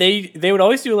 Yeah, and they would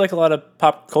always do like a lot of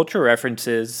pop culture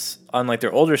references on like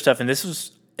their older stuff. And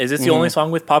is this the only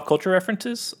song with pop culture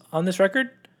references on this record?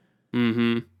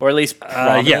 Mm-hmm. Or at least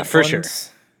yeah, for ones? sure.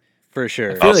 For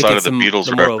sure. feel like Outside it's of the the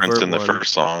Beatles more reference overt in the one.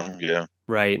 first song, yeah.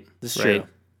 Right. This is right. true.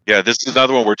 Yeah, this is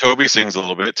another one where Toby sings a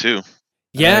little bit too.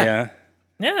 Yeah,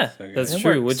 Yeah, that's it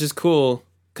true, works. which is cool.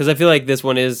 Because I feel like this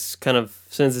one is kind of,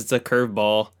 since it's a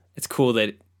curveball, it's cool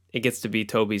that it gets to be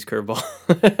Toby's curveball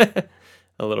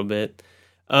a little bit.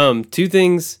 Two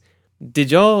things.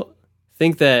 Did y'all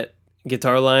think that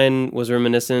guitar line was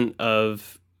reminiscent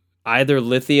of either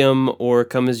Lithium or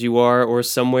Come As You Are or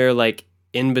somewhere like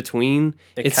in between?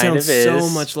 It sounds kind of so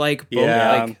is. much like both,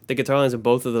 Yeah. like the guitar lines of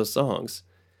both of those songs.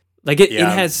 Like it Yeah.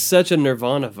 has such a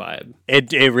Nirvana vibe.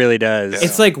 It really does.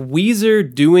 It's like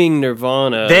Weezer doing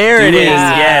Nirvana. There it doing is.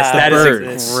 Yes, the that Birds.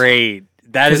 is a great.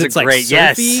 That 'Cause is a it's like great.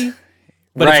 surfy, Yes,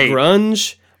 but right. it's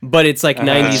grunge, but it's like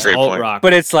 90s Great alt point. rock.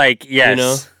 But it's like yes, You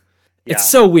know? Yeah. It's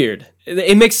so weird.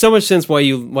 It makes so much sense why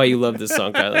you love this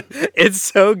song, Kylan. It's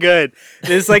so good.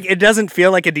 It's like it doesn't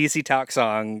feel like a DC Talk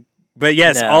song, but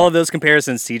yes, No. all of those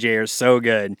comparisons, TJ, are so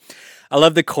good. I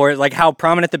love the chorus, like how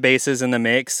prominent the bass is in the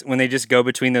mix when they just go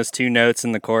between those two notes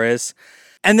in the chorus,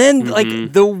 and then like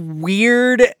the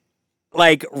weird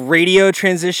like radio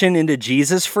transition into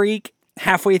Jesus Freak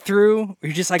halfway through.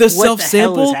 You're just like, The what the hell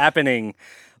self-sample? is happening?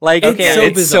 Like, It's so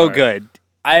it's so bizarre. good.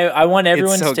 I want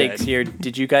everyone's so takes good. here.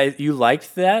 Did you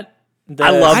liked that?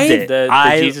 I loved it. The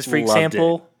I Jesus Freak loved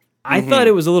sample. I thought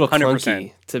it was a little 100%.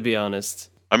 clunky, to be honest.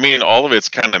 I mean, all of it's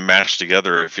kind of mashed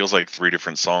together. It feels like three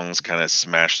different songs kind of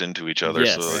smashed into each other.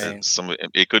 Yes. So Right.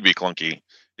 it could be clunky.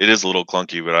 It is a little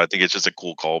clunky, but I think it's just a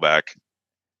cool callback.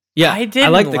 Yeah, I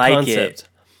didn't like the like concept. it.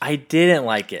 I didn't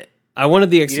like it. I wanted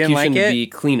the didn't like execution to it? be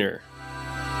cleaner.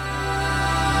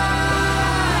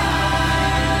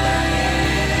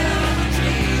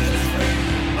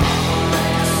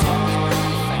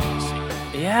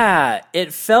 Yeah,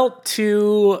 it felt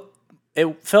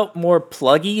more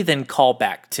pluggy than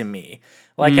callback to me.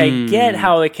 Like I get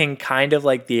how it can kind of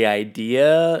like the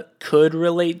idea could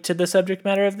relate to the subject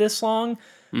matter of this song,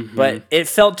 but it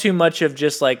felt too much of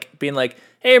just like being like,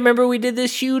 "Hey, remember we did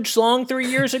this huge song 3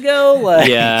 years ago?" Like,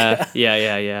 Yeah.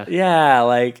 yeah,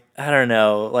 like I don't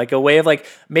know, like a way of like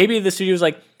maybe the studio was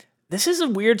like, this is a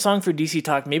weird song for DC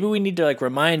Talk. Maybe we need to like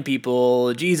remind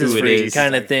people Jesus Who it Freak is.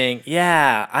 kind of thing.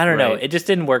 Yeah, I don't know. Right. It just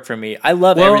didn't work for me. I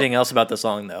love Well- everything else about the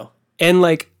song though. And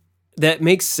like that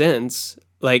makes sense.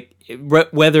 Like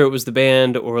whether it was the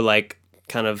band or like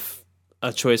kind of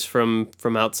a choice from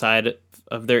outside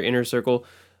of their inner circle,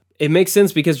 it makes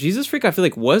sense because Jesus Freak I feel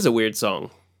like was a weird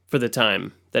song for the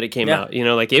time that it came Yeah. out. You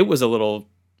know, like it was a little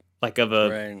like of a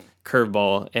Right.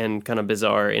 curveball and kind of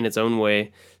bizarre in its own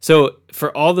way. So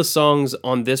for all the songs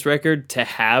on this record to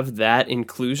have that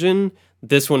inclusion,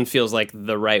 this one feels like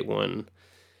the right one.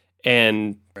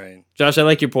 And Right. Josh, I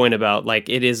like your point about like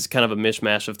it is kind of a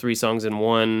mishmash of three songs in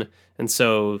one, and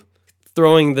so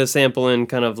throwing the sample in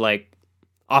kind of like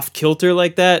off kilter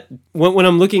like that. When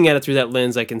I'm looking at it through that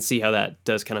lens, I can see how that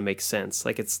does kind of make sense.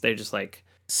 Like they just like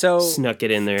So snuck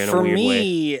it in there in a for weird way.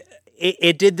 me,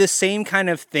 it did the same kind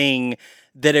of thing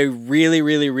that a really,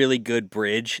 really, really good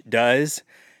bridge does.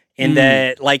 In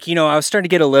that, like, you know, I was starting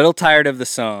to get a little tired of the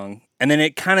song, and then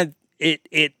it kind of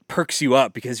it perks you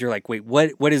up because you're like, wait,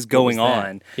 what is going that?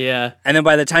 on? Yeah, And then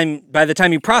by the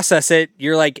time you process it,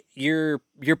 you're like your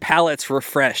palate's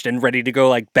refreshed and ready to go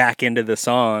like back into the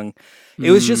song. It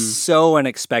was just so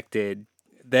unexpected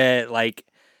that like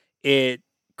it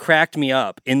cracked me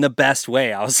up in the best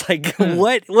way. I was like,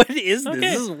 what is this? Okay.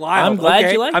 This is wild. I'm glad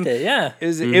Okay, you liked I'm- it. Yeah. It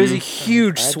was a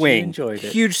huge glad you swing. enjoyed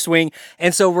it. Huge swing.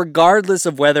 And so regardless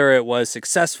of whether it was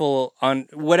successful on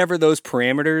whatever those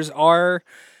parameters are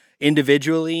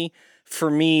individually, for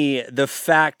me, the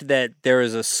fact that there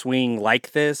is a swing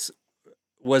like this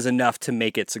was enough to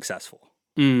make it successful.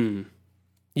 you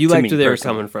To liked me, where they were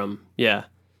personally. coming from. Yeah,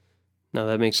 no,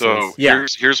 that makes So sense. Yeah.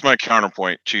 here's my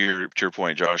counterpoint to your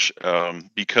point, Josh.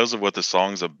 Because of what the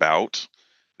song's about,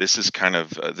 this is kind of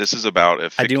this is about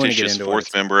a I do wanna get fictitious into fourth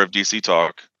it. member of DC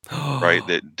Talk, right?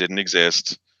 That didn't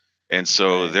exist, and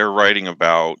so Right. they're writing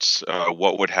about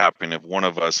what would happen if one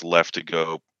of us left to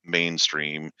go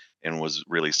mainstream and was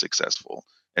really successful.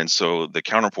 And so the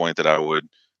counterpoint that I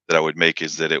would make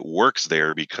is that it works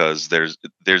there because there's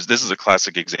this is a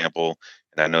classic example,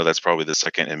 and I know that's probably the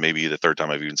second and maybe the third time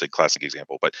I've even said classic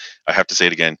example, but I have to say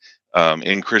it again.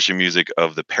 in Christian music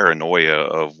of the paranoia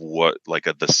of what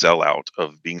the sellout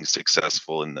of being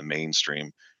successful in the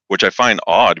mainstream, which I find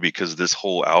odd because this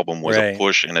whole album was a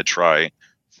push and a try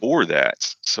for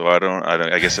that. So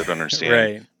I guess I don't understand.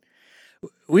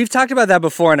 Right. We've talked about that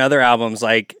before in other albums,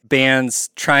 like bands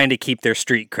trying to keep their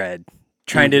street cred,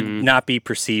 trying to not be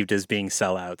perceived as being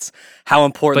sellouts. How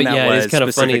important that was. It's kind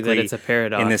of funny that it's a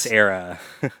paradox in this era.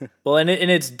 Well, and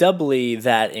it's doubly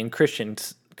that in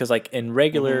Christians, because like in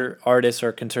regular artists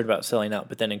are concerned about selling out,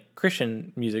 but then in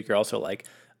Christian music, you're also like,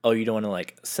 oh, you don't want to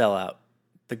like sell out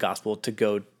the gospel to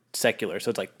go secular. So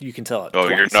it's like you can sell out. Oh,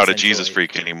 twice, you're not a Jesus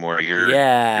freak anymore. You're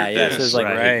So it's like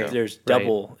Right. there's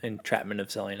double entrapment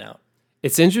of selling out.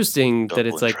 It's interesting that Double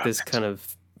it's like this entrapment. kind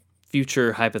of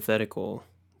future hypothetical,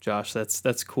 Josh.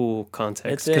 That's cool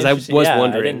context, It's because I was interesting. Yeah, I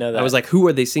wondering. didn't know that. I was like, who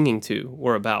are they singing to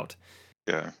or about?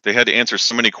 Yeah, they had to answer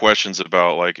so many questions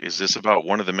about like, is this about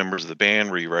one of the members of the band?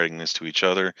 Were you writing this to each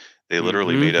other? They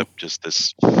literally made up just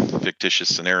this fictitious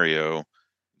scenario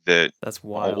that That's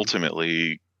wild.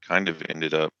 ultimately kind of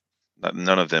ended up.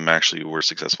 None of them actually were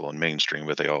successful in mainstream,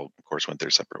 but they all, of course, went their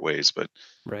separate ways. But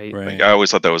Right. Right. I always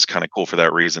thought that was kind of cool for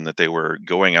that reason, that they were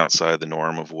going outside the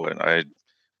norm of what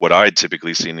I'd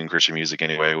typically seen in Christian music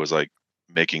anyway, was like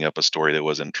making up a story that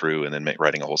wasn't true and then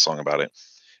writing a whole song about it.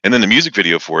 And then the music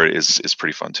video for it is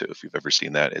pretty fun too. If you've ever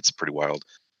seen that, it's pretty wild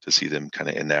to see them kind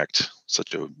of enact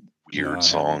such a weird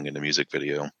song in a music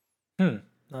video. No,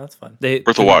 that's fun.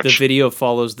 Worth a watch. The video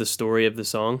follows the story of the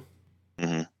song.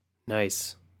 hmm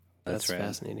Nice. That's right.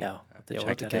 fascinating. Yeah, I'll have to Yeah, we'll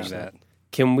check have to that catch out. that.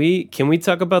 Can we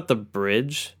talk about the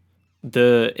bridge?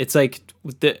 It's like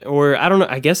or I don't know.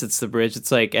 I guess it's the bridge.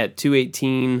 It's like at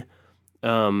 2:18,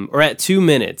 or at 2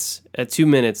 minutes. At 2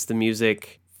 minutes, the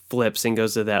music flips and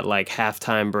goes to that like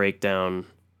halftime breakdown,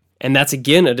 and that's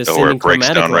again a Or descending it breaks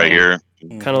chromatic down right line, here.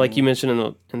 kind of like you mentioned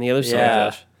in the other song, Yeah.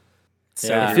 Josh.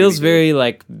 Yeah. It feels very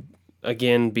like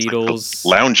again Beatles.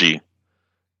 Loungy.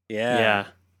 Yeah.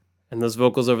 And those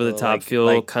vocals over the top Like- feel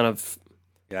like- kind of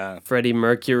Yeah. Freddie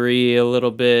Mercury a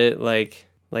little bit, like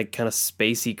kind of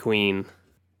spacey Queen.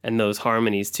 And those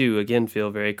harmonies too, again, feel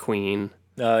very Queen.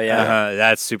 Oh yeah.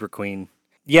 That's super Queen.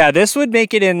 Yeah, this would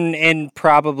make it in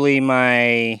probably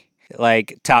my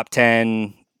like top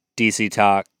 10 DC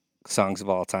Talk songs of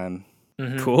all time.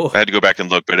 Cool. I had to go back and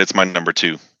look, but it's my number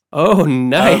 2 Oh,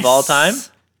 nice. Of all time?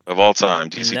 of all time.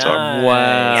 DC Talk.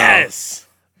 Wow. Yes.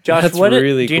 Josh, That's what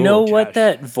really do you cool, know Josh. what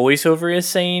that voiceover is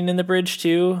saying in the bridge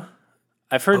too?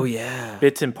 I've heard Oh, yeah.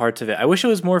 bits and parts of it. I wish it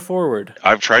was more forward.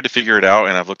 I've tried to figure it out,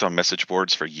 and I've looked on message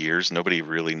boards for years. Nobody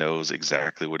really knows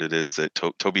exactly what it is that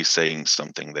Toby's saying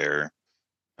something there.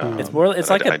 It's more. It's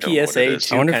but like I a don't know what it PSA is.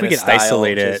 too. I wonder if kind we of could style,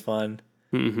 isolate which it. is fun.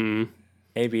 Mm-hmm.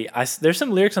 Maybe there's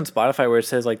some lyrics on Spotify where it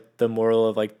says like the moral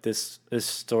of like this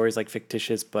story is like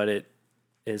fictitious, but it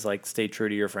is like stay true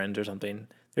to your friends or something.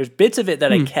 There's bits of it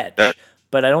that I catch,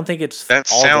 but I don't think it's That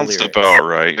all sounds the lyrics. about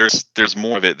right. There's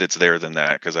more of it that's there than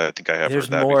that, because I think I have There's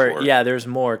heard that more. before. Yeah, there's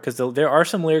more because there are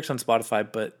some lyrics on Spotify,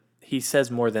 but he says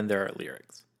more than there are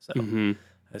lyrics. So I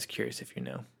was curious if you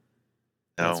know.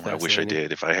 No, That's I wish I fascinating.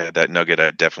 did. If I had that nugget,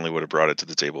 I definitely would have brought it to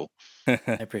the table. I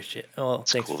appreciate it. Well,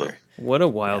 thanks cool, for. though. What a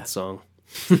wild song.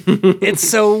 It's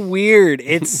so weird.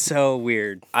 It's so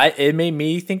weird. It made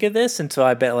me think of this, and so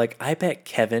I bet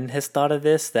Kevin has thought of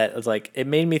this. That was like it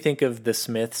made me think of the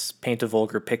Smiths' "Paint a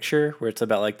Vulgar Picture," where it's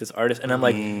about like this artist, and I'm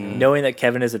like, knowing that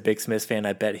Kevin is a big Smiths fan,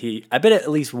 I bet at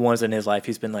least once in his life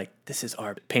he's been like, "This is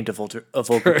our paint a vulgar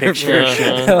picture."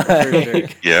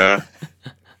 Like, Yeah,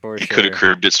 For he could have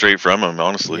curbed it straight from him,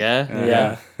 honestly.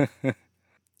 Yeah. yeah.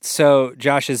 So,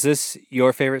 Josh, is this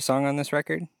your favorite song on this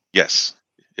record? Yes.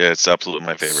 Yeah, it's absolutely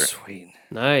my favorite. Sweet.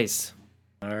 Nice.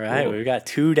 All right, we got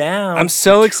 2 down. I'm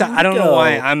so excited. I don't know go.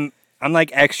 why. I'm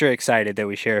like extra excited that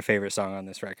we share a favorite song on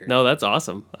this record. No, that's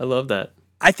awesome. I love that.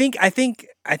 I think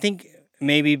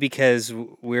maybe because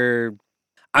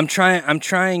I'm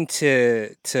trying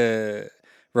to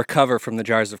recover from the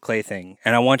Jars of Clay thing,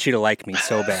 and I want you to like me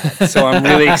so bad. So I'm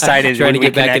really excited Trying to when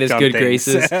we get back in connect his on good things.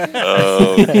 graces.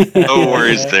 No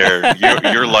worries there.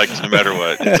 You're liked no matter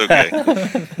what. It's okay.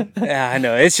 Yeah, I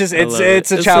know. It's just love it.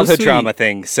 it's a It's so childhood sweet. trauma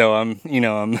thing. So I'm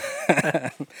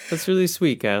That's really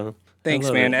sweet, Kyle. Thanks,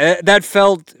 love man. it. That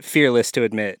felt fearless to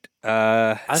admit.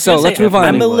 I was So gonna let's say, move on.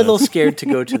 I'm a little scared to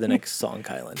go to the next song,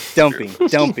 Kylan.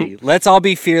 Don't be. Let's all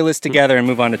be fearless together and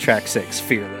move on to track 6,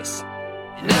 Fearless.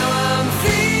 Now I'm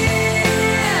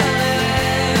fearless,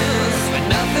 with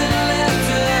nothing left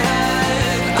to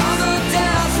hide. All the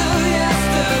doubts of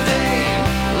yesterday,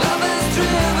 love has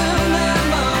driven them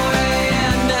away,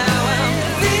 and now I'm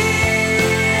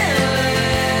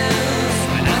fearless.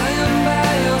 When I am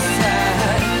by your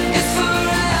side, it's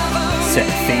forever. Set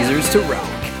phasers to rock.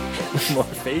 More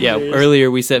phasers. Yeah, earlier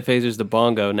we set phasers to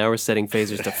bongo. Now we're setting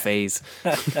phasers to phase.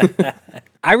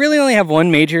 I really only have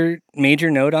one major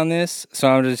note on this, so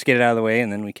I'll just get it out of the way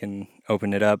and then we can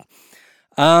open it up.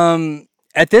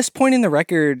 At this point in the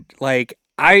record, like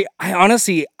I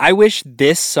honestly I wish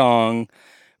this song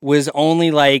was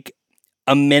only like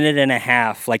a minute and a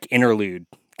half, like interlude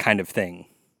kind of thing.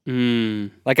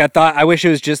 Like I wish it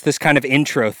was just this kind of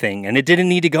intro thing, and it didn't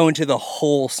need to go into the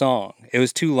whole song. It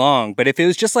was too long. But if it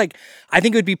was just like, I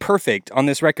think it would be perfect on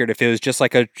this record if it was just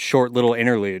like a short little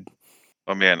interlude.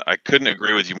 Oh man, I couldn't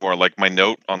agree with you more. Like my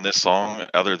note on this song,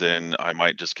 other than I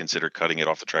might just consider cutting it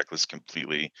off the track list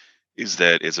completely, is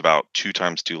that it's about 2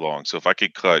 times too long. So if I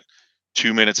could cut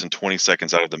 2 minutes and 20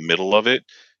 seconds out of the middle of it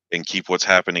and keep what's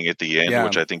happening at the end, Yeah.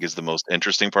 which I think is the most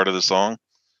interesting part of the song,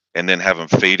 and then have them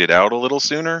fade it out a little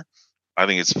sooner, I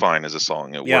think it's fine as a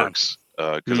song. It Yeah. works.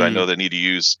 Because I know they need to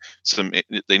use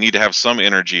they need to have some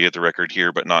energy at the record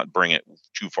here, but not bring it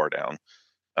too far down.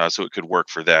 So it could work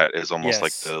for that as almost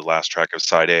like Yes. the last track of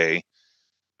side A.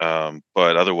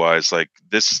 But otherwise, like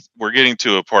this, we're getting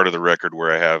to a part of the record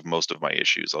where I have most of my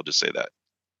issues. I'll just say that.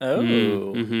 Oh,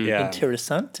 Yeah.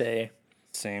 interessante.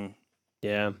 Same.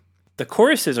 Yeah. The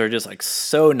choruses are just like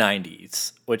so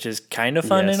 90s, which is kind of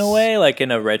fun in a Yes. way, like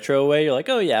in a retro way. You're like,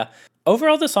 oh yeah.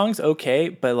 Overall, the song's okay,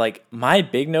 but like my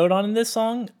big note on this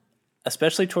song,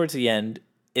 especially towards the end,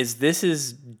 is this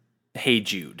is Hey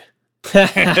Jude.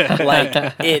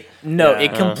 Like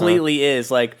it completely is.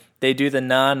 Like they do the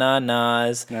na na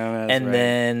nas, No, that's and right.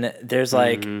 then there's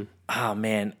like, oh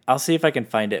man, I'll see if I can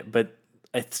find it, but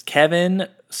it's Kevin.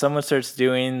 Someone starts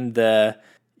doing the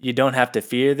 "You don't have to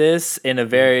fear this" in a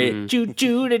very Jude,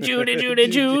 Jude, Jude,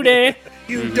 Jude, Jude.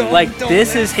 You don't Like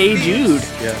this is Hey Jude.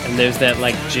 And there's that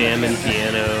like jamming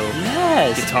piano,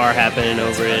 Yes. guitar happening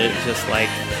over it. Just like,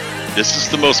 This is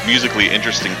the most musically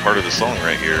interesting part of the song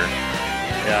right here.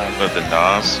 Yeah. But the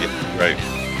Nas, yeah, right.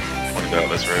 Pointed out,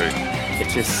 that's right.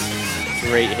 It's just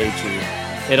straight Hey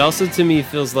Jude. it also to me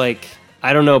feels like,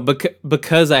 I don't know,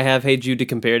 because I have Hey Jude to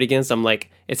compare it against, I'm like,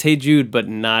 it's Hey Jude, but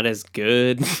not as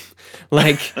good.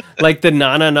 like the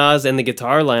na-na-nas and the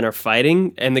guitar line are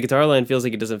fighting, and the guitar line feels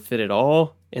like it doesn't fit at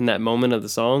all in that moment of the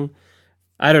song.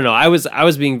 I don't know. I was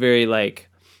being very like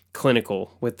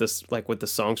clinical with this, like with the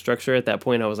song structure at that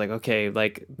point. I was like, okay,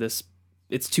 like this,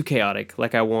 it's too chaotic.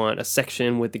 Like I want a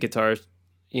section with the guitars,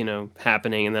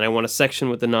 happening, and then I want a section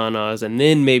with the na-nas, and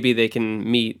then maybe they can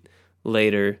meet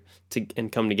later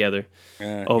and come together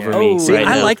over me. See, right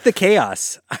I now. like the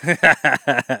chaos.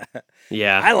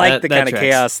 Yeah, I like the that kind of tracks.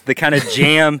 chaos, the kind of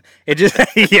jam. It just,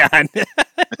 yeah.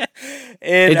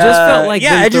 It just felt like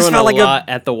them it just throwing felt like a lot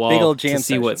at the big wall old to jam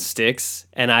see what session. sticks,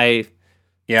 and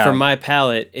Yeah. for my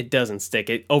palate, it doesn't stick.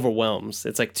 It overwhelms.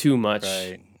 It's like too much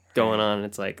Right. going on.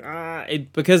 It's like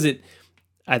because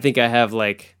I think I have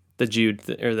like the Jude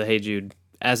or the Hey Jude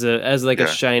as like Yeah. a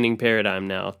shining paradigm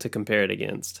now to compare it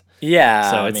against. Yeah.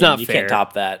 So it's not you fair. can't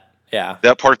top that. Yeah.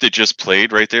 That part that just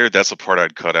played right there, that's the part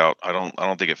I'd cut out. I don't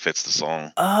think it fits the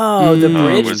song. Oh, the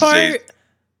bridge was part.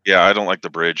 Yeah, I don't like the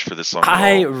bridge for this song. at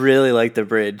I all. really like the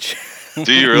bridge.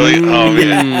 Do you really? Oh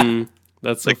man.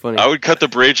 That's so funny. I would cut the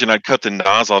bridge and I'd cut the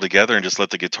Nas altogether and just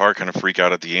let the guitar kind of freak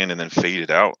out at the end and then fade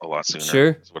it out a lot sooner.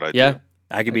 Sure. That's what I Yeah. do.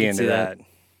 I could be can see into that.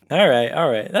 that. All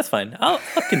right, that's fine. I'll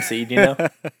concede.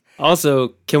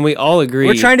 Also, can we all agree?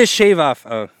 We're trying to shave off.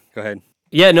 Oh, go ahead.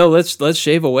 Yeah, no, let's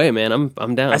shave away, man.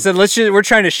 I'm down. I said we're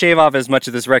trying to shave off as much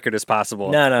of this record as possible.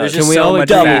 No, There's can just we so all much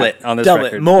double fat it on this double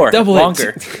record. it more, Double it.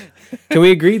 longer. Can we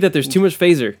agree that there's too much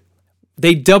phaser?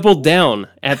 They doubled down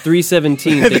at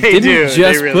 3:17. They, They didn't do. They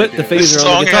just really put do. the This phaser on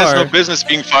song the has guitar. no business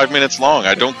being 5 minutes long.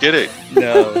 I don't get it.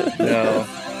 No.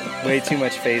 Way too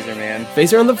much phaser, man.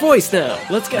 Phaser on the voice now.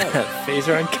 Let's go.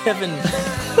 Phaser on Kevin.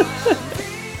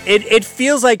 It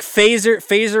feels like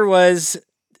phaser was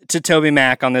to Toby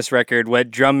Mac on this record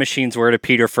what drum machines were to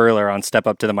Peter Furler on Step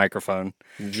Up to the Microphone.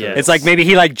 Yes. It's like maybe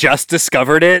he like just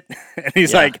discovered it and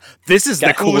he's like, this is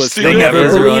the coolest thing thing ever.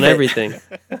 ever. Phaser on believe it.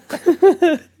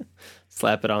 everything.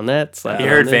 Slap it on that. Slap He it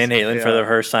heard on Van this. Halen for the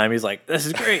first time. He's like, "This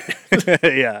is great."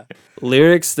 Yeah.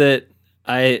 Lyrics that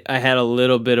I had a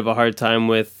little bit of a hard time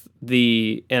with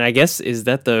and I guess is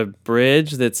that the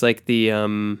bridge that's like the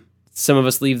some of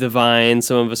us leave the vine,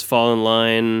 some of us fall in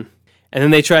line, and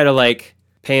then they try to like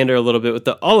pander a little bit with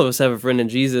the all of us have a friend in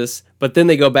Jesus, but then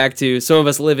they go back to some of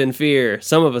us live in fear,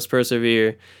 some of us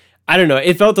persevere. I don't know.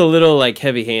 It felt a little like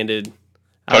heavy-handed.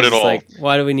 I Cut was it just all. like,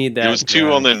 why do we need that? It was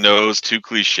too on the nose, too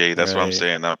cliche. That's what I'm Right.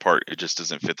 saying. That part, it just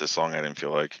doesn't fit the song. I didn't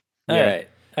feel like. Yeah.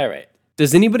 All right.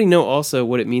 Does anybody know also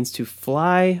what it means to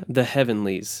fly the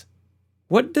heavenlies?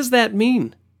 What does that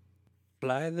mean?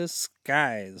 Fly the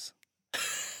skies.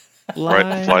 Fly,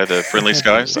 Right, fly the friendly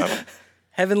skies. I don't,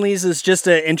 Heavenlies is just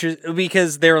a interest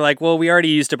because they were like, well, we already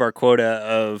used up our quota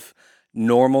of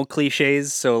normal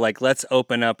cliches, so like let's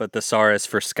open up a thesaurus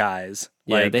for skies.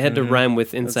 Yeah, Like, they had to rhyme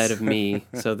with inside of me,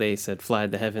 so they said fly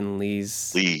the heavenlies.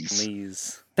 Please.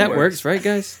 Lees. That works, right,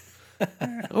 guys?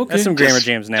 Okay. That's some grammar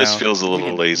jams now. Just feels a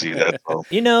little lazy. That's all.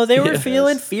 You know, they were Yes.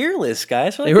 feeling fearless,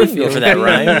 guys. So They were can go for that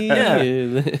rhyme.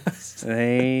 Yeah.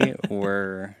 They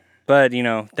were. But, you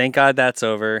know, thank God that's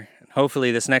over.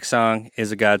 Hopefully this next song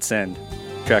is a godsend.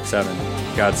 Track 7,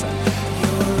 Godsend.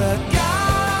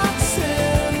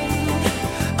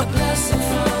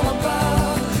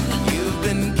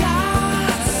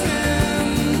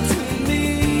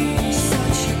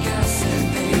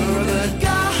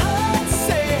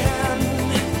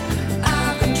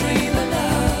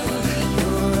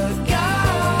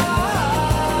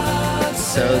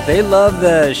 So they love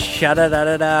the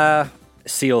sha-da-da-da-da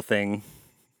seal thing.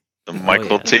 The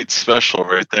Michael yeah. Tate special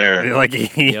right there. Like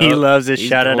he Yup, loves his he's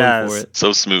going for sha-da-das. it.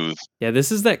 So smooth. Yeah,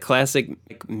 this is that classic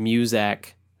like, Muzak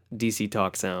DC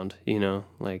Talk sound, you know,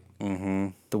 like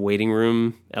the waiting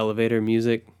room elevator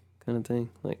music kind of thing.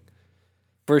 Like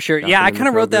For sure. Dropping Yeah, I in the kind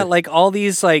of wrote that Kroger. like all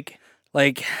these like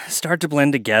start to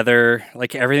blend together.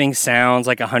 Like everything sounds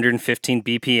like 115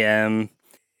 BPM.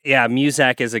 Yeah,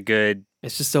 Muzak is a good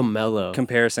it's just so mellow.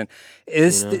 comparison.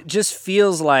 It's, You know? It just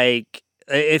feels like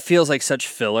such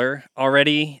filler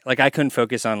already. Like I couldn't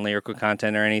focus on lyrical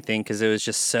content or anything because it was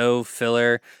just so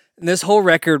filler. And this whole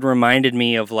record reminded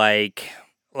me of like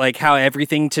how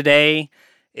everything today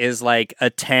is like a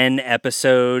 10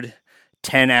 episode,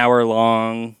 10-hour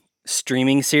long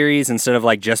streaming series instead of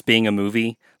like just being a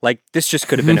movie. Like this just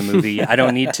could have been a movie. I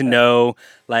don't need to know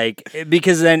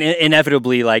because then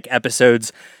inevitably like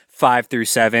episodes 5 through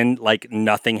 7 like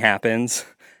nothing happens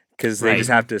because they Right. just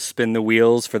have to spin the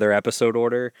wheels for their episode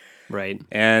order. Right.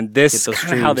 And this Get those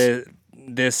kind of how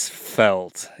this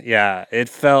felt. Yeah, it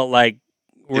felt like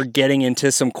we're getting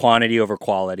into some quantity over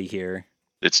quality here.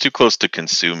 It's too close to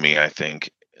consume me, I think.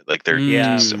 Like they're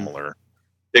Yeah. too similar.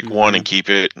 Pick one and keep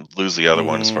it, and lose the other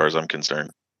one as far as I'm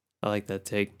concerned. I like that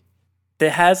take.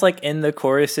 It has like in the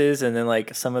choruses and then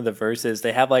like some of the verses,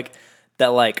 they have like that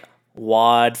like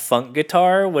wad funk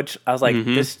guitar, which I was like,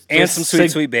 this And just some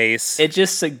sweet bass. It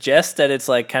just suggests that it's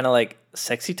like kind of like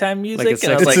sexy time music. Like a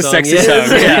and I was sexy It's a song,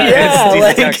 sexy yeah. song. Yeah, Yeah, it's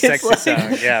like, a it's sexy like-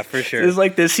 song. Yeah, for sure. It's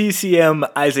like the CCM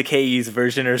Isaac Hayes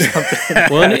version or something.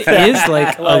 Well, and it is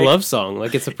like a Like, love song.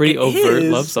 Like it's a pretty it overt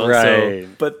is. love song. Right. So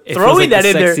But It feels throwing like that the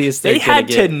in there, sexiest they they're had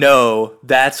gonna to get. know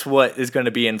that's what is going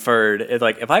to be inferred. It's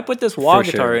like if I put this wah For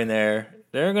guitar sure. in there,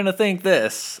 they're going to think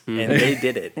this, and they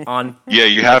did it on. Yeah,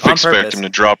 you have to On expect purpose. him to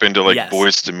drop into like Yes.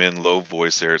 Boys to Men low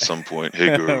voice there at some point.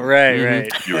 Hey girl, right,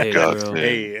 right. you're Hey, a girl. godsend.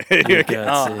 Hey, You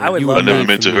got I would you love I were that. never made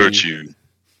meant for to hurt me. you.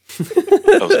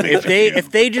 That was made If for they you.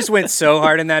 if they just went so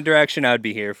hard in that direction, I'd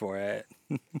be here for it.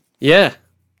 Yeah,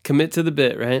 commit to the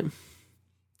bit, right?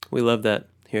 We love that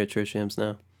here at Church Jams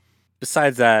now.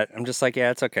 Besides that, I'm just like,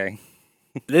 yeah, it's okay.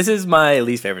 This is my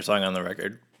least favorite song on the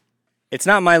record. It's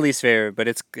not my least favorite, but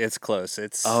it's close.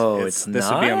 It's It's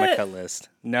this would be on my not? cut list.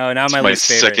 No, not It's my my least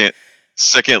favorite.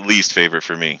 second least favorite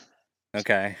for me.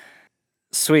 Okay.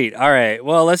 Sweet. All right.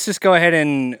 Well, let's just go ahead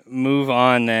and move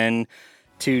on then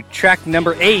to track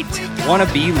number 8,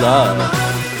 Wanna Be Loved.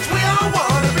 We all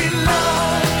wanna be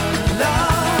loved,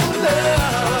 loved,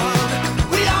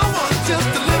 loved. We all want just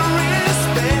a little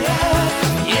respect.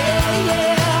 Yeah,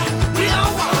 yeah. We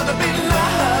all wanna be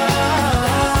loved.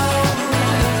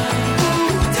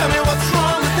 Ooh, tell me what's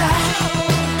wrong with that.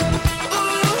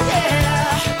 Ooh,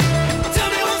 yeah. Tell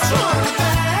me what's wrong with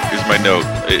that. Here's my note.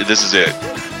 This is it.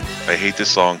 I hate this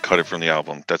song. Cut it from the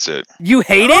album. That's it. You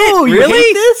hate Oh, it? you Really?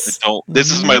 hate this? Don't.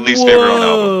 This is my least favorite on the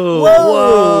album.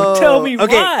 Whoa! Tell me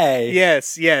Okay. why.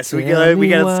 Yes. We Tell me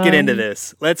gotta let's get why. into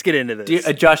this. Let's get into this. Do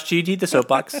you, Josh, do you need the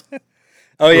soapbox?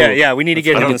 oh yeah, Cool. yeah. We need to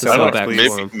get Let's into get some the songs, soapbox please.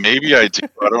 for Maybe, him. maybe I do.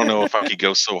 I don't know if I could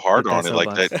go so hard Get on that it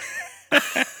like soapbox.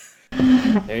 that.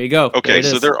 There you go. Okay, it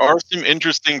so is. there are some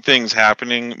interesting things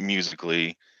happening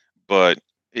musically, but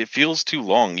it feels too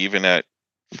long, even at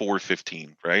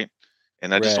 4:15, right?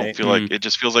 And I just Right. don't feel like it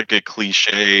just feels like a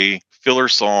cliche filler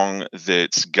song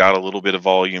that's got a little bit of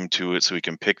volume to it, so we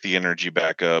can pick the energy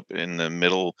back up in the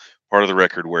middle part of the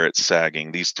record where it's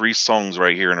sagging. These 3 songs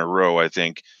right here in a row, I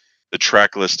think the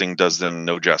track listing does them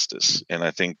no justice, and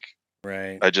I think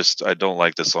Right. I don't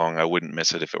like the song. I wouldn't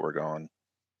miss it if it were gone.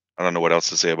 I don't know what else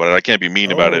to say about it. I can't be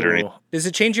mean about it or anything. Oh. Does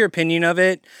it change your opinion of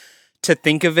it to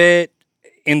think of it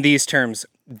in these terms?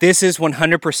 This is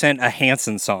 100% a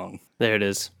Hanson song. There it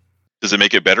is. Does it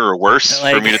make it better or worse for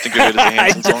Like- me to think of it as a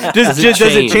Hanson song? Does it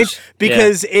change? change?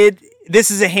 Because this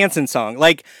is a Hanson song.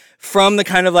 Like from the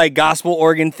kind of like gospel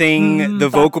organ thing, the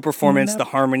vocal performance, the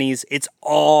harmonies, it's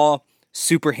all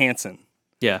super Hanson.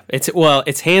 Yeah,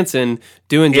 it's Hanson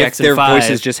doing If Jackson their 5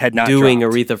 voices just had not doing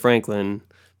dropped. Aretha Franklin.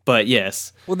 But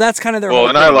yes. Well, that's kind of their Well, whole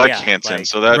and I thing, like yeah, Hanson, like-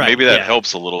 so that Right, maybe that yeah.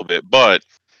 helps a little bit. But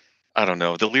I don't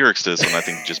know. The lyrics to this one, I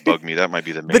think, just bug me. That might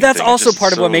be the main But that's thing. It's also just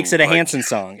part of what so, makes it a like, Hanson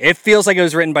song. It feels like it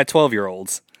was written by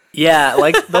 12-year-olds. Yeah,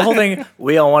 like the whole thing,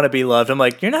 we all want to be loved. I'm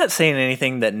like, you're not saying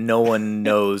anything that no one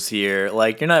knows here.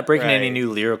 Like, you're not breaking any Right.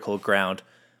 new lyrical ground.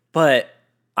 But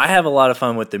I have a lot of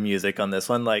fun with the music on this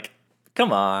one. Like,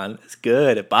 come on, it's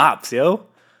good. It bops, yo.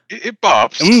 It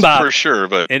bops Mbop. for sure,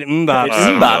 but It mbops. It's I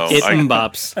don't mbops. know. It I-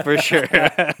 mbops. For sure.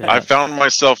 I found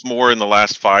myself more in the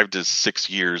last 5 to 6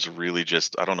 years really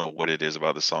just I don't know what it is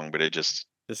about the song, but it just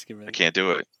I can't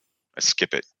do it. I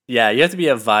skip it. Yeah, you have to be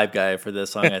a vibe guy for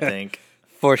this song, I think.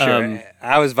 For sure. Um,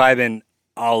 I was vibing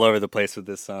all over the place with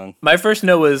this song. My first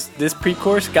note was this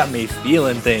pre-chorus got me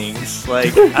feeling things.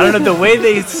 Like, I don't know, the way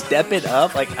they step it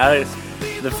up, like,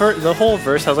 the whole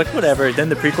verse, I was like, whatever. Then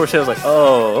the pre-chorus, I was like,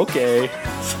 oh, okay.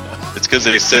 It's because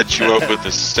they set you up with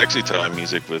the sexy time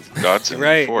music with Godson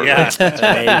Right, before. yeah.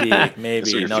 Right? Maybe.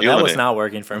 So you're No, that feeling was it. not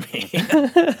working for me.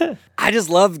 I just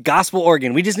love gospel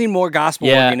organ. We just need more gospel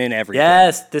Yeah. organ in everything.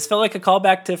 Yes, this felt like a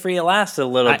callback to Free at Last a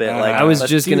little bit. Like, I was let's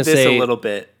just do gonna this say- a little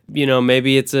bit. You know,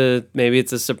 maybe it's a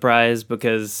surprise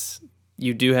because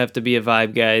you do have to be a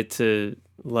vibe guy to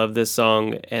love this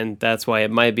song, and that's why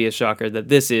it might be a shocker that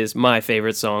this is my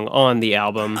favorite song on the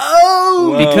album.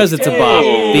 Oh, Because it's a bop,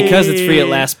 because it's Free at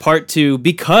Last Part 2,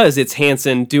 because it's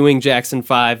Hanson doing Jackson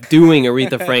 5, doing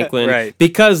Aretha Franklin, Right.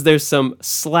 because there's some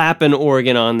slapping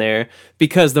organ on there,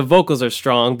 because the vocals are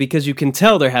strong, because you can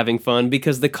tell they're having fun,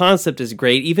 because the concept is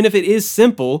great, even if it is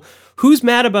simple. Who's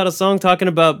mad about a song talking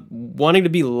about wanting to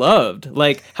be loved?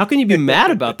 Like, how can you be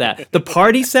mad about that? The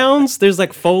party sounds, there's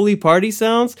like Foley party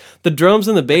sounds. The drums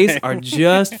and the bass are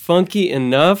just funky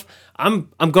enough. I'm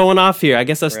going off here. I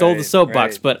guess I stole the Right,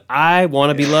 soapbox, right. but I want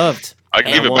to be loved. I can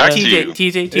And give it wanna- back to you.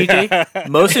 TJ.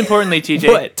 Most importantly, TJ,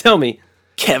 What? Tell me.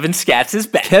 Kevin Scatz is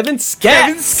back. Kevin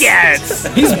Scatz.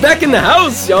 Scats! He's back in the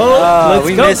house, yo. Oh, Let's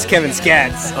we go. miss Kevin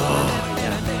Scats.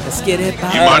 Let's get it.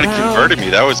 You might have converted me.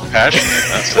 That was passionate.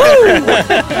 That's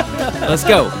Let's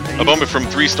go. I bumped it from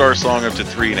 3-star song up to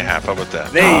 3.5. How about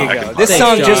that? There you I go. can- This Thanks,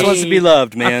 song just Josh. wants to be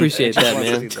loved, man. I appreciate It just that, wants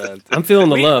man. to be loved. I'm feeling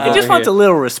the love. He just over wants a here.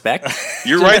 little respect.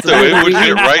 You're right though. It would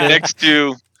fit right Yeah. next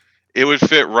to. It would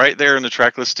fit right there in the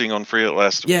track listing on Free at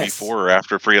Last Yes. before or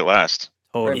after Free at Last.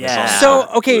 Totally. Yeah. So,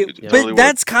 okay, It but totally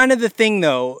that's kind of the thing,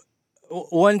 though.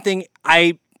 One thing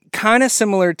I kind of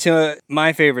similar to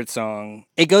my favorite song,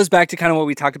 it goes back to kind of what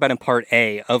we talked about in part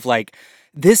A of like,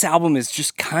 this album is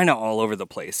just kind of all over the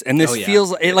place. And this Oh, yeah.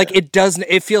 feels like it doesn't,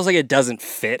 it feels like it doesn't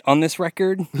fit on this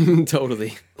record.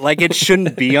 Totally. Like it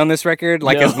shouldn't be on this record.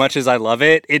 Like No. as much as I love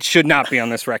it, it should not be on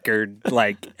this record,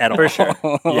 like at all. sure.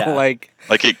 Yeah. Like,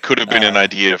 Like it could have been an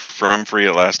idea from Free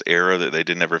at Last era that they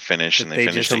didn't ever finish, and That they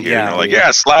they finished just- it here. And yeah. they're like,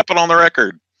 yeah, slap it on the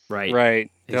record. Right. right.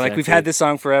 They're like, we've Exactly. had this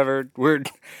song forever.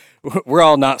 We're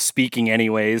all not speaking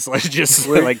anyways. Let's just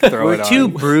like throw We're it too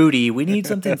on. broody. We need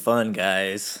something fun,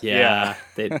 guys. Yeah.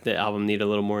 The album need a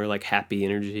little more like happy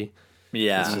energy.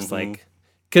 Yeah. It's just like,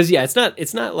 because yeah,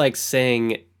 it's not like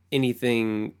saying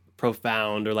anything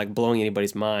profound or like blowing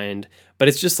anybody's mind, but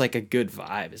it's just like a good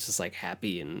vibe. It's just like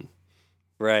happy and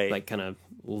Right. like kind of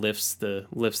lifts the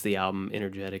album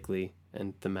energetically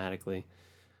and thematically,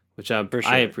 which I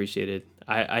sure. appreciated.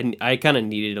 I kind of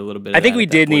needed a little bit. Of I think that we at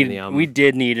that did point in need the album. we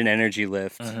did need an energy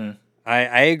lift.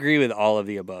 I agree with all of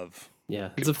the above. Yeah,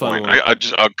 it's a fun Fine. one.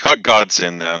 I'll cut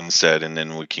Godson down instead, and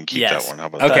then we can keep Yes. that one. How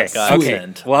about Okay. that?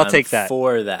 Godsend. Well, I'll I'm take that.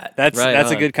 For that. That's Right a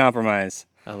on. good compromise.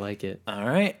 I like it. All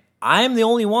right. I am the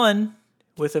only one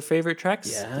with a favorite track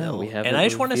Yeah, still. we have. And I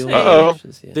just want to say Uh-oh.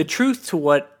 the truth to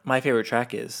what my favorite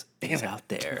track is out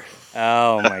there.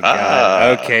 Oh my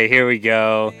god. Okay, here we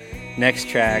go. Next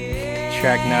track,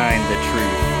 track 9, The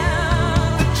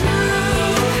Truth.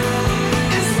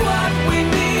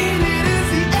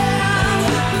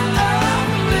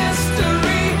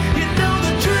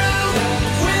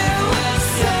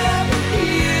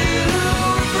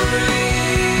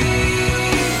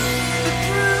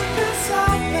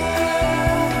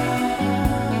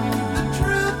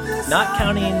 Not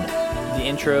counting the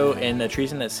intro and the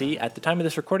Treason at Sea, at the time of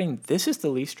this recording, this is the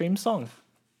least streamed song.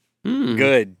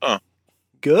 Good.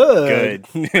 Good.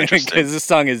 Good. Because this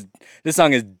song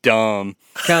is dumb.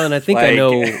 Colin, I think I Like-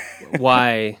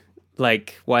 know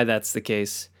why that's the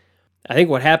case. I think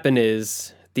what happened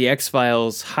is the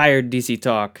X-Files hired DC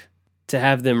Talk to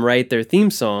have them write their theme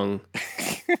song,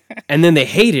 and then they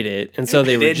hated it, and so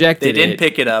they rejected it. They didn't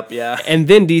pick it up, yeah. And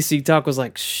then DC Talk was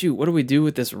like, shoot, what do we do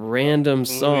with this random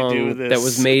song with that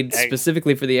was this? made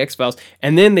specifically for the X-Files?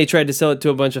 And then they tried to sell it to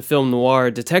a bunch of film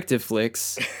noir detective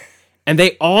flicks, and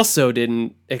they also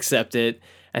didn't accept it.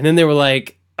 And then they were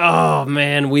like, oh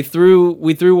man, we threw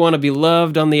Wanna Be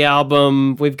Loved on the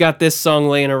album. We've got this song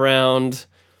laying around.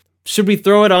 Should we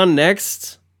throw it on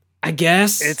next? I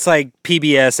guess. It's like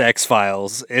PBS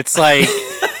X-Files. It's like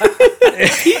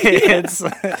it's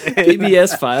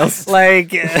PBS Files.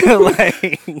 like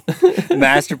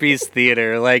Masterpiece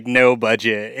Theater, like no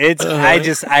budget. It's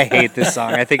I hate this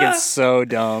song. I think it's so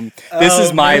dumb. This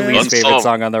is my least favorite Unsolved.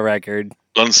 song on the record.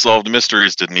 Unsolved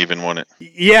Mysteries didn't even want it.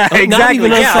 Yeah, Not exactly.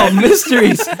 even Yeah. Unsolved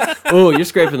Mysteries. Oh, you're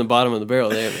scraping the bottom of the barrel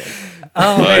there, man.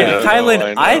 Oh I man, know,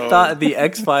 Kylan, I I know. thought the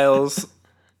X-Files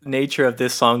nature of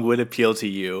this song would appeal to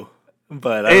you,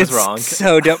 but I was It's wrong.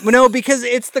 so dumb. No, because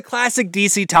it's the classic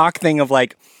DC Talk thing of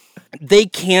like they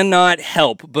cannot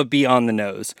help but be on the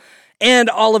nose. And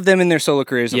all of them in their solo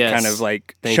careers have Yes. kind of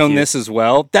like Thank shown you. this as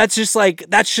well. That's just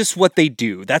what they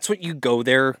do. That's what you go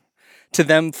there to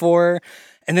them for.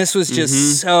 And this was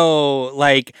just so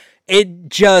like it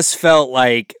just felt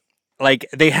like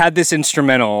they had this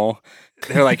instrumental.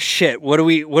 They're like, shit, what do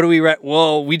we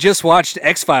well, we just watched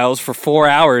X-Files for 4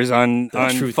 hours on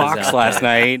truth is Fox out last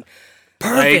night.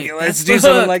 Perfect. Like, let's That's do the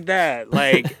something hook. like that.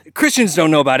 Like Christians don't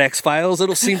know about X-Files.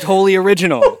 It'll seem totally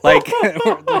original. Like,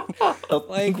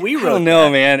 We I don't know,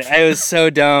 man. I was so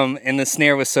dumb, and the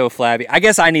snare was so flabby. I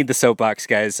guess I need the soapbox,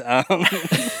 guys.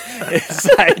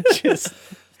 I just The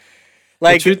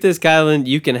like, truth is, Kylan,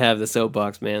 you can have the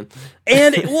soapbox, man.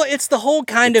 and well, it's the whole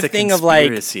kind It's of a thing of like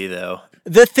conspiracy, though.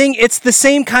 the thing. It's the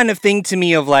same kind of thing to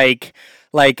me of like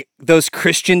those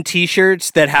Christian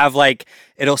T-shirts that have like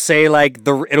it'll say like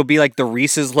it'll be like the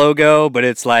Reese's logo, but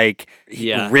it's like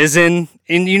Yeah. risen,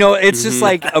 and you know it's just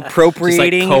like Just like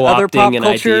appropriating other pop co-opting an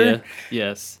culture. idea.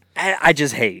 Yes. I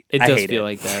just hate. It I does hate feel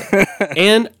like that.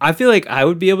 And I feel like I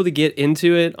would be able to get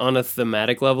into it on a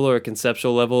thematic level or a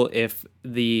conceptual level if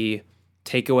the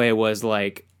takeaway was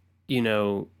like, you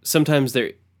know, sometimes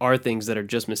there are things that are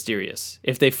just mysterious.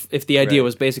 If the idea Right.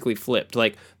 was basically flipped,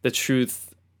 like the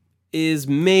truth is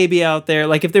maybe out there,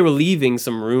 like if they were leaving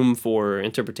some room for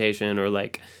interpretation or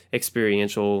like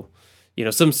experiential, you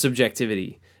know, some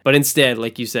subjectivity. But instead,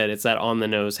 like you said, it's that on the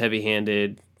nose,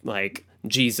 heavy-handed, like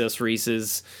Jesus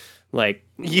Reese's like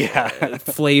Yeah.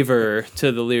 flavor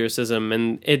to the lyricism,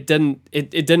 and it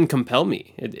didn't compel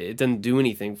me. It didn't do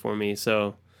anything for me.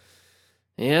 So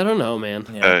yeah, I don't know, man.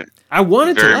 Yeah. I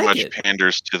wanted to Very like much it.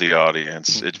 panders to the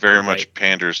audience. It very much Right.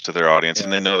 panders to their audience,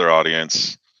 and they know their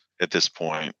audience at this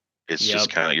point. It's just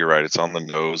Yep. kind of, you're right, it's on the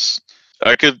nose.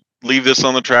 I could leave this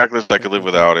on the track list. I could live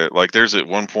without it. Like, there's at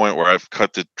one point where I've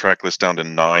cut the track list down to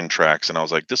 9 tracks, and I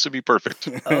was like, this would be perfect.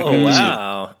 Oh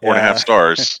wow! 4.5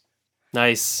 stars.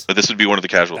 Nice. But this would be one of the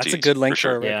casualties. That's a good length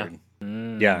for for sure. a Yeah.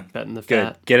 record. Yeah. Cutting the Good.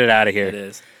 fat. Get it out of here. It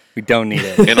is. We don't need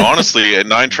it. And honestly, at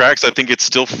 9 tracks, I think it's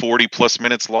still 40 plus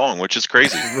minutes long, which is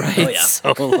crazy. Right. Oh, yeah.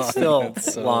 So long. Still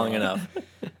It's so long enough.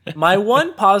 My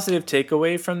one positive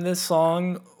takeaway from this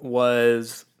song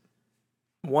was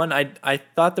one, I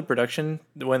thought the production,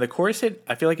 when the chorus hit,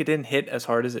 I feel like it didn't hit as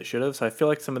hard as it should have. So I feel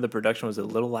like some of the production was a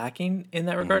little lacking in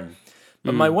that regard.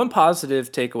 But my one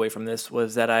positive takeaway from this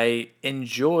was that I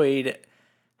enjoyed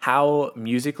how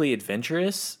musically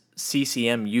adventurous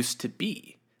CCM used to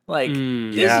be. Like,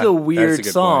 this Yeah, is a that's weird a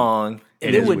good song. And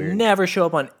It it is would weird. never show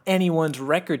up on anyone's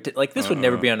record. Like, this would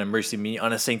never be on a Mercy Me,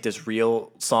 on a Saint Is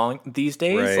Real song these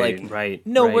days. Right. Like, Right.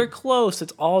 nowhere right. close.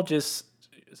 It's all just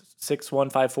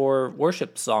 6154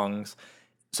 worship songs.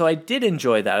 So I did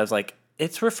enjoy that. I was like,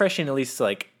 it's refreshing at least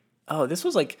like, oh, this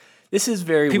is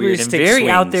very People weird just and take very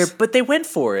out there, swings. but they went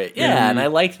for it. Yeah, and I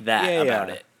liked that Yeah, about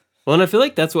yeah. it. Well, and I feel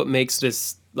like that's what makes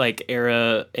this like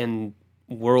era and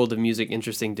world of music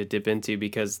interesting to dip into,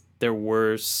 because there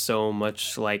were so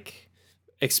much like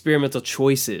experimental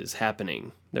choices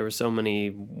happening. There were so many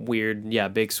weird,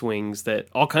 big swings that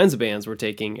all kinds of bands were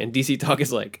taking, and DC Talk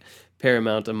is like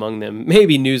paramount among them.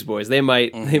 Maybe Newsboys, they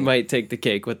might take the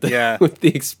cake with the Yeah. with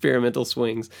the experimental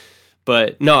swings.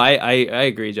 But no, I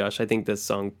agree, Josh. I think this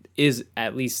song is,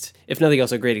 at least, if nothing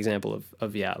else, a great example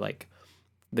of like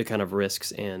the kind of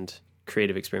risks and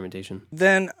creative experimentation.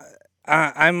 Then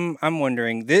I'm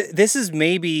wondering. This is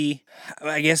maybe,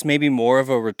 I guess, maybe more of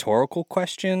a rhetorical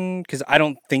question, because I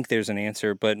don't think there's an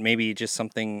answer, but maybe just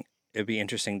something it'd be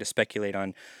interesting to speculate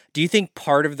on. Do you think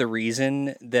part of the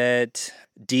reason that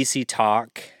DC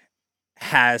Talk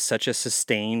has such a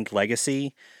sustained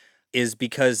legacy is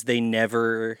because they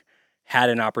never had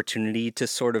an opportunity to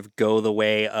sort of go the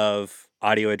way of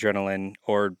Audio Adrenaline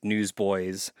or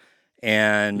Newsboys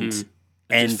and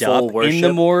end full up in the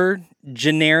worship. more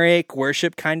generic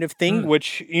worship kind of thing,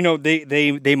 which, you know,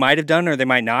 they might have done or they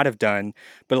might not have done,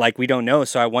 but like we don't know.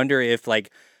 So I wonder if like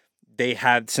they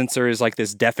have, since there is like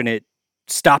this definite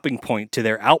stopping point to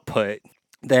their output,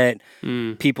 that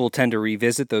people tend to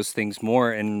revisit those things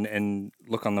more and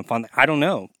look on them fondly. I don't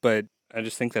know, but I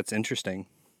just think that's interesting.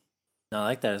 I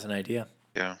like that as an idea.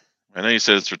 Yeah. I know you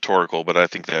said it's rhetorical, but I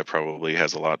think that probably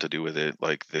has a lot to do with it.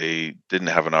 Like they didn't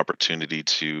have an opportunity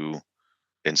to,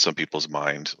 in some people's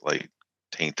mind, like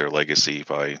taint their legacy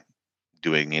by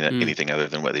doing anything other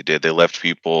than what they did. They left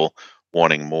people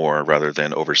wanting more rather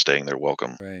than overstaying their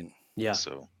welcome. Right. Yeah,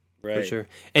 So for sure.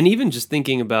 And even just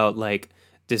thinking about like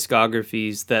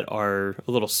discographies that are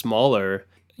a little smaller,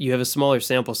 you have a smaller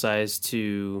sample size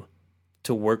to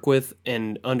work with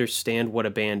and understand what a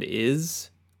band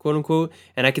is, quote unquote.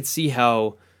 And I could see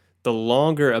how the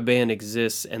longer a band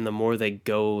exists and the more they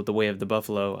go the way of the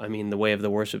buffalo, I mean the way of the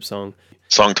worship song,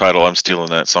 song title, I'm stealing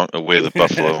that song, "Way of the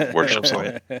Buffalo" worship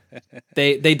song.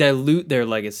 they dilute their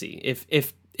legacy.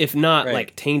 If not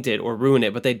like taint it or ruin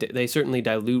it, but they certainly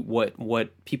dilute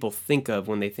what people think of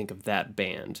when they think of that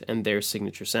band and their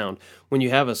signature sound. When you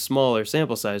have a smaller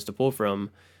sample size to pull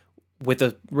from with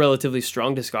a relatively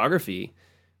strong discography,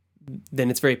 then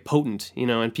it's very potent, you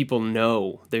know, and people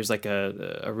know there's like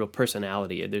a real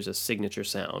personality. There's a signature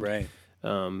sound. Right.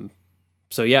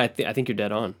 So yeah, I think you're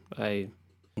dead on. I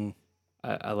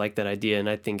like that idea, and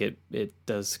I think it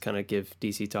does kind of give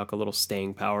DC Talk a little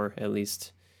staying power, at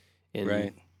least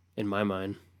in my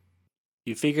mind.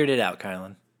 You figured it out,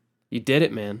 Kylan. You did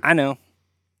it, man. I know.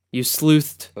 You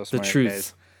sleuthed So the smart,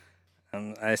 truth.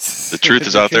 guys. The truth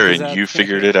is out there, and you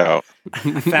figured it out.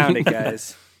 I found it,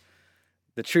 guys.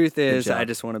 The truth is, job. I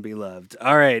just want to be loved.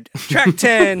 All right, track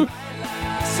 10.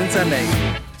 Since I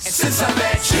met you. Since I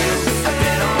met you, I've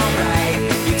been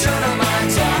alright. You turn on my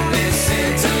darkness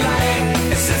into light.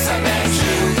 And since I met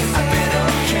you, I've been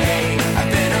okay.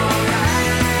 I've been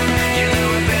alright. You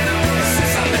know I've been alright. And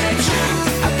since I met you,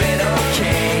 I've been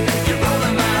okay. You're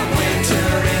rolling my winter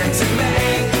into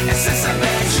May. And since I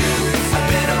met you, I've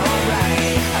been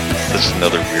alright. This is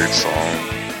another weird song.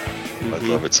 I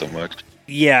love it so much.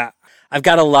 Yeah, I've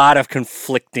got a lot of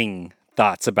conflicting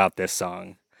thoughts about this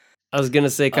song. I was gonna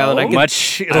say, Colin,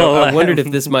 I wondered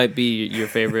if this might be your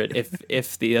favorite,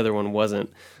 if the other one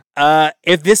wasn't.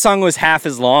 If this song was half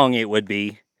as long, it would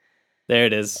be. There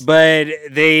it is. But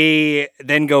they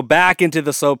then go back into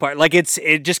the slow part. Like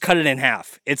it just cut it in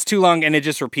half. It's too long and it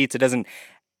just repeats. It doesn't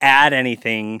add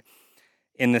anything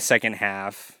in the second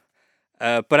half.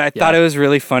 But I thought it was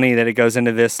really funny that it goes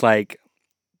into this like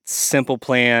Simple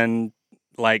Plan,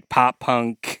 like pop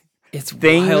punk It's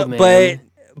thing, wild, man.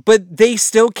 but they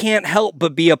still can't help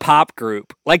but be a pop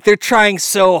group. Like they're trying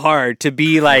so hard to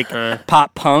be like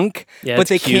pop punk, Yeah, but it's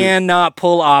they cute. cannot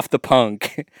pull off the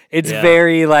punk. It's Yeah.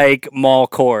 very like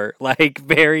mallcore, like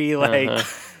very like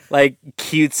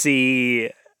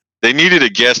cutesy. They needed a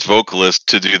guest vocalist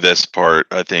to do this part,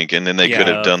 I think, and then they could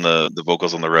Yeah. have done the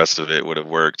vocals on the rest of it. Would have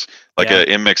worked, like Yeah.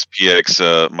 a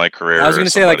MXPX, Mike Carrera. I was going or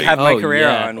to say like somebody. have Mike Oh, Carrera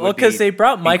yeah. on. Well, would because be they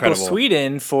brought Michael incredible.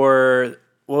 Sweden for,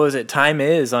 what was it, Time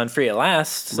Is on Free at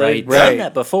Last. So Right. they've done Right.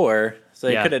 that before. So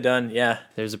they Yeah. could have done,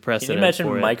 There's a Can precedent you imagine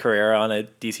for it. Mike Herrera on a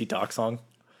DC Talk song?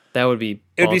 That would be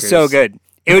It would be bonkers. so good.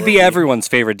 It would be everyone's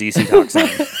favorite DC Talk song.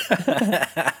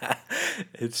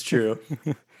 It's true.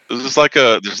 There's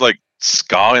like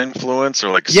ska influence or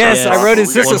like Yes, Yes. I wrote.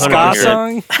 Is this a ska 100%.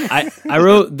 song? I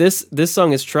wrote this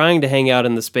song is trying to hang out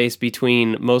in the space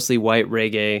between mostly white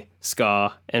reggae,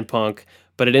 ska, and punk,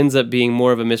 but it ends up being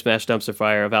more of a mismatched dumpster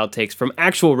fire of outtakes from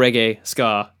actual reggae,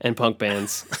 ska, and punk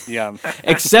bands, Yeah,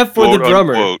 except for the quote,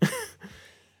 drummer. unquote.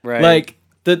 right. Like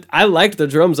I liked the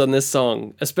drums on this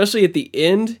song, especially at the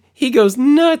end. He goes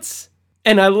nuts,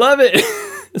 and I love it.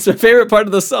 It's my favorite part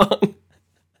of the song.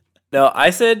 No, I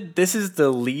said this is the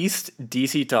least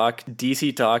DC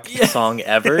Talk song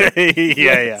ever.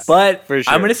 yeah. But For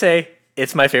sure. I'm going to say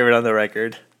it's my favorite on the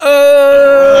record.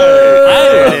 Oh,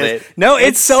 I love it. No,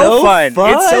 it's so fun.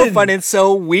 It's so fun. It's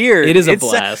so weird. It is a It's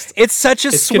blast. It's such a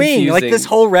It's swing. Like confusing. this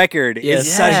whole record Yes.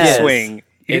 is such Yes. a swing.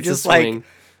 You're it's just a like, swing.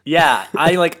 Yeah,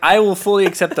 I will fully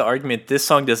accept the argument this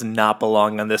song does not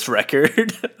belong on this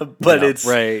record, but it's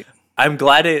right. I'm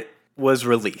glad it was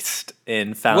released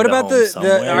and found What a about home the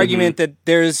somewhere. argument that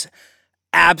there's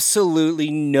absolutely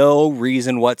no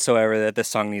reason whatsoever that this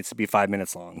song needs to be 5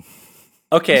 minutes long?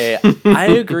 Okay, I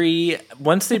agree.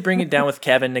 Once they bring it down with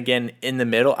Kevin again in the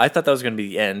middle, I thought that was going to be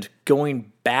the end.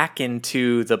 Going back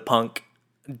into the punk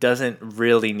doesn't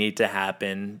really need to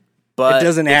happen, but It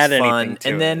doesn't it's add fun. anything to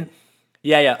and it. then,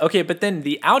 yeah, okay, but then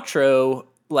the outro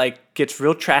like gets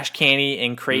real trash canny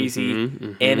and crazy,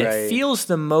 and it Right. feels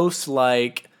the most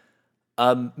like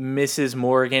a Mrs.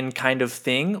 Morgan kind of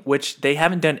thing, which they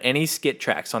haven't done any skit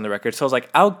tracks on the record. So I was like,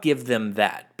 I'll give them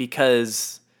that,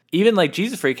 because even like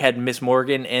Jesus Freak had Miss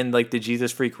Morgan and like the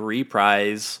Jesus Freak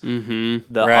reprise, the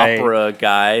Right. opera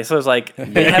guy. So I was like, they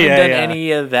haven't Yeah, done yeah.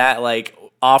 any of that like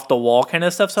off the wall kind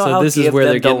of stuff. So, So I'll this is give where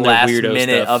them they're the getting their last weirdo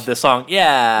minute stuff. of the song.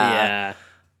 Yeah, Yeah.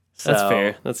 That's So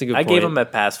fair. That's a good I point. gave them a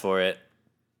pass for it.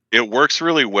 It works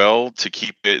really well to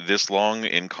keep it this long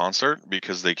in concert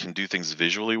because they can do things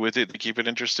visually with it to keep it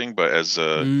interesting. But as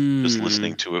just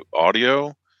listening to it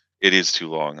audio, it is too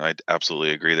long. I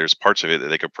absolutely agree. There's parts of it that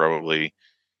they could probably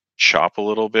chop a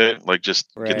little bit, like just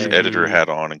get the Right. editor hat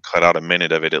on and cut out a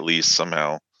minute of it at least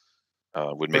somehow.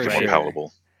 Would make For it more sure.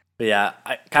 palatable. But yeah,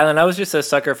 Kylan, I was just a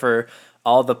sucker for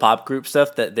all the pop group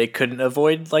stuff that they couldn't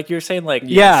avoid, like you were saying, like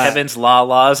Yeah. Kevin's La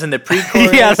La's in the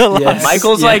pre-chorus. Yeah, the Yes.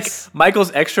 Michael's Yes. like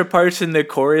Michael's extra parts in the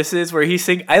choruses where he's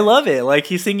singing. I love it. Like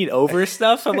he's singing over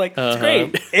stuff. I'm like, it's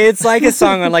great. It's like a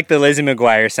song on like the Lizzie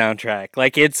McGuire soundtrack.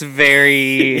 Like it's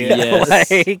very Yes.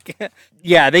 like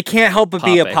yeah, they can't help but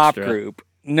be a Pop pop extra. group.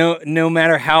 No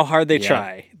matter how hard they Yeah.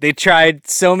 try. They tried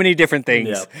so many different things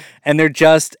Yep. and they're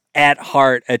just at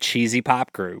heart a cheesy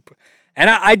pop group. And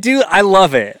I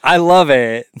love it. I love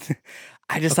it.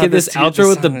 I just Okay, thought this outro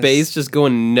with the song was- bass just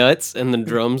going nuts and the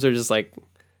drums are just like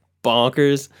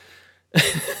bonkers.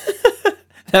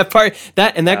 That part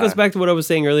that goes back to what I was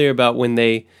saying earlier about when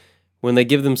they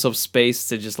give themselves space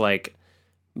to just like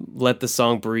let the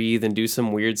song breathe and do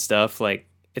some weird stuff, like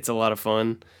it's a lot of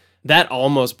fun. That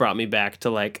almost brought me back to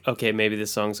like, okay, maybe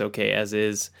this song's okay as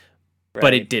is,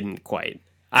 but it didn't quite.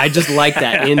 I just like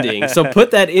that ending. So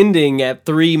put that ending at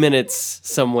 3 minutes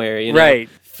somewhere, you know, Right.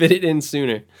 fit it in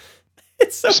sooner.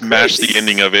 It's so Just match crazy. the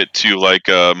ending of it to like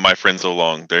My Friend So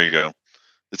Long. There you go.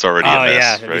 It's already Oh a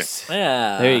mess, yeah, right? it's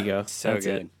Yeah, There you go. so That's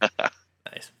good. it.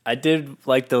 Nice. I did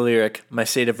like the lyric. My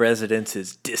state of residence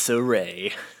is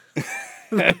disarray.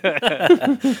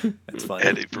 That's funny.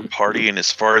 Headed for partying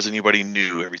as far as anybody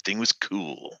knew. Everything was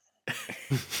cool.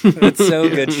 It's so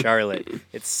good, Charlotte.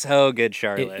 It's so good,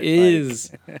 Charlotte. It Like,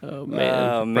 is. Oh man.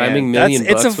 oh, man. Rhyming That's-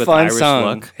 million bucks it's a with fun Irish song.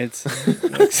 luck. It's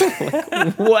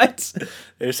What?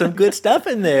 There's some good stuff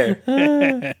in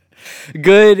there.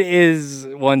 good is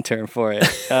one term for it.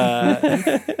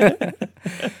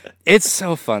 It's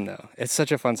so fun though. It's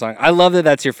such a fun song. I love that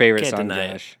that's your favorite Can't song, deny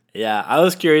it. Josh. Yeah, I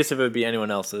was curious if it would be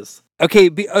anyone else's. Okay,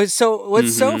 so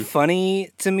what's so funny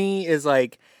to me is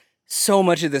like so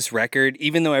much of this record,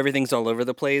 even though everything's all over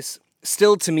the place,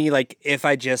 still to me, like if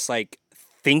I just like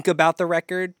think about the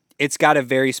record, it's got a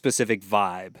very specific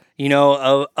vibe, you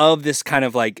know, of this kind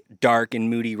of like dark and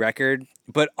moody record.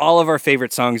 But all of our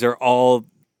favorite songs are all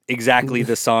exactly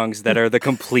the songs that are the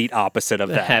complete opposite of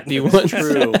The that. happy ones.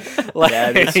 True. Like,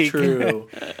 That is true.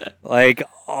 Like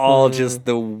all just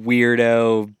the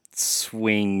weirdo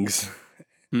swings.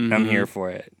 I'm here for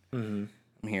it. I'm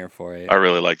here for it. I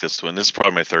really like this one. This is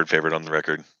probably my third favorite on the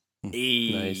record.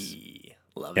 Nice.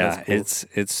 Love Yeah, it.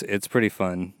 it's pretty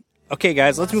fun. Okay,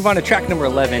 guys, let's move on to track number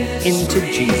 11, Into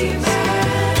Jesus.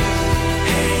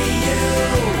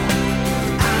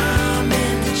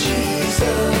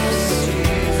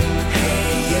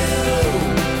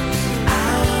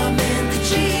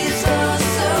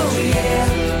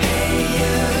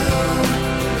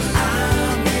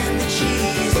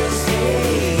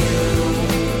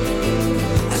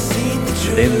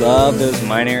 They love those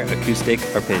minor acoustic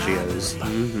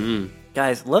arpeggios.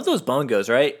 Guys, love those bongos,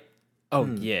 right? Oh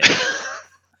yeah.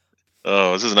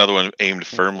 Oh, this is another one aimed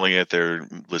firmly at their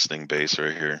listening base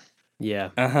right here. Yeah.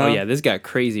 Uh-huh. Oh yeah, this got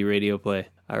crazy radio play.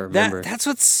 I remember. That's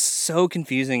what's so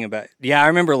confusing about. Yeah, I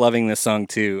remember loving this song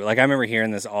too. Like I remember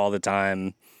hearing this all the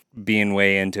time, being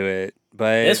way into it.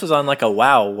 But This was on like a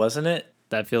WoW, wasn't it?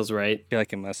 That feels right. I feel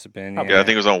like it must have been. Yeah, I think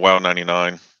it was on WoW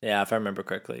 99. Yeah, if I remember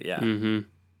correctly. Yeah. Mm-hmm.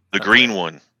 The green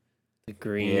one. The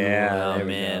green. Yeah, Oh, there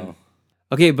we man. go.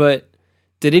 Okay, but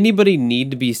did anybody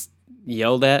need to be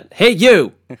yelled at? Hey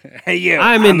you! Hey, you!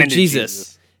 I'm into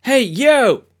Jesus. Hey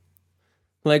you!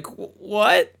 Like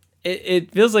what?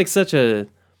 It feels like such a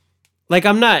like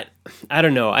I'm not. I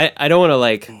don't know. I don't want to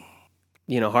like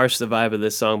harsh the vibe of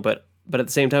this song, but at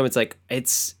the same time, it's like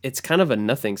it's kind of a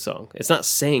nothing song. It's not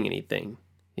saying anything.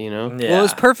 You know? Yeah. Well, it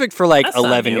was perfect for like That's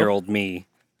not 11-year-old me.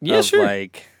 Yeah, of, sure.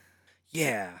 Like,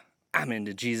 yeah, I'm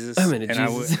into Jesus. I'm into and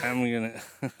Jesus. I'm gonna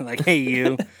like, hey,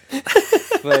 you.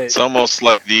 But It's almost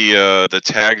like the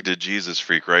tag to Jesus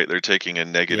freak, right? They're taking a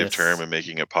negative Yes. term and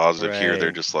making it positive. Here, they're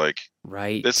Right. just like,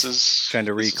 Right. this is Trying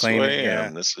to this is reclaim who it, I yeah.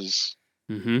 am. This is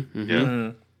Mm-hmm. Mm-hmm. yeah.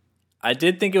 Mhm. I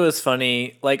did think it was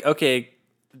funny. Like, okay,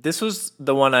 this was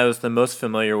the one I was the most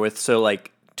familiar with. So,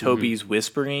 like, Toby's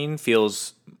whispering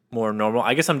feels more normal.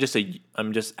 I guess I'm just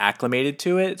acclimated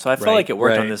to it, so I felt Right, like it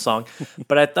worked on right. this song.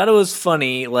 But I thought it was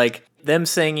funny, like them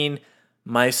singing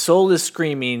 "My soul is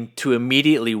screaming" to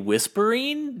immediately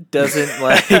whispering doesn't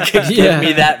like give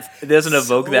me that. It doesn't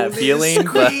evoke that feeling.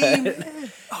 But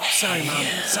Oh, sorry,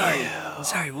 Mom.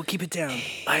 Sorry. We'll keep it down.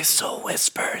 my soul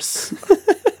whispers.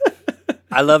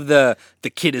 I love the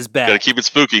kid is back. Gotta keep it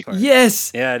spooky.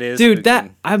 Yes. Yeah, it is. Dude, spooky.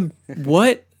 that I'm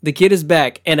what? The kid is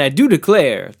back, and I do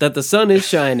declare that the sun is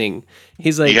shining.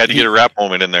 He's like, You had to get a rap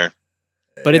moment in there.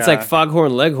 but it's Yeah. like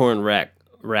foghorn leghorn rap.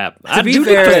 I be do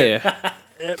fair- declare.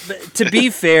 To be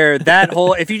fair, that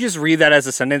whole if you just read that as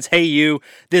a sentence, "Hey you,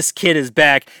 this kid is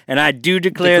back, and I do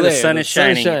declare, the sun is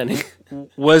shining,"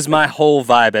 was my whole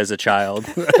vibe as a child.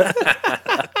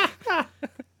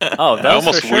 Oh, that I was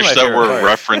almost for sure wish my that favorite were part. a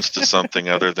reference to something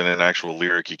other than an actual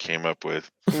lyric he came up with.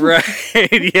 Right?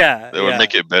 Yeah, That would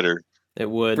make it better. It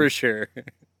would. for sure.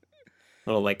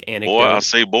 Little like anecdote. Boy, I'll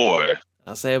say boy.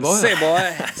 I'll say, boy, Say,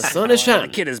 boy, the sun is the shining.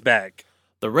 kid is back.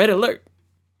 The red alert.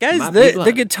 Guys, Might be the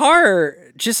blind. guitar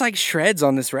just like shreds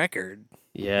on this record.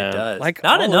 Yeah. It does. Like,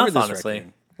 Not all over enough, this honestly.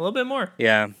 record. A little bit more.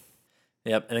 Yeah.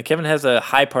 Yep. And then Kevin has a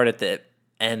high part at the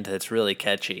end that's really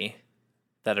catchy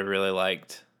that I really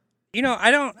liked. You know,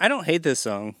 I don't hate this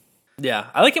song. Yeah,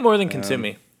 I like it more than "Consume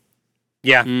Me,"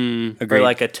 Yeah. Mm. Agreed. or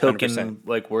like a token 100%.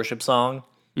 like worship song.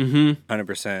 Mm-hmm.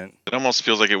 100%. It almost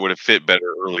feels like it would have fit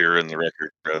better earlier in the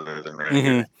record rather than right Mhm.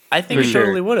 here. I think For it sure.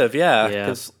 totally would have. Yeah, Yeah.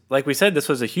 because like we said, this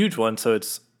was a huge one, so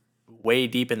it's way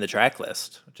deep in the track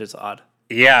list, which is odd.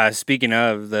 Yeah, speaking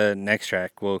of the next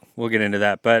track, we'll get into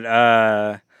that. But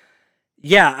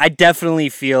yeah, I definitely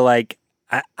feel like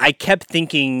I kept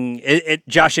thinking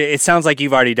Josh, it sounds like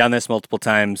you've already done this multiple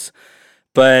times,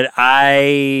 but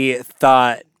I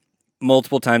thought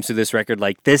multiple times through this record,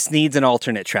 like this needs an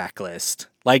alternate track list.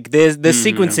 Like the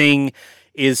sequencing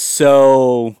is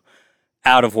so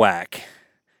out of whack.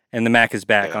 And the Mac is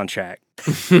back on track.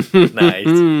 Nice.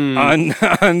 On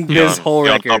this Beyond- whole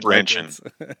beyond record. comprehension.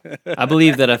 I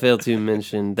believe that I failed to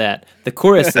mention that the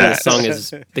chorus in this song is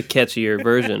the catchier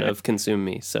version of "Consume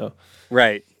Me." So,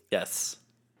 Right. Yes.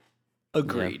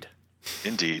 Agreed.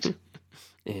 Indeed.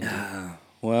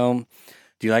 Well,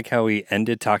 do you like how we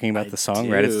ended talking about the song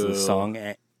right as the do. song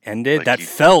ended? Like that you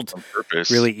did felt on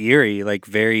purpose. really eerie, like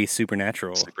very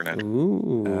supernatural. Supernatural.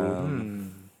 ooh,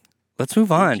 Let's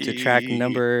move on to track Spooky.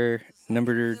 number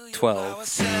 12,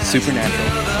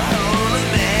 Supernatural.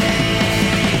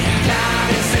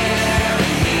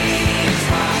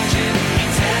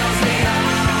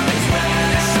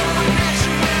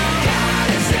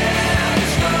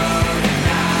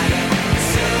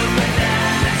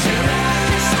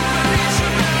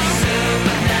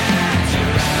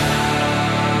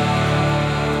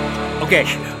 Okay.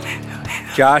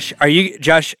 Josh, are you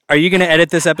going to edit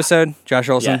this episode? Josh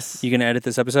Olson, Yes. you going to edit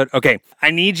this episode? Okay.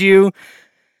 I need you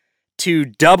to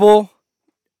double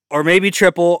or maybe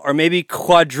triple or maybe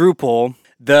quadruple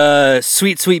the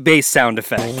sweet sweet bass sound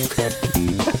effect.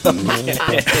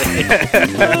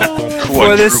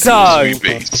 For this song. Sweet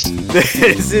bass.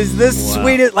 This is the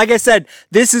sweetest. Like I said,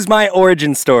 this is my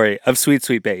origin story of sweet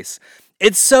sweet bass.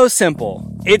 It's so simple.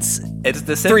 It's It's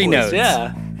the simplest, Three notes.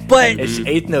 Yeah. but It's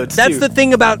eighth notes. that's too. the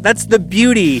thing about that's the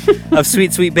beauty of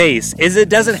sweet sweet bass is it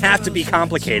doesn't have to be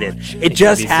complicated. It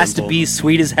just be has to simple. be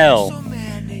sweet as hell.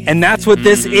 And that's what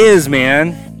this is,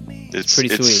 man. It's Pretty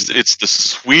sweet. It's the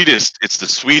sweetest. It's the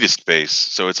sweetest bass.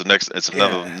 So it's another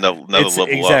another It's level up.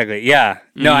 exactly. Yeah.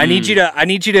 No, I need you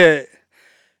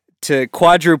to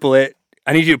quadruple it.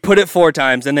 I need you to put it 4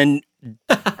 times and then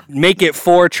make it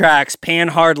 4 tracks, pan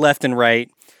hard left and right.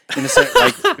 And it's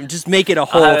like just make it a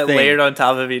whole Have it thing. layered on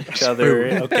top of each other.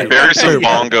 Okay. Bury some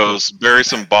bongos. Bury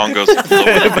some bongos. and throw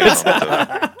it bass on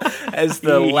top. As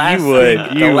the You last would,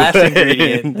 thing- you the last would.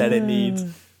 ingredient that it needs.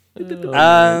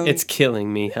 it's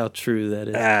killing me how true that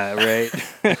is. Right.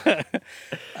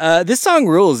 This song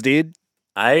rules, dude.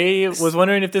 I was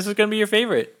wondering if this was going to be your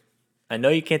favorite. I know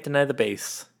you can't deny the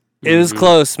bass. It was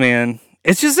close, man.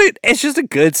 It's just a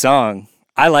good song.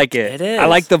 I like it. It is. I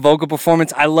like the vocal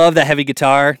performance. I love the heavy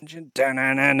guitar. And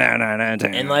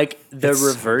And like the It's so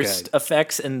reversed good.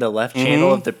 effects in the left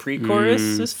channel of the pre-chorus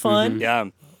is fun. yeah.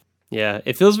 Yeah,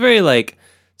 it feels very like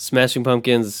Smashing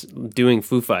Pumpkins doing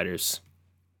Foo Fighters.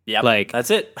 Yep. Like-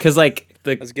 That's it. Because like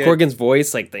the That's good. Corgan's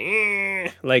voice, like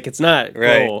the like it's not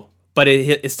Right. cool, but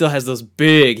it still has those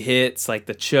big hits, like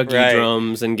the chuggy Right.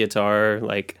 drums and guitar.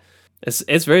 Like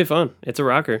it's very fun. It's a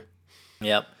rocker.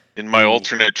 Yep. In my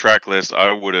alternate track list,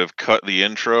 I would have cut the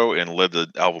intro and led the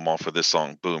album off with this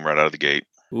song. Boom, right out of the gate.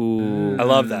 Ooh, I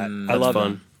love that. I that's love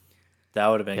fun. That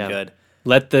would have been Yeah. good.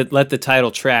 Let the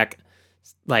title track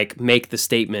like make the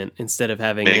statement instead of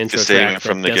having an Make the intro statement track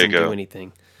from that the doesn't get-go. do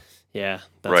anything. Yeah,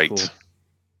 that's Right. cool.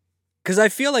 Because I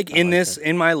feel like I like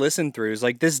in my listen throughs,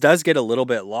 like this does get a little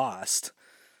bit lost.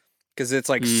 Because it's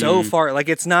like so far, like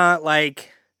it's not like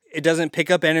it doesn't pick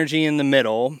up energy in the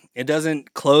middle. It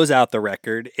doesn't close out the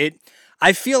record.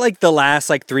 I feel like the last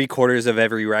like 3/4 of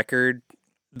every record,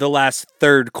 the last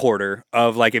third quarter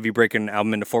of like if you break an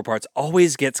album into 4 parts,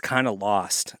 always gets kind of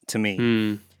lost to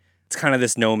me. It's kind of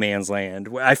this no man's land.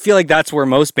 I feel like that's where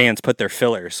most bands put their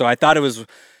filler. So I thought it was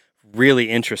really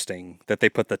interesting that they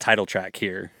put the title track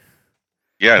here.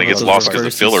 Yeah, and it gets Those lost because the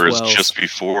verses filler is swells. just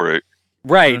before it.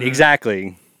 Right,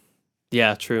 exactly.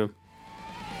 Yeah, true.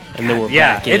 And then we're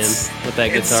Yeah, back in it's with that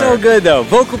guitar. It's so good though.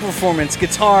 Vocal performance,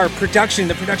 guitar, production.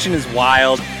 The production is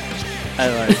wild. I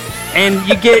love it. And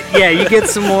you get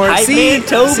some more. Hype Man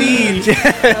Toby.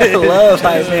 I love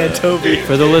Hype Man Toby.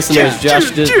 For the listeners,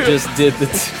 Josh just did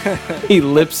he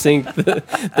lip synced the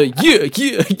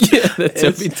yeah that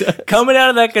Toby does. Coming out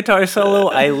of that guitar solo,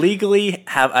 I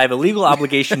have a legal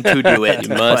obligation to do it.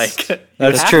 You must.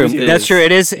 That's have true. to. That's true.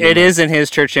 It is in his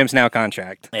Church Hymns Now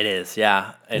contract. It is,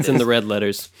 yeah. It's in the red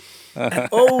letters.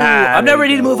 Oh, I'm not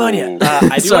ready to move on yet.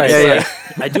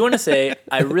 I do want to say,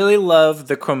 I really love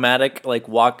the chromatic like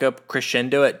walk up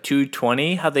crescendo at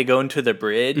 220. How they go into the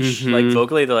bridge, like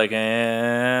vocally, they're like,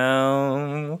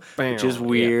 which is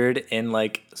weird and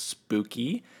like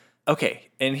spooky. Okay,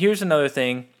 and here's another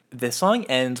thing. The song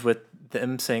ends with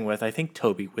them saying, with I think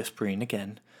Toby whispering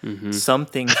again, some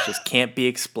things just can't be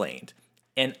explained,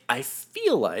 and I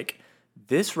feel like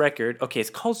this record. Okay, it's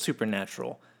called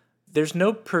Supernatural. There's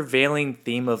no prevailing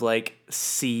theme of like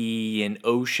sea and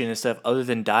ocean and stuff other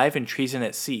than dive and treason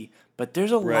at sea. But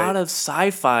there's a lot of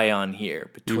sci-fi on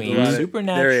here between There is, for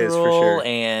Supernatural sure.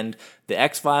 and the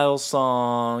X-Files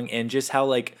song and just how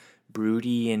like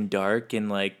broody and dark and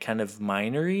like kind of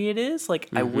minory it is. Like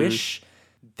I wish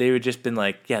they would just been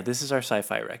like, yeah, this is our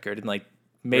sci-fi record and like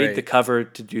made the cover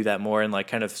to do that more and like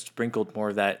kind of sprinkled more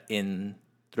of that in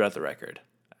throughout the record.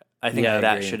 I think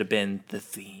that should have been the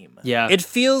theme. Yeah. It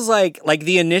feels like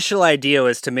the initial idea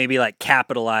was to maybe like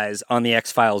capitalize on the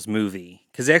X-Files movie,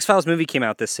 because the X-Files movie came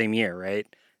out this same year, right?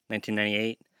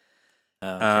 1998.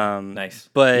 Nice.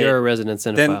 But You're a resident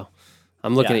cinephile.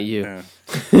 I'm looking at you. Yeah.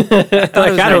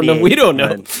 Like, I don't know. We 98, don't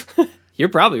know. but- You're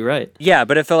probably right. Yeah,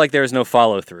 but it felt like there was no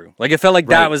follow through. Like it felt like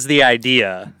that was the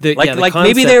idea. The like maybe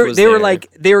concept they was were there.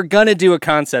 like they were gonna do a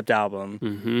concept album.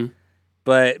 Mm-hmm.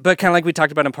 But kind of like we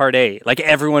talked about in part 8, like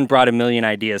everyone brought a million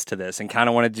ideas to this and kind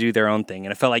of wanted to do their own thing.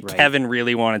 And it felt like Kevin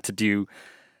really wanted to do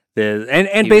this.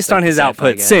 And based like on the his sci-fi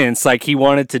output guy. since, like he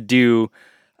wanted to do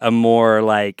a more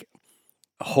like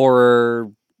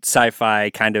horror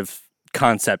sci-fi kind of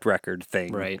concept record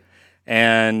thing. Right.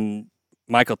 And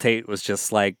Michael Tate was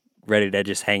just like ready to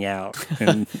just hang out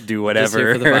and do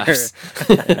whatever. Just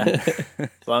here for the vibes.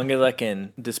 As long as I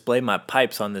can display my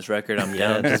pipes on this record, I'm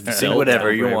down. Just belt sing whatever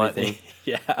down you for want. everything.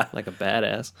 Yeah. Like a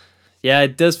badass. Yeah,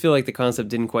 it does feel like the concept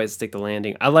didn't quite stick the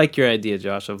landing. I like your idea,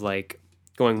 Josh, of like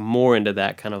going more into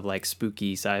that kind of like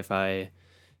spooky sci-fi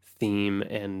theme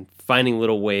and finding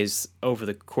little ways over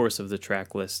the course of the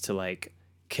track list to like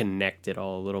connect it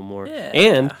all a little more. Yeah.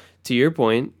 And to your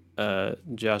point,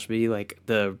 Josh B, like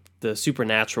the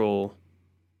Supernatural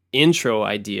intro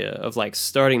idea of like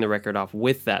starting the record off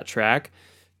with that track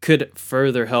could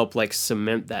further help like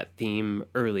cement that theme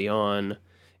early on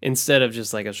instead of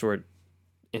just like a short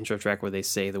intro track where they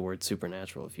say the word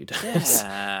supernatural a few times.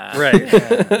 Right.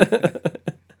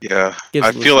 Yeah, Gives I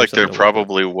listeners feel like there something to work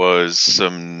probably was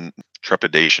some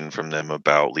trepidation from them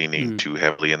about leaning too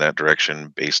heavily in that direction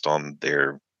based on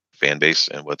their fan base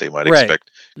and what they might Right. expect.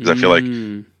 Because I feel like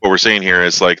Mm. what we're saying here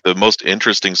is like the most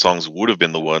interesting songs would have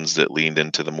been the ones that leaned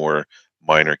into the more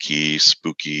minor key,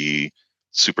 spooky,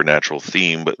 supernatural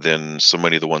theme, but then so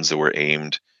many of the ones that were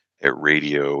aimed at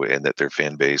radio and that their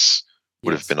fan base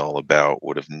would Yes. have been all about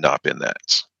would have not been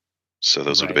that. So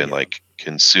those would have Right, been yeah. like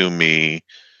Consume Me,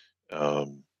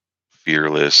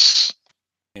 Fearless,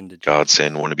 Into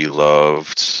Godsend, Want to Be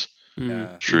Loved,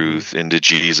 Yeah. Truth, Into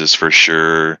Jesus for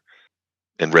sure,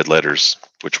 and Red Letters,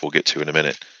 which we'll get to in a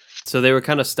minute. So they were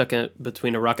kind of stuck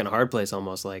between a rock and a hard place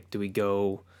almost. Like, do we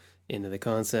go into the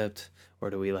concept or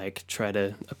do we like try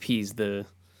to appease the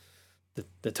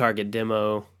target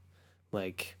demo?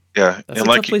 Like, Yeah, That's and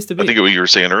a like tough place to I think be. what you were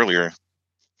saying earlier,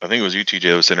 I think it was you, TJ,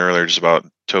 that was saying earlier just about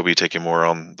Toby taking more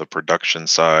on the production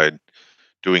side,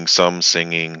 doing some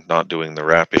singing, not doing the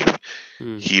rapping.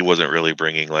 mm, He wasn't really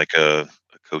bringing like a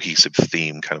cohesive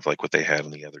theme, kind of like what they had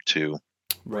in the other two.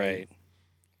 Right.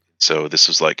 So this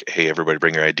was like, hey, everybody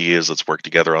bring your ideas. Let's work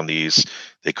together on these.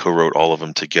 They co-wrote all of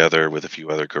them together with a few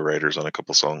other co-writers on a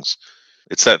couple songs.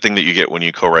 it's that thing that you get when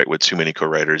you co-write with too many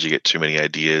co-writers. You get too many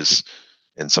ideas,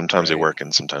 and sometimes they Right. work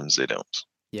and sometimes they don't.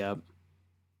 Yeah.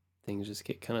 Things just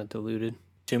get kind of diluted.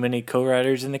 Too many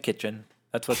co-writers in the kitchen.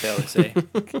 That's what they always say.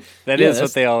 That Yeah, is that's-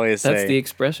 what they always say. That's the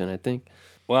expression, I think.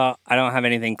 Well, I don't have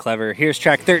anything clever. Here's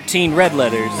track 13, Red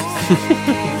Letters.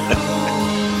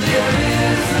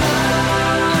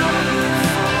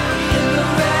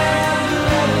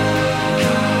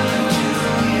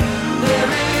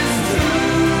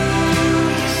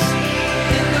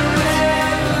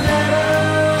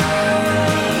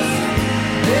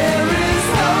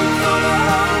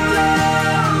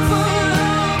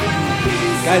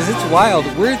 Guys, it's wild.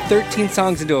 We're 13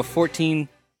 songs into a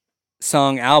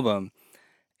 14-song album,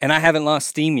 and I haven't lost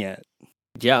steam yet.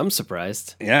 Yeah, I'm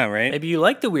surprised. Yeah, right? Maybe you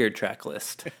like the weird track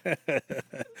list.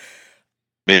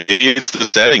 Maybe it's the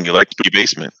setting. You like to be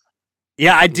basement.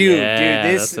 Yeah, I do, Yeah,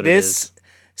 dude. that's what it This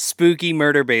spooky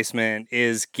murder basement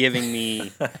is giving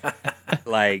me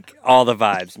like all the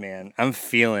vibes, man. I'm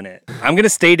feeling it. I'm gonna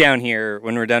stay down here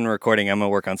when we're done recording. I'm gonna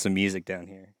work on some music down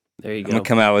here. There you I'm go. gonna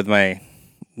come out with my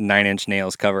 9 Inch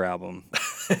Nails cover album.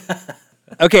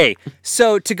 Okay,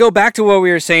 so to go back to what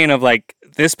we were saying of like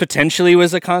this potentially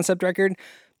was a concept record,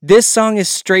 this song is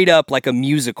straight up like a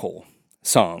musical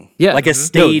song. Yeah. Like a No,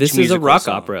 stage this is a musical rock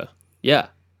song. opera. Yeah.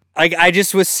 Like I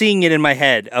just was seeing it in my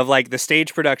head of like the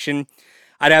stage production.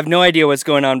 I'd have no idea what's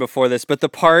going on before this, but the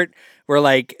part where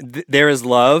like there is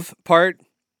love part,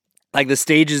 like the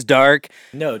stage is dark,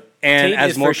 No, and Tate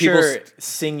as is more for people sure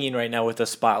singing right now with a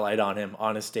spotlight on him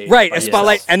on a stage. right, by a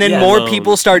spotlight, himself. and then Yeah. more Alone.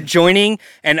 people start joining,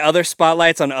 and other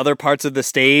spotlights on other parts of the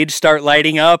stage start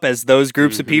lighting up as those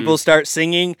groups of people start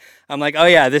singing. I'm like, oh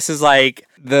yeah, this is like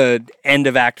the end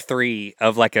of Act 3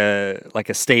 of like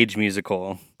a stage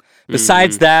musical.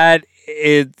 Besides that,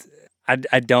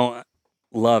 I don't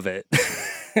love it.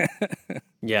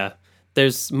 Yeah.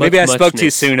 There's much, Maybe I spoke too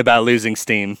muchness. soon about losing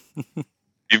steam.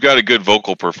 You've got a good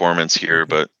vocal performance here,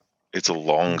 but it's a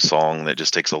long song that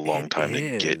just takes a long It time to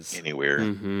is. get anywhere.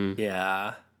 Mm-hmm.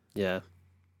 Yeah. Yeah.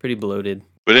 Pretty bloated.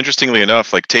 But interestingly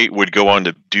enough, like Tate would go on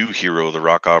to do Hero, the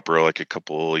rock opera, like a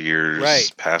couple of years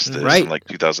Right. past this, Right. in like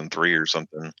 2003 or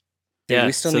something. Dude, Yeah.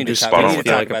 we still so need to this talk, spot we on need with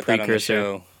to that. talk like a about that on the precursor.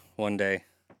 show one day.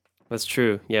 That's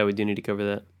true. Yeah, we do need to cover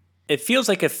that. It feels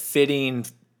like a fitting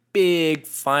big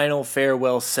final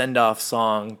farewell send-off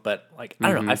song, but like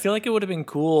I don't know, I feel like it would have been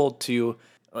cool to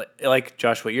like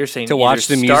Josh, what you're saying, To either watch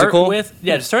the start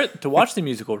musical? to watch the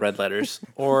musical Red Letters,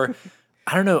 or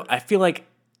I don't know, I feel like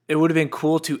it would have been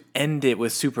cool to end it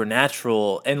with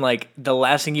Supernatural, and like the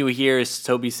last thing you would hear is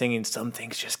Toby singing "Some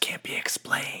things just can't be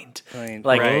explained." Right.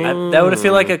 Like Right. that would have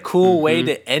feel like a cool way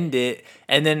to end it,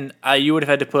 and then you would have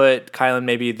had to put Kylan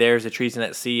maybe "There's a Treason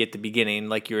at Sea" at the beginning,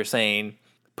 like you were saying,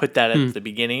 put that at the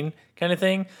beginning, kind of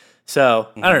thing. So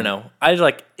I don't know. I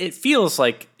like it feels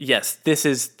like yes, this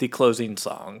is the closing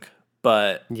song,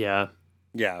 but Yeah.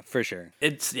 Yeah, for sure.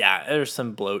 it's there's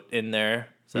some bloat in there.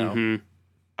 So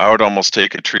I would almost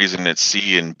take a Treason at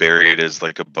Sea and bury it as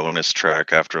like a bonus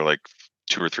track after like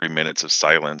 2 or 3 minutes of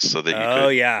silence, so that you Oh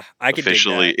could yeah, I could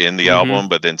officially dig that. end the album,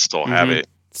 but then still have it.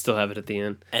 Still have it at the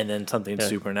end. and then something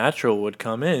supernatural would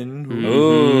come in.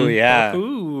 Ooh yeah.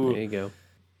 Ooh. There you go.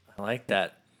 I like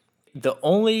that. The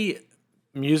only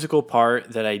musical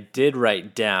part that I did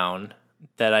write down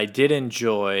that I did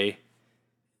enjoy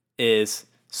is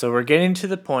so we're getting to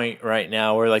the point right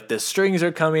now where like the strings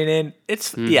are coming in.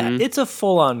 It's it's a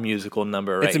full on musical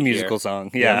number right It's a here. musical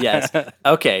song. Yeah. Yes.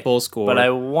 Okay. Full score. But I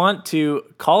want to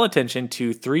call attention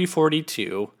to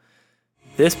 342.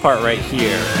 This part right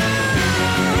here.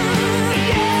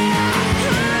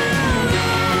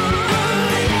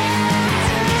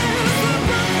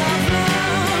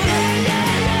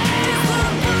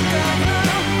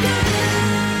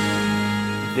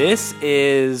 This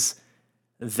is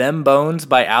Them Bones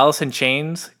by Alice in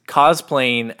Chains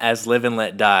cosplaying as Live and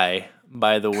Let Die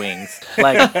by The Wings.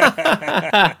 Like,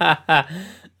 I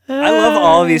love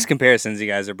all of these comparisons you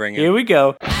guys are bringing. here we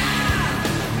go.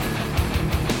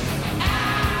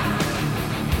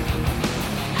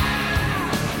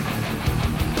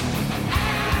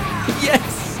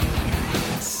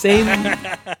 Same.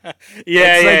 Yeah, It's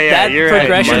yeah, like yeah. that You're right.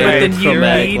 progression, You're but right. then you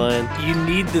Chromatic need, line. you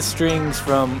need the strings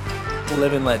from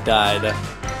Live and Let Die.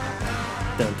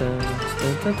 Dun, dun,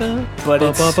 dun, dun, dun. But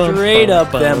it's Bum, bum, straight bum,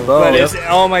 up bum, them bum. But both. it's,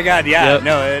 oh my god, yeah. Yep.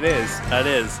 No, it is. That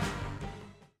is.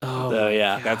 Oh, So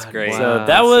yeah, That's great. So wow.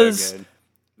 that was good.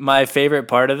 my favorite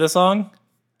part of the song.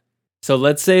 So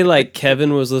let's say like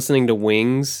Kevin was listening to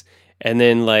Wings, and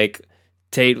then like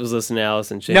Tate was listening to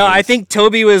Alice in Chains. No, I think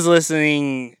Toby was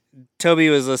listening Toby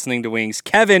was listening to Wings.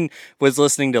 Kevin was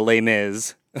listening to Les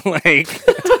Mis. Like,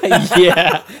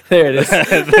 Yeah, there it is.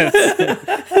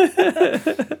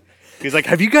 he's like,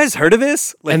 "Have you guys heard of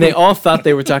this?" Like, And they all thought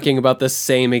they were talking about the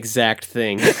same exact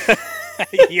thing.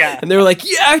 yeah. And they were like,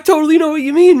 yeah, I totally know what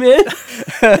you mean, man.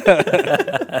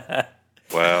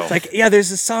 Wow. Like, yeah, there's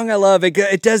a song I love.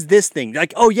 It does this thing.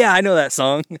 Like, oh yeah, I know that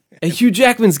song. And Hugh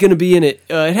Jackman's going to be in it.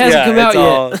 It hasn't come out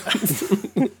yet.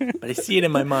 But I see it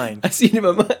in my mind. I see it in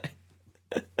my mind.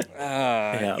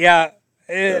 Yeah.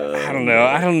 I don't know.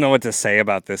 I don't know what to say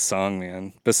about this song,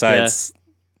 man. Besides,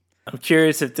 I'm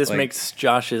curious if this Like- makes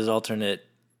Josh's alternate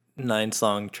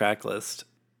 9-song track list.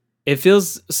 It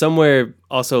feels somewhere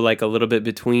also like a little bit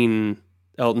between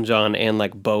Elton John and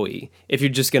like Bowie. If you're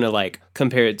just going to like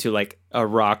compare it to like a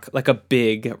rock, like a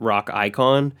big rock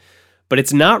icon, but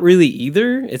it's not really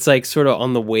either. It's like sort of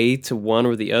on the way to one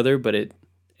or the other, but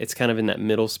it's kind of in that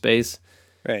middle space.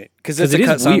 right? Because it's it a is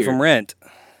cut song weird. from Rent.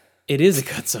 It is a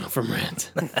cut song from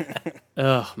Rent.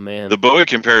 Oh man. The Bowie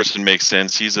comparison makes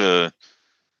sense. He's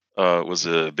was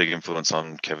a big influence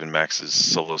on Kevin Max's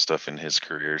solo stuff in his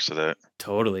career. So that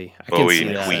Totally. I Bowie can see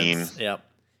and that. Queen. Yep.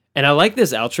 And I like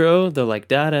this outro. They're like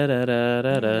da da da da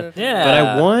da da. Yeah.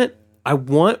 But I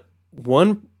want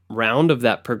one round of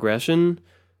that progression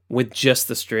with just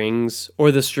the strings,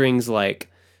 or the strings like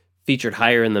featured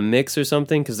higher in the mix or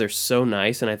something, because they're so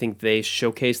nice, and I think they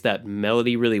showcase that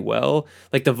melody really well.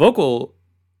 Like the vocal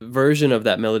version of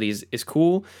that melody is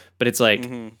cool, but it's like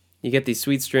you get these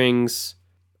sweet strings.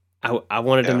 I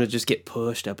wanted them to just get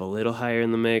pushed up a little higher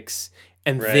in the mix,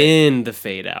 and then the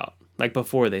fade out, like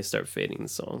before they start fading the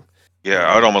song. Yeah,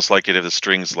 I would almost like it if the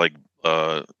strings like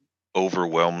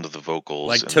overwhelmed the vocals,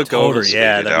 Like and took the over, vocals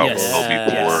yeah, faded that'd out be a little cool.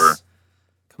 before. Yes.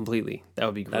 Completely, that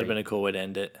would be great. That'd have been a cool way to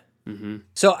end it.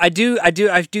 So I do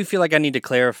feel like I need to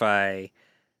clarify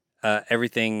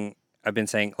everything I've been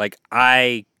saying. Like,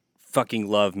 I fucking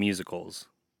love musicals.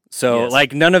 So Yes.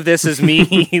 like none of this is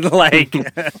me like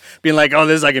being like, oh,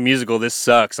 this is like a musical, this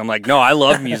sucks. I'm like, no, I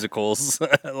love musicals.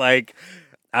 Like,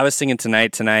 I was singing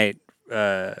Tonight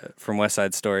from West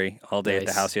Side Story all day at the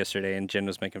Nice. house yesterday, and Jen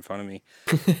was making fun of me.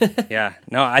 Yeah,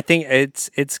 no, I think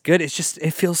it's good. It's just,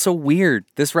 it feels so weird.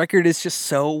 This record is just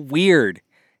so weird.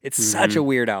 It's such a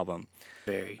weird album.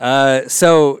 Very.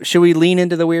 So should we lean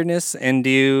into the weirdness and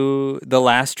do the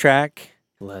last track?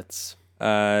 Let's.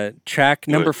 Track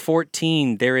Do number it.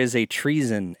 14, There Is a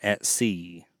Treason at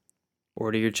Sea.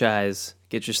 Order your chais.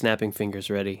 Get your snapping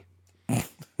fingers ready.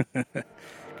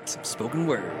 Some spoken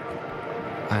word.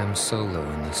 I am solo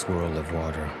in this world of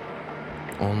water,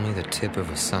 only the tip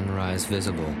of a sunrise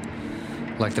visible,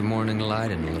 like the morning light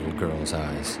in a little girl's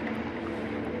eyes.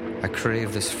 I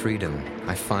crave this freedom,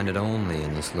 I find it only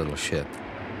in this little ship.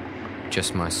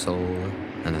 Just my soul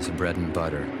and this bread and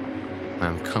butter. I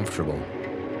am comfortable,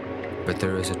 but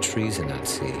there is a treason at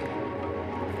sea.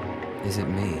 Is it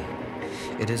me?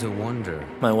 It is a wonder.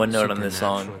 My one note on this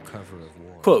song. supernatural cover of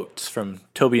war. Quotes from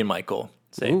Toby and Michael.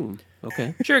 Say, Ooh,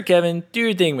 okay. sure, Kevin, do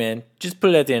your thing, man. Just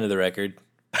put it at the end of the record.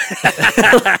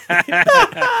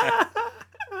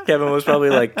 Kevin was probably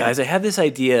like, guys, I have this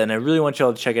idea and I really want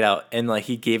y'all to check it out. And like,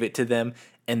 he gave it to them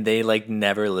and they like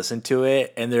never listened to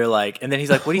it. And they're like, and then he's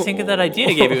like, what do you think of that idea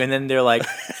I gave you? And then they're like,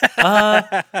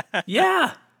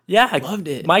 yeah, I loved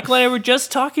it. Michael and I were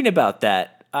just talking about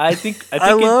that. I think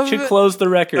love it should it. close the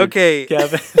record. Okay.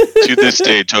 Kevin. To this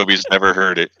day, Toby's never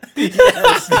heard it.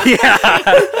 Yeah.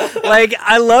 Like,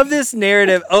 I love this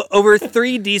narrative. Over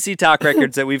 3 DC Talk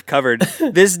records that we've covered,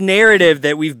 this narrative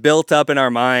that we've built up in our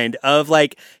mind of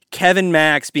like Kevin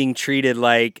Max being treated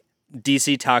like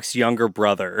DC Talk's younger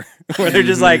brother, where they're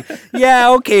just like, yeah,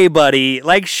 okay, buddy.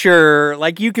 Like, sure.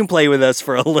 Like, you can play with us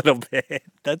for a little bit.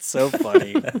 That's so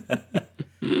funny.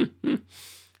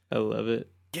 I love it.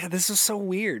 Yeah, this is so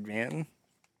weird, man.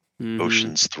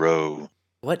 Ocean's Throw.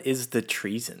 What is the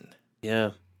treason?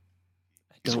 Yeah.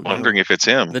 I Just don't wondering know. if it's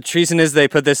him. The treason is they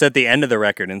put this at the end of the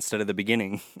record instead of the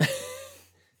beginning.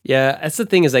 Yeah, that's the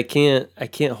thing is I can't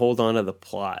hold on to the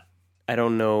plot. I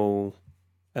don't know.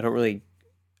 I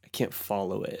can't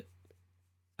follow it.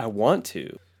 I want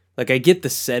to. Like, I get the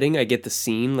setting, I get the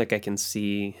scene, like I can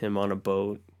see him on a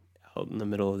boat out in the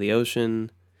middle of the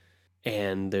ocean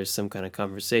and there's some kind of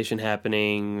conversation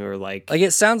happening, or like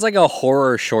It sounds like a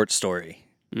horror short story.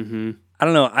 mm-hmm. I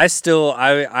don't know.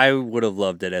 I would have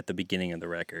loved it at the beginning of the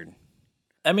record.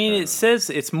 I mean, it says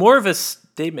it's more of a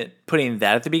statement putting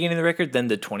that at the beginning of the record than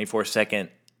the 24-second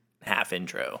half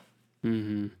intro.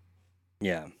 Mm-hmm.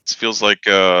 Yeah. It feels like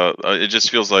it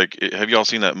just feels like. Have you all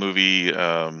seen that movie,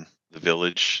 The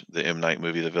Village, the M. Night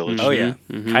movie, The Village? Oh, yeah.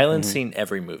 Mm-hmm. Kylan's seen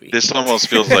every movie. This almost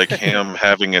feels like him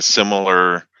having a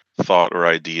similar thought or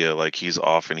idea, like he's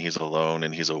off and he's alone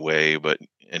and he's away,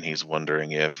 and he's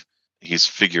wondering if he's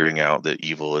figuring out that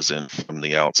evil isn't from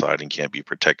the outside and can't be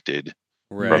protected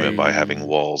from it by having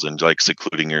walls and like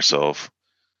secluding yourself.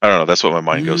 I don't know. That's what my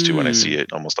mind goes to when I see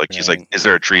it. Almost like he's like, is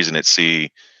there a treason at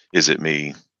sea? Is it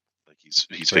me? Like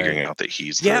he's figuring out that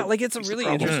he's like it's a he's the really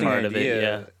problem. interesting Part of idea it,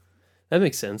 yeah. That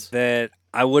makes sense. that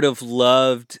I would have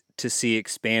loved to see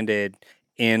expanded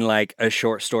in like a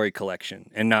short story collection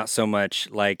and not so much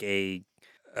like a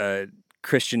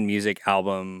Christian music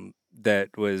album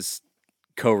that was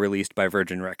co-released by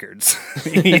Virgin Records.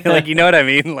 Like, you know what I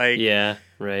mean? Like, Yeah,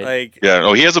 right. like, Yeah.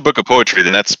 Oh, he has a book of poetry.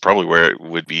 Then that's probably where it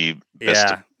would be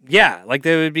best. yeah, like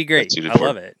that would be great. suited I for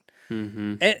love it.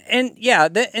 Mm-hmm. And yeah,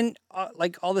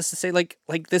 like all this to say, like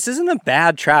this isn't a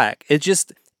bad track.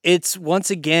 It's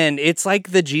once again, it's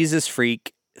like the Jesus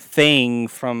freak thing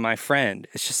from my friend.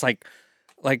 It's just like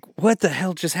what the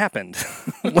hell just happened?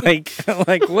 like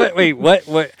what? Wait,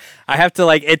 what? I have to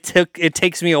like it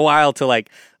takes me a while to like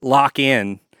lock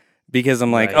in because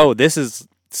I'm like, Right. oh, this is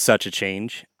such a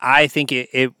change. I think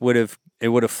it would have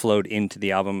flowed into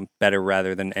the album better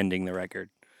rather than ending the record.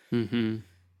 Mm-hmm.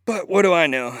 But what do I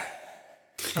know?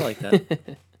 I like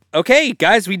that. Okay,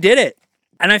 guys, we did it.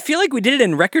 And I feel like we did it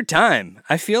in record time.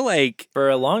 I feel like, For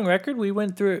a long record, we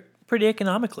went through it pretty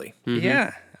economically.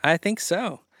 yeah, I think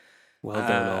so. Well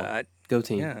done, all. Go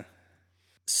team. Yeah.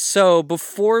 So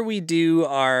before we do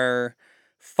our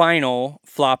final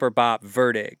flop or bop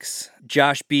verdicts,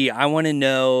 Josh B, I want to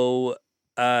know,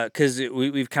 because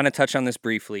we've kind of touched on this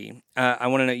briefly. I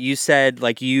want to know, you said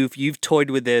like you've toyed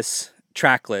with this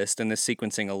track list and this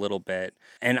sequencing a little bit,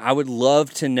 and I would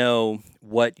love to know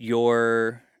what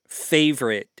your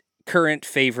current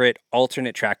favorite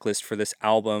alternate track list for this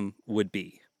album would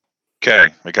be.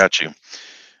 Okay, I got you.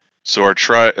 So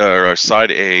our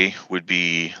side A would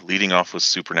be leading off with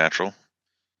Supernatural,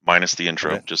 minus the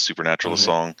intro, Okay. just Supernatural, the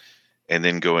song, and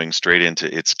then going straight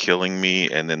into It's Killing Me,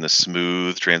 and then the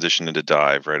smooth transition into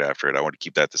Dive right after it. I want to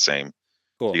keep that the same.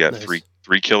 Cool. You got Nice.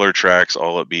 three killer tracks,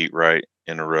 all upbeat, right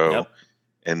in a row, Yep.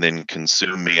 and then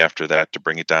Consume Me after that to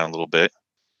bring it down a little bit,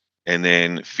 and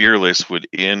then Fearless would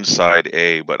end side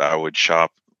A, but I would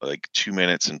chop like 2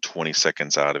 minutes and 20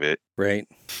 seconds out of it. Right.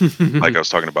 Like I was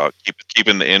talking about,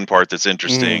 keeping the end part that's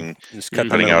interesting, Just cut the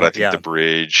cutting out, middle, I think, yeah. the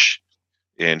bridge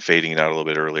and fading it out a little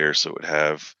bit earlier. So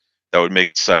that would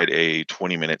make side A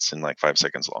 20 minutes and like 5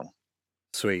 seconds long.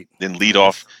 Sweet. Then lead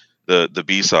off the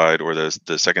B side or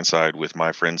the second side with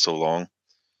My Friend So Long.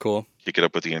 Cool. Kick it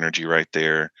up with the energy right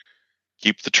there.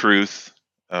 Keep the truth.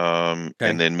 And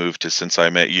then move to Since I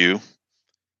Met You,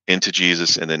 into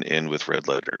Jesus, and then end with Red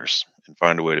Letters. And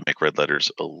find a way to make Red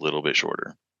Letters a little bit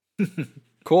shorter.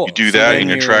 Cool. You do So that then in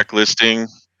your you're- track listing.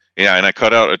 Yeah, and I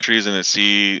cut out A Treason at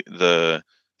Sea, the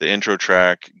intro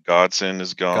track, Godsend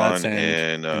is gone,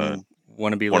 Godsend, and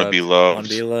Want to be Want to loved. Be Want Loved.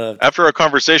 to be loved. After our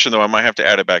conversation, though, I might have to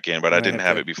add it back in, but I Might didn't have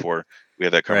have to. it before we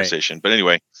had that conversation. But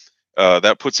anyway,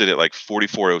 that puts it at like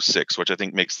 44:06, which I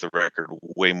think makes the record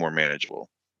way more manageable,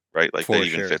 right? Like For that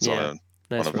even sure. fits Yeah. on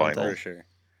Nice a run vinyl. there. For sure.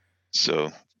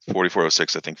 So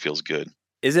 44:06, I think, feels good.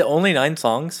 Is it only 9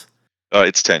 songs?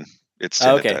 It's 10. It's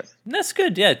 10 Okay. at that. That's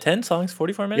good. Yeah, 10 songs,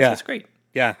 44 minutes. Yeah. That's great.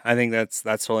 Yeah, I think that's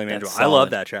totally manageable. I solid. love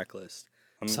that track list.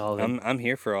 Solid. I'm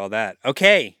here for all that.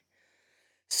 Okay.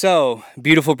 So,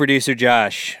 beautiful producer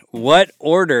Josh, what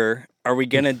order are we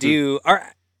gonna do?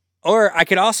 Or I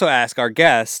could also ask our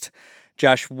guest,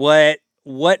 Josh, what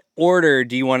order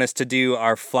do you want us to do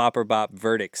our flop or bop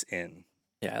verdicts in?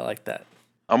 Yeah, I like that.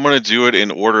 I'm going to do it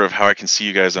in order of how I can see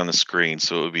you guys on the screen.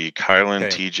 So it would be Kylan,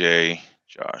 Okay. TJ,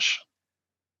 Josh.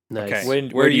 Nice. Okay.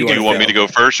 Where do you Do you want me to go?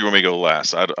 go first? Or you want me to go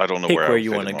last? I don't know Pick where I where would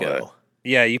you fit want to in all that. go.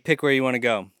 Yeah, you pick where you want to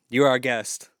go. You're our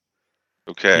guest.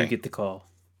 Okay. You get the call.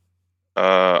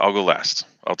 I'll go last.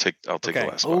 I'll take the Okay.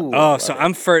 last one. Ooh, Oh, love so it.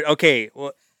 I'm first. Okay,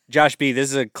 well, Josh B, this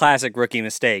is a classic rookie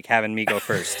mistake having me go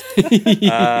first.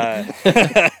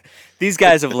 These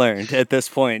guys have learned at this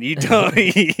point. You don't.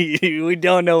 We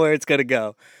don't know where it's gonna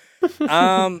go.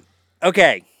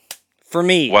 Okay, for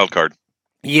me, Wild card.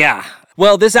 yeah.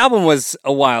 Well, this album was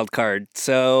a wild card,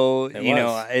 so It you know,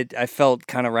 was. I felt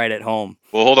kind of right at home.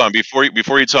 Well, hold on. Before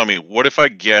you tell me, what if I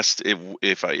guessed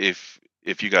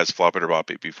if you guys flop it or bop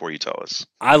it before you tell us?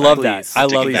 I love that. Please. I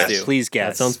love Please that. do. Please That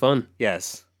guess. sounds fun.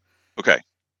 Yes. Okay.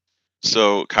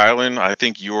 So, Kylan, I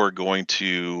think you're going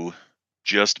to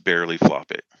just barely flop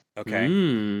it. Okay.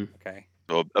 Mm. Okay.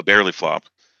 So a barely flop.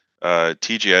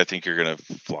 TJ, I think you're gonna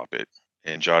flop it,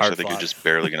 and Josh, Hard I think flop. you're just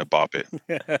barely gonna bop it.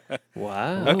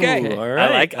 Wow. Okay. all I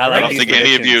right. like. I I don't these think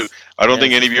any of you. predictions. I don't Yeah,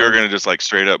 think any this of is you are fun. gonna just like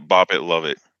straight up bop it, love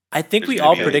it. I think There's we gonna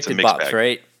all be a- predicted it's a mixed bops, bag.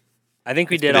 right? I think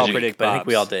we It's did good all to- predict but I think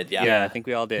we bops. all did, yeah. Yeah, I think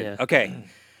we all did. Yeah. Okay.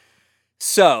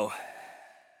 So,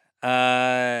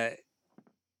 I'm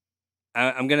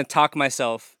gonna talk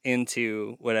myself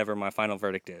into whatever my final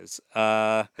verdict is.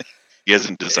 He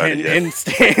hasn't decided yet.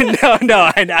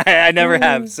 No, I never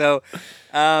have. So,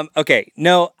 okay,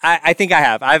 no, I think I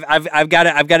have. I've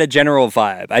got a general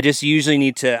vibe. I just usually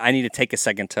need to take a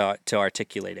second to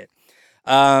articulate it.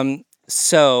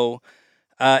 So,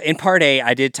 in part A,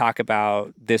 I did talk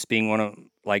about this being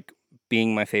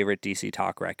being my favorite DC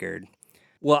Talk record.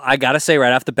 Well, I gotta say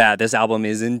right off the bat, this album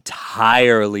is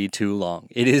entirely too long.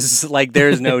 It is like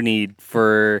there's no need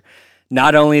for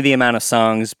not only the amount of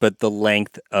songs, but the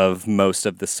length of most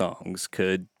of the songs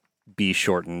could be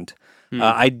shortened.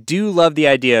 I do love the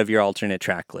idea of your alternate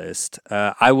track list.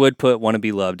 I would put "Wanna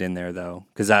Be Loved" in there though,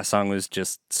 because that song was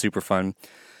just super fun.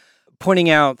 Pointing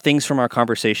out things from our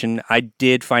conversation, I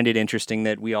did find it interesting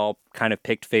that we all kind of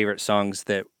picked favorite songs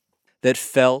that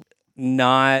felt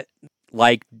not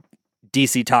like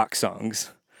DC Talk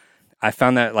songs. I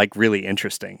found that like really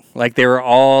interesting. Like they were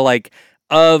all like,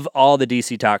 of all the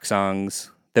DC Talk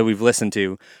songs that we've listened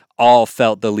to, all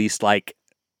felt the least like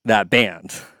that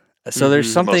band. So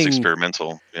there's something Most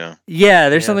experimental. Yeah. Yeah,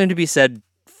 there's something to be said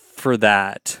for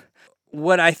that.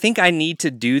 What I think I need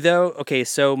to do though, okay,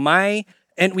 so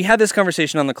and we had this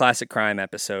conversation on the Classic Crime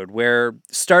episode where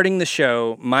starting the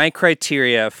show, my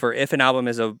criteria for if an album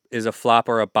is a flop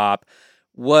or a bop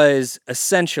was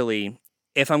essentially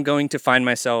if I'm going to find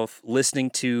myself listening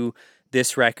to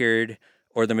this record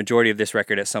or the majority of this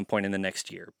record at some point in the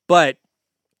next year. But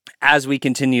as we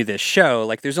continue this show,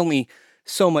 like there's only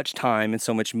so much time and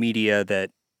so much media that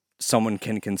someone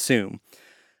can consume.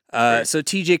 Right. So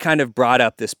TJ kind of brought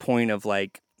up this point of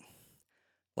like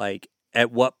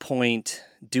at what point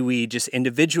do we just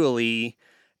individually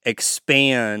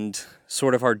expand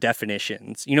sort of our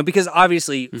definitions? You know, because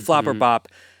obviously flop or bop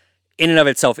in and of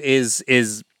itself is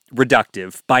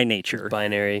reductive by nature.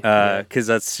 Binary. Because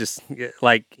that's just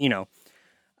like, you know.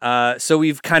 So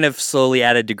we've kind of slowly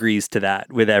added degrees to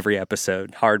that with every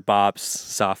episode. Hard bops,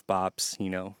 soft bops, you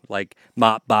know, like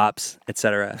mop bops,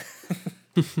 etc.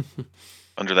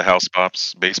 Under the house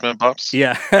bops, basement bops.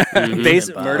 Yeah.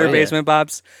 Murder yeah. basement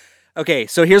bops. Okay,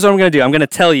 so here's what I'm going to do. I'm going to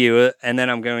tell you, and then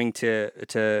I'm going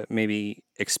to maybe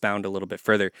expound a little bit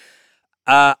further.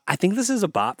 I think this is a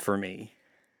bop for me.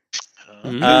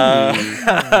 Yeah.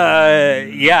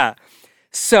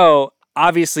 So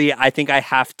obviously, I think I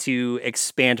have to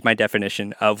expand my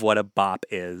definition of what a bop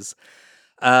is.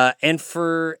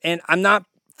 And I'm not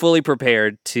fully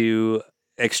prepared to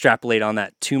extrapolate on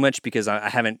that too much because I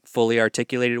haven't fully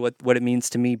articulated what it means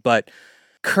to me. But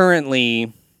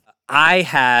currently, I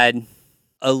had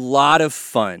a lot of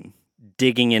fun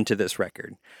digging into this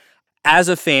record. As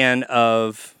a fan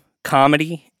of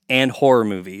comedy and horror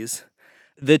movies,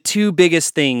 the two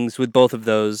biggest things with both of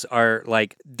those are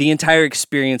like the entire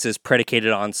experience is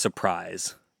predicated on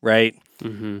surprise, right?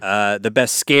 The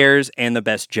best scares and the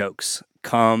best jokes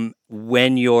come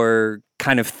when you're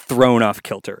kind of thrown off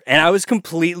kilter. And I was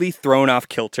completely thrown off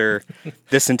kilter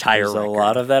this entire There's record. a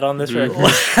lot of that on this record.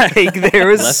 Like there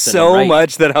was Left and so right.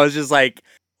 much that I was just like,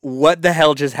 what the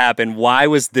hell just happened? Why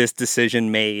was this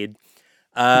decision made?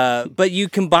 But you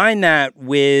combine that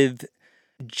with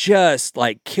just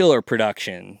like killer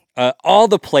production. All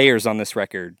the players on this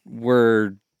record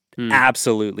were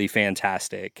absolutely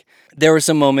fantastic. There were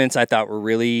some moments I thought were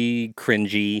really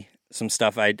cringy, some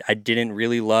stuff I didn't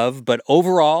really love, but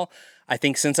overall, I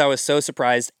think since I was so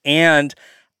surprised and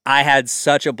I had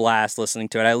such a blast listening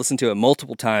to it, I listened to it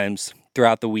multiple times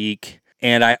throughout the week,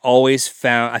 and I always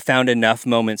found enough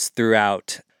moments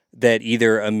throughout that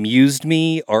either amused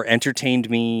me or entertained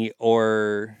me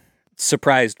or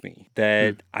surprised me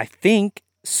that I think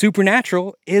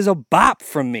Supernatural is a bop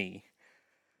from me.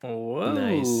 Whoa.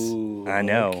 Nice. I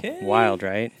know. Okay. Wild,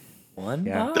 right? One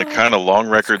Yeah. bop? The kind of long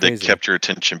record that crazy. kept your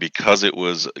attention because it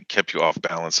kept you off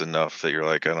balance enough that you're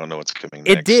like, I don't know what's coming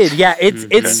It next. did, yeah.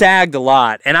 It sagged a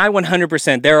lot, and I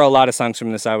 100%. There are a lot of songs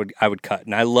from this I would cut,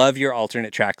 and I love your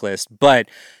alternate track list, but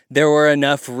there were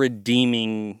enough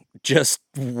redeeming, just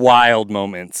wild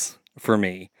moments for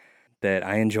me that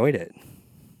I enjoyed it.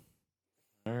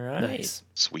 All right. Nice.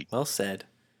 Sweet. Well said.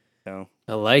 So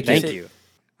I like thank it. you.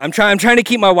 I'm trying to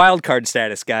keep my wild card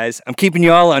status, guys. I'm keeping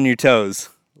you all on your toes,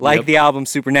 like Yep. the album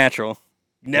Supernatural.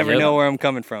 You never Yep. know where I'm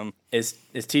coming from. Is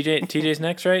TJ's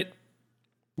next, right?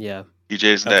 Yeah.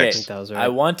 DJ's Okay. next. That was right. I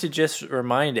want to just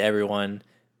remind everyone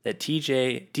that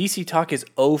DC Talk is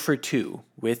 0 for 2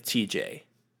 with TJ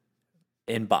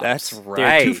in bops. That's They're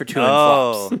right. 2 for 2 in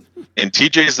Oh. flops. And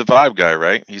TJ's the vibe guy,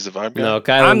 right? He's the vibe guy. No,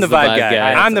 Kylan's I'm the vibe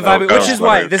guy. I'm the vibe, Oh, which is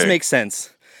why okay. this makes sense.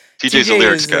 TJ's the TJ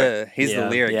lyrics is guy. He's the Yeah.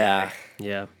 lyric Yeah. guy.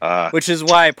 Yeah. Which is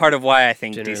why part of why I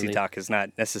think Generally. DC Talk is not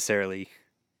necessarily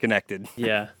connected.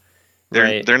 Yeah.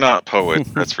 They're not poets,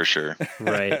 that's for sure.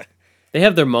 Right. They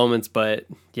have their moments, but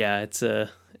yeah, it's a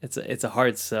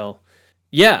hard sell.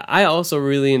 Yeah, I also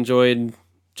really enjoyed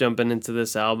jumping into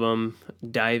this album,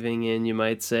 diving in, you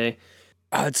might say.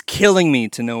 Oh, it's killing me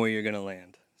to know where you're gonna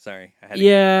land. Sorry. I had to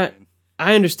Yeah, get that in.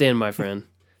 I understand, my friend.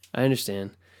 I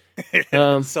understand.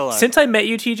 So long. Since I met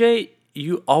you, TJ,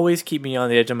 you always keep me on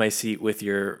the edge of my seat with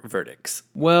your verdicts.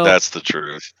 Well, That's the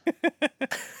truth.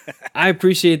 I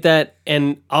appreciate that,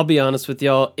 and I'll be honest with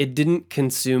y'all, it didn't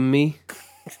consume me.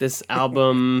 This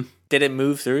album, Did it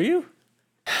move through you?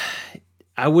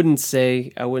 I wouldn't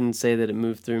say that it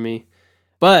moved through me,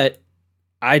 but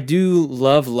I do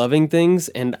love loving things,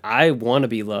 and I want to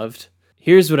be loved.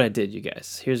 Here's what I did, you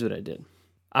guys. Here's what I did.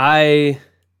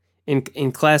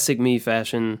 In classic me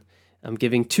fashion, I'm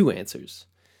giving two answers.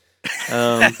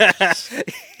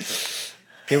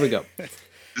 Here we go.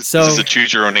 So Is this a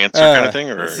choose your own answer kind of thing,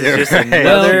 or It's just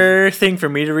another thing for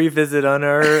me to revisit on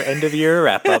our end of year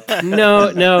wrap up.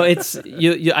 no, it's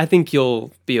you. I think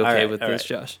you'll be okay right, with all this,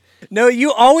 right. Josh. What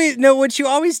you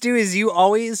always do is you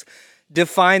always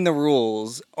define the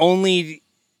rules only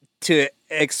to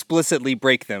explicitly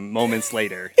break them moments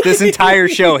later. This entire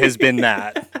show has been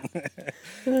that.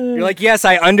 You're like, yes,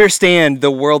 I understand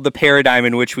the world, the paradigm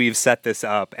in which we've set this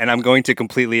up, and I'm going to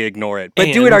completely ignore it.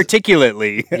 But do it And-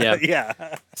 articulately. Yeah. Yeah.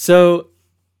 So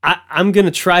I'm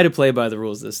gonna try to play by the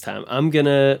rules this time. I'm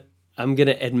gonna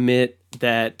admit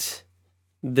that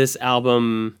this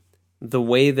album, the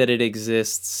way that it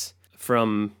exists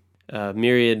from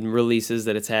myriad releases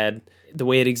that it's had, the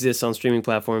way it exists on streaming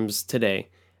platforms today,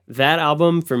 that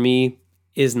album for me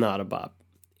is not a bop.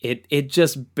 It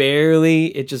just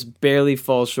barely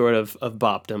falls short of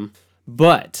bopdom.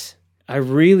 But I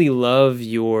really love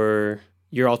your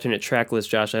alternate track list,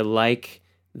 Josh. I like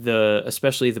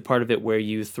especially the part of it where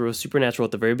you throw Supernatural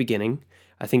at the very beginning.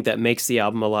 I think that makes the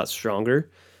album a lot stronger.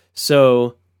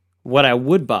 So what I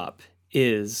would bop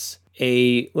is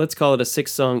let's call it a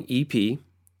 6-song EP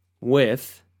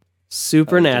with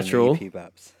Supernatural,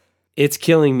 It's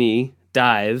Killing Me,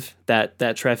 Dive, that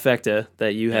trifecta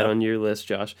that you had on your list,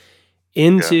 Josh,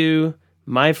 into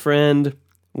My Friend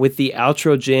with the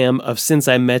outro jam of Since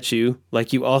I Met You,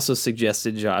 like you also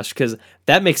suggested, Josh, because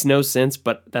that makes no sense,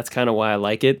 but that's kind of why I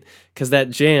like it, because that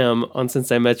jam on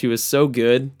Since I Met You is so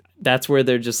good. That's where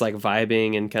they're just like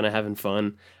vibing and kind of having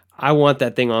fun. I want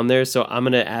that thing on there, so I'm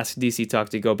going to ask DC Talk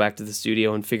to go back to the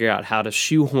studio and figure out how to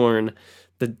shoehorn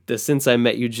the Since I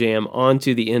Met You jam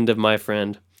onto the end of My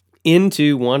Friend,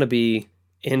 into Wannabe,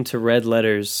 into Red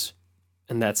Letters,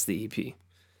 and that's the EP.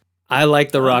 I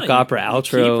like the rock opera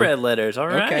outro. Keep red letters. All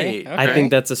right. Okay. I think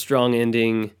that's a strong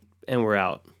ending, and we're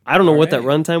out. I don't know what that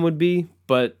runtime would be,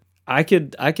 but I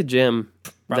could jam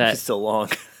Probably still long.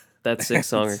 that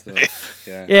 6-songer.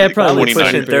 Yeah. Yeah, probably 29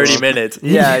 pushing 30 minutes.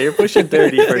 Yeah, you're pushing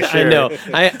 30 for sure. I know.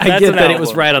 I get an that it was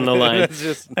album. right on the line.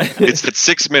 it's that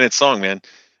 6-minute song, man.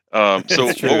 So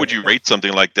what would you rate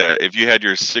something like that? If you had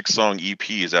your 6-song EP,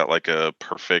 is that like a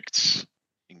perfect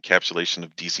encapsulation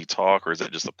of DC Talk, or is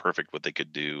that just the perfect what they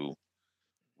could do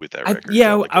with that record? Is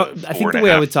that like a I think the 4.5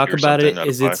 way I would talk or about it something out of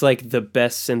is it's 5? like the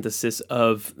best synthesis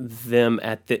of them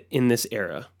in this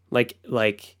era.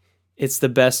 Like it's the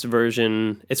best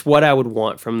version. It's what I would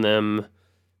want from them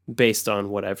based on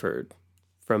what I've heard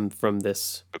from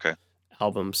this Okay.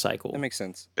 album cycle. That makes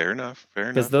sense. Fair enough.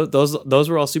 Because those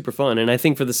were all super fun, and I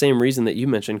think for the same reason that you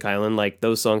mentioned, Kylan, like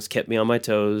those songs kept me on my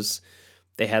toes.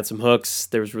 They had some hooks.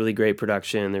 There was really great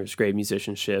production. There was great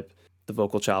musicianship. The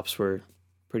vocal chops were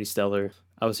pretty stellar.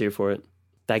 I was here for it.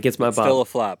 That gets my Still a bop.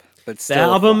 flop. But The still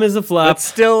album is a flop. But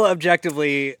still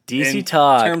objectively DC in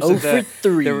Talk. terms 0 of the, for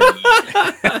 3.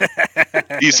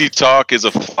 DC Talk is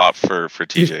a flop for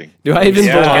TJ. Do I even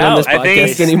Yeah. belong on this I think-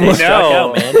 podcast anymore?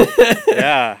 No. Out, man.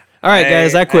 Yeah. All right,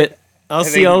 guys, I quit. I'll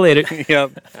see y'all later. Yep. No.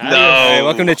 All right,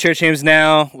 welcome to Church Hymns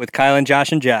Now with Kyle and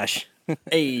Josh and Josh.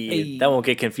 Hey, that won't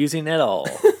get confusing at all.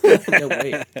 No,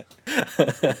 wait.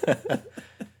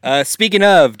 Speaking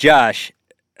of Josh,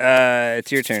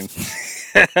 it's your turn.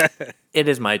 It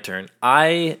is my turn.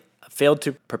 I failed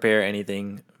to prepare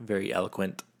anything very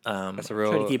eloquent. That's a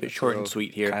try to keep it short and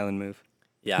sweet here. Kylan move.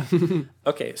 Yeah.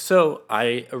 Okay, so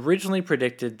I originally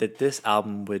predicted that this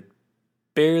album would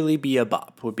barely be a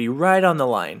bop, would be right on the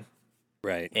line.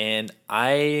 Right. And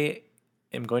I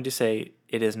am going to say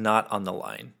it is not on the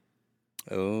line.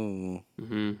 Oh.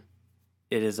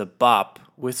 It is a bop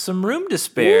with some room to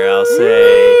spare, I'll say.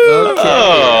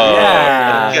 Oh,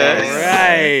 Yeah.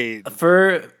 okay. Right.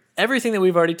 For everything that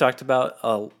we've already talked about,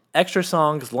 extra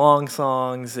songs, long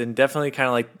songs, and definitely kind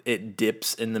of like it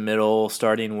dips in the middle,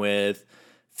 starting with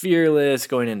Fearless,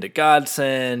 going into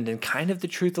Godsend, and kind of The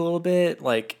Truth a little bit.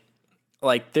 Like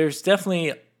there's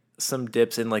definitely some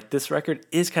dips, and like this record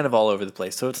is kind of all over the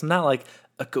place. So it's not like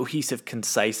a cohesive,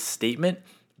 concise statement,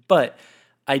 but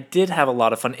I did have a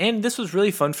lot of fun. And this was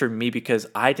really fun for me because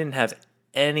I didn't have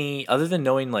any, other than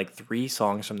knowing like 3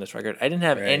 songs from this record, I didn't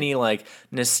have any like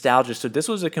nostalgia. So this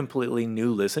was a completely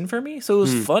new listen for me. So it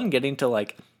was fun getting to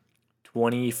like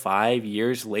 25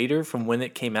 years later from when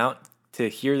it came out to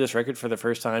hear this record for the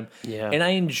first time. Yeah. And I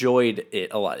enjoyed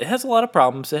it a lot. It has a lot of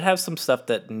problems. It has some stuff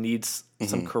that needs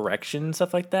some correction and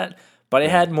stuff like that. But I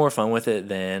had more fun with it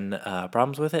than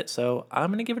problems with it. So I'm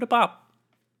going to give it a bop.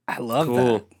 I love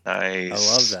Cool. that. Nice.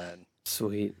 I love that.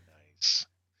 Sweet.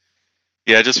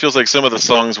 Yeah, it just feels like some of the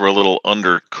songs were a little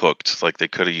undercooked. Like they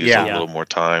could have used Yeah. a little more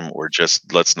time, or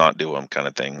just let's not do them kind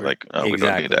of thing. Like we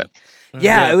don't need that.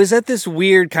 Yeah, it was at this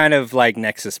weird kind of like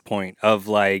nexus point of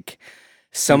like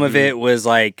some of it was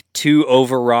like too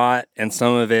overwrought and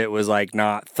some of it was like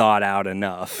not thought out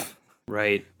enough.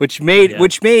 Right. Which made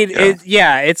it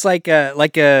it's like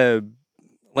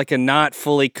a not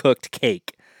fully cooked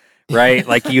cake. Right?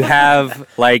 Like you have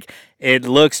like it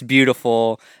looks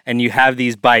beautiful and you have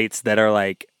these bites that are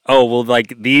like, oh, well,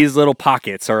 like these little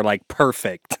pockets are like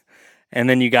perfect. And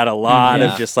then you got a lot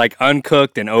of just like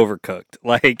uncooked and overcooked.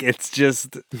 Like it's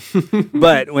just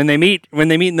but when they meet in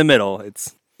the middle,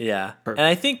 it's Yeah. Perfect. And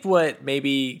I think what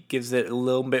maybe gives it a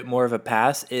little bit more of a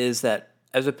pass is that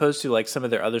as opposed to like some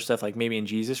of their other stuff, like maybe in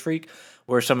Jesus Freak,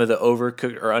 where some of the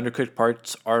overcooked or undercooked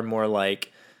parts are more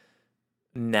like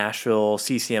Nashville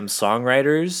CCM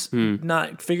songwriters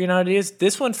not figuring out what it is.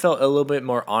 This one felt a little bit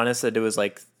more honest that it was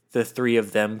like the 3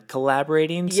 of them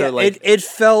collaborating. yeah, So like it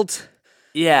felt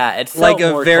it felt like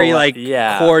a more very like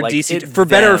core like DC it for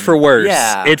better or for them. worse.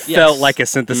 Yeah, It felt yes. like a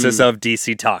synthesis of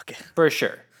DC talk. for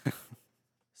sure.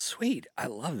 Sweet. I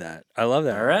love that. I love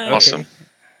that. All right. Awesome.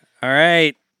 All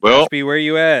right. Well, Ashby, where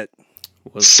you at?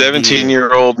 What's the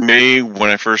 17-year-old me, when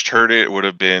I first heard it, would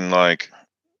have been like,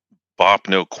 bop,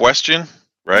 no question,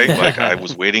 right? Like I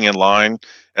was waiting in line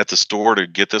at the store to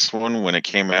get this one when it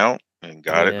came out and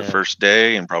got it Yeah. the first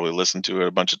day and probably listened to it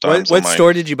a bunch of What, times. what on my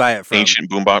store did you buy it from?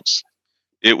 ancient boombox.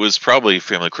 It was probably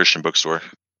Family Christian Bookstore.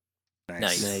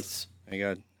 Nice. Nice. Very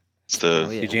good. It's the Oh,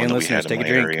 yeah. one TJ and that we listeners, had in take a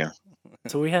my drink. area.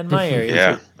 So we had in my area.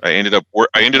 Yeah, I ended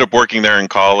up working there in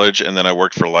college, and then I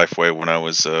worked for Lifeway when I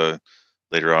was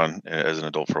later on as an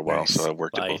adult for a while. Nice. So I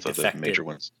worked at Why both of the defected. major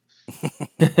ones.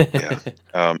 Yeah.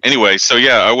 Anyway, so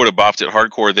yeah, I would have bopped it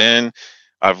hardcore then.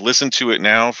 I've listened to it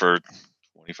now for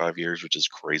 25 years, which is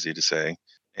crazy to say.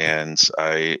 And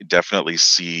I definitely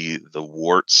see the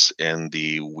warts and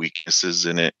the weaknesses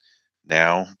in it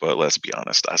now, but let's be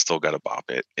honest, I still got to bop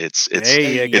it. It's There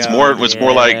you it's go. more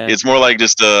like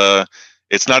just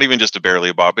it's not even just a barely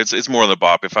a bop. It's more than a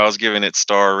bop. If I was giving it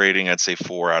star rating, I'd say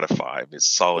 4 out of 5. It's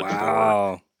a solid 4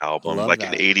 Wow. album, Love like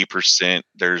that. an 80%.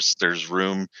 There's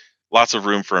room, lots of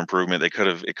room for improvement. It could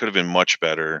have been much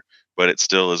better, but it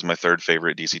still is my 3rd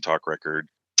favorite DC Talk record.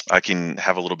 I can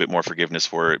have a little bit more forgiveness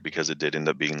for it because it did end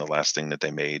up being the last thing that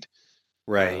they made.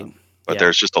 Right. But Yeah.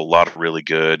 there's just a lot of really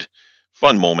good,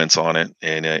 fun moments on it,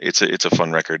 and it's a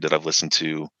fun record that I've listened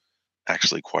to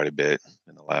actually quite a bit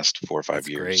in the last 4 or 5 That's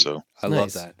years. great. So I Nice.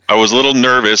 love that. I was a little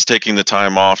nervous taking the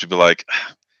time off to be like,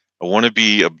 I want to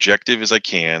be objective as I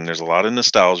can. There's a lot of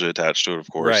nostalgia attached to it, of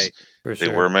course. Right. For They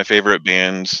sure. were my favorite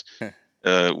band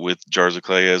with Jars of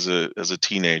Clay as a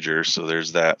teenager, so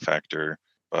there's that factor.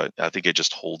 But I think it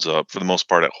just holds up. For the most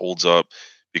part, it holds up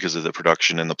because of the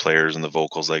production and the players and the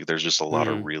vocals. Like there's just a lot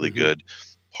of really good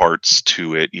parts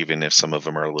to it, even if some of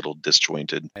them are a little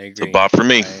disjointed. I So agree. bop for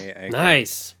me. I agree.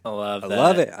 Nice. I love I that.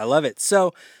 love it. I love it.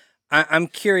 So I'm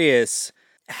curious,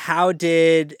 how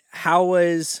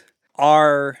was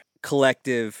our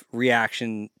collective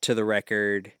reaction to the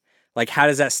record? Like, how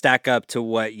does that stack up to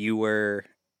what you were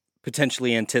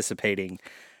potentially anticipating,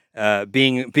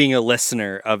 being a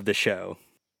listener of the show?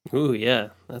 Ooh, yeah.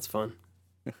 That's fun.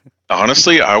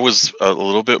 Honestly, I was a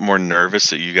little bit more nervous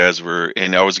that you guys were,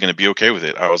 and I was going to be okay with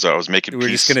it. I was making We're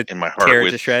peace just gonna in my tear heart it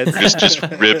with to shreds. just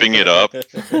ripping it up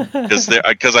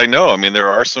because I know. I mean, there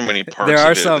are so many parts There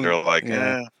are of it some- that are like,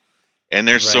 yeah. and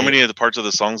there's so Right. many of the parts of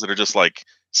the songs that are just like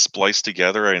spliced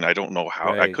together, and I don't know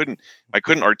how. Right. I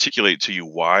couldn't articulate to you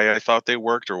why I thought they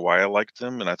worked or why I liked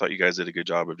them, and I thought you guys did a good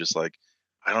job of just like,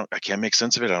 I can't make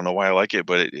sense of it. I don't know why I like it,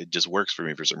 but it just works for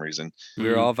me for some reason.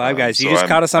 We're all vibe guys. You so just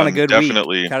caught us on a I'm good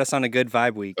definitely- week. Caught us on a good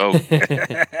vibe week. Oh,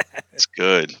 it's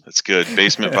good. It's good.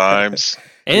 Basement vibes.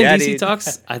 And Yeah, DC dude.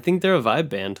 Talks, I think they're a vibe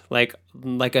band. Like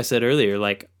I said earlier,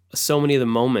 like so many of the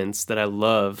moments that I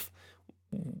love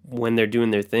when they're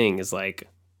doing their thing is like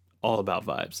all about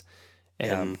vibes,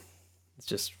 and it's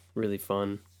just really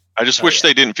fun. I just wish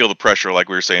they didn't feel the pressure, like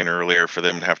we were saying earlier, for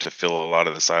them to have to fill a lot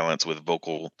of the silence with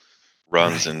vocal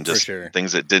runs and for just sure.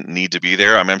 things that didn't need to be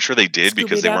there. I mean, I'm sure they did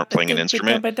because they weren't playing an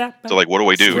instrument. So, like, what do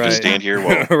I do? Right. Just stand here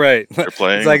while right. they're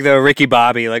playing? It's like the Ricky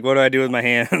Bobby. Like, what do I do with my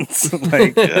hands?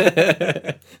 Like,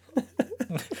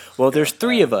 Well, there's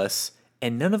three of us,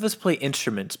 and none of us play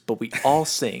instruments, but we all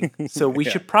sing. So we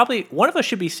should probably one of us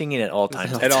should be singing at all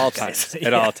times. at all guys. times.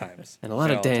 At all times. And a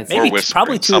lot At of all dancing. Or Maybe whispering,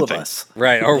 probably two something. of us.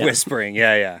 Right. Or whispering.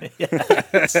 Yeah.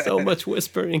 So much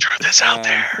whispering. Throw this out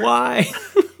there. Why?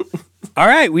 All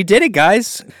right. We did it,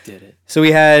 guys. Did it. So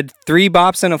we had 3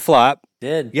 bops and a flop.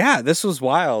 Did. Yeah, this was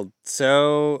wild.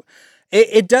 So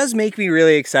it does make me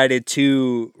really excited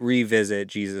to revisit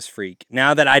Jesus Freak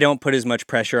now that I don't put as much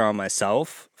pressure on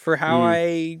myself for how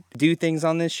I do things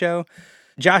on this show.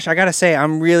 Josh, I gotta say,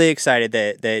 I'm really excited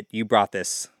that you brought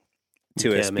this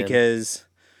to us man. because,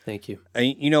 Thank you.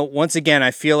 once again,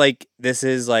 I feel like this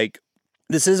is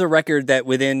a record that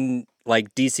within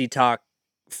like DC Talk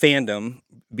fandom,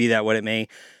 be that what it may,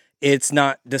 it's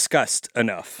not discussed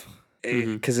enough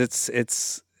because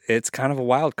it's kind of a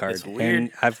wild card. It's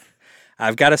weird. And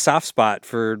I've got a soft spot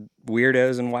for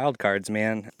weirdos and wild cards,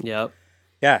 man. Yep.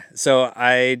 Yeah, so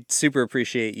I super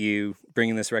appreciate you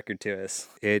bringing this record to us.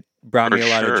 It brought For me a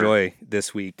lot of sure. joy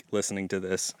this week listening to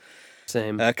this.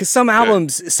 Same. Because some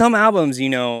albums,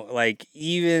 like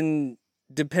even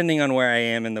depending on where I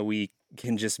am in the week,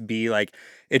 can just be like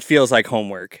it feels like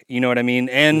homework. You know what I mean?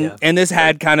 And and this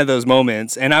had kind of those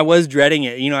moments, and I was dreading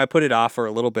it. I put it off for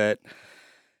a little bit,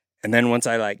 and then once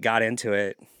I like got into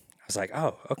it, I was like,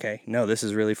 oh, okay, no, this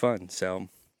is really fun. So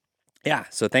yeah,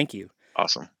 so thank you.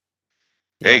 Awesome.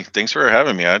 Hey, thanks for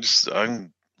having me. I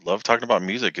love talking about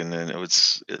music, and then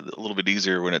it's a little bit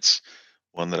easier when it's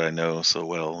one that I know so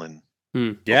well and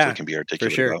hopefully can be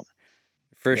articulate sure. about.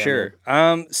 For sure.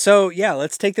 So yeah,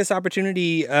 let's take this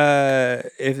opportunity.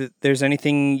 If there's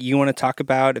anything you want to talk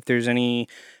about, if there's any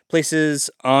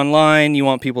places online you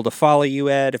want people to follow you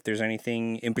at, if there's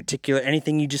anything in particular,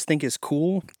 anything you just think is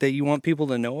cool that you want people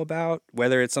to know about,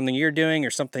 whether it's something you're doing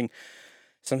or something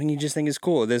you just think is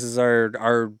cool. This is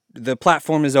the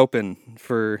platform is open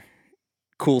for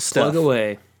cool stuff. Plug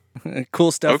away.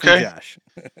 Cool stuff from Okay. Josh.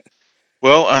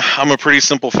 Well, I'm a pretty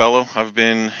simple fellow. I've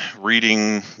been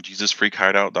reading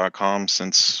JesusFreakHideout.com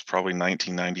since probably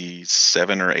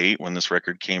 1997 or 8 when this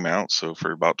record came out. So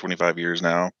for about 25 years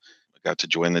now. I got to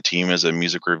join the team as a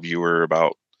music reviewer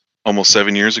about almost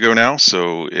 7 years ago now.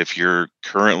 So if you're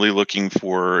currently looking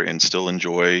for and still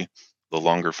enjoy the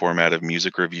longer format of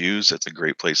music reviews, that's a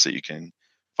great place that you can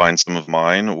find some of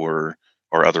mine or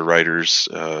other writers,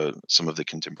 some of the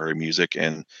contemporary music.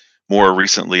 And more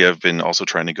recently, I've been also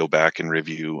trying to go back and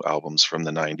review albums from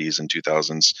the 90s and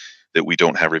 2000s that we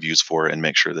don't have reviews for and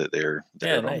make sure that they're on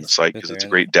the nice. site because it's a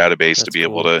great database to be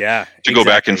able to Yeah. go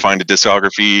back and find a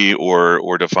discography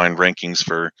or to find rankings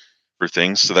for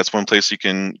things. So that's one place you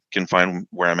can find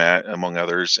where I'm at, among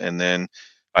others. And then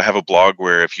I have a blog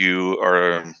where if you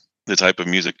are the type of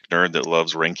music nerd that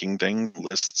loves ranking thing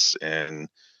lists and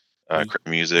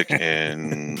music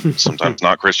and sometimes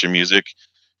not Christian music,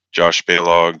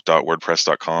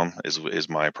 joshbalogh.wordpress.com is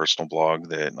my personal blog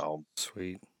that I'll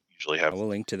Sweet. usually I have will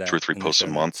link to that. 2 or 3 in the posts a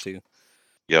show month. notes, too.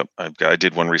 Yep, I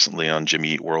did one recently on Jimmy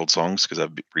Eat World songs because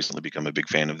I've recently become a big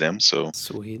fan of them. So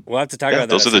Sweet. We'll have to talk yeah, about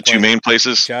that. those at are the some 2 point. main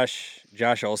places.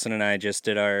 Josh Olson and I just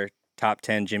did our top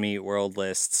 10 Jimmy Eat World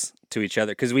lists to each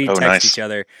other because we Oh, text nice. each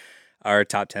other our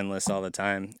top 10 lists all the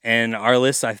time. And our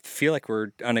lists, I feel like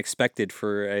were unexpected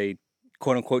for a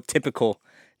quote unquote typical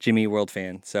Jimmy Eat World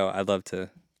fan. So I'd love to.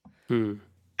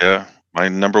 Yeah, my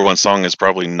number 1 song is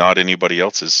probably not anybody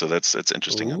else's, so that's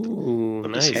interesting. Ooh, to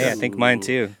nice. see Hey, I think mine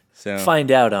too. So Find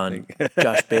out on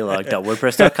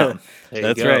joshbalogh.wordpress.com. There you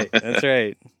that's go. right. That's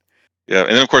right. Yeah,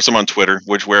 and then of course I'm on Twitter,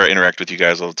 where I interact with you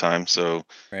guys all the time. So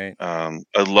Right. I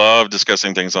love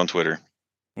discussing things on Twitter.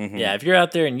 Mhm. Yeah, if you're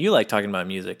out there and you like talking about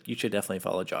music, you should definitely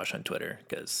follow Josh on Twitter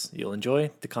because you'll enjoy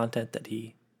the content that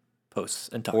he posts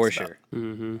and talks For about. sure.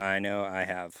 Mm-hmm. I know I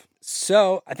have.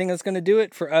 So I think that's going to do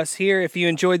it for us here. If you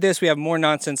enjoyed this, we have more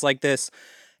nonsense like this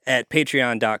at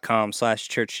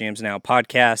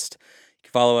patreon.com/churchjamsnowpodcast. You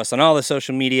can follow us on all the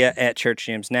social media at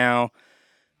churchjamsnow.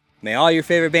 May all your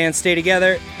favorite bands stay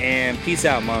together, and peace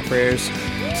out, Monfreres.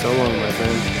 So long, my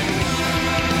friend.